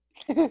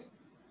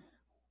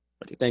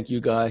thank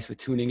you guys for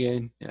tuning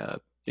in.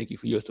 Thank you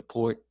for your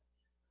support.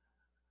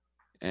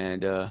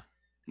 And I'm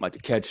about to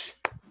catch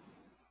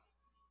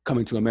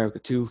Coming to America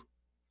 2.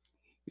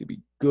 You'll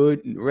be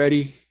good and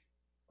ready.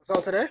 What's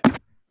out today?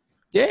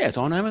 Yeah, it's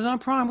on Amazon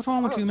Prime. What's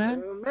wrong with you,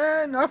 man?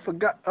 Man, I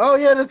forgot. Oh,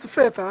 yeah, that's the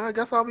 5th, huh? I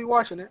guess I'll be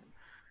watching it.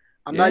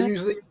 I'm not Yeah.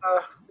 usually,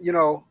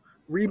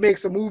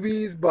 remakes of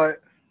movies,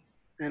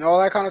 and all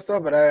that kind of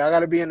stuff, but I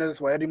got to be into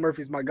this way. Eddie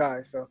Murphy's my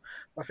guy, so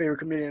my favorite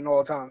comedian of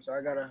all time, so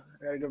I gotta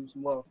give him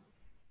some love.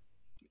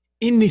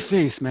 In the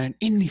face, man.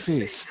 In the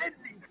face. In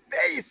the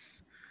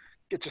face!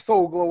 Get your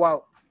soul glow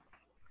out.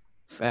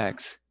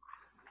 Facts.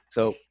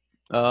 So,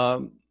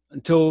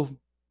 until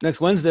next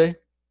Wednesday,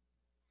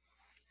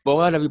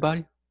 ball out,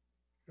 everybody.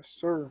 Yes,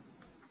 sir.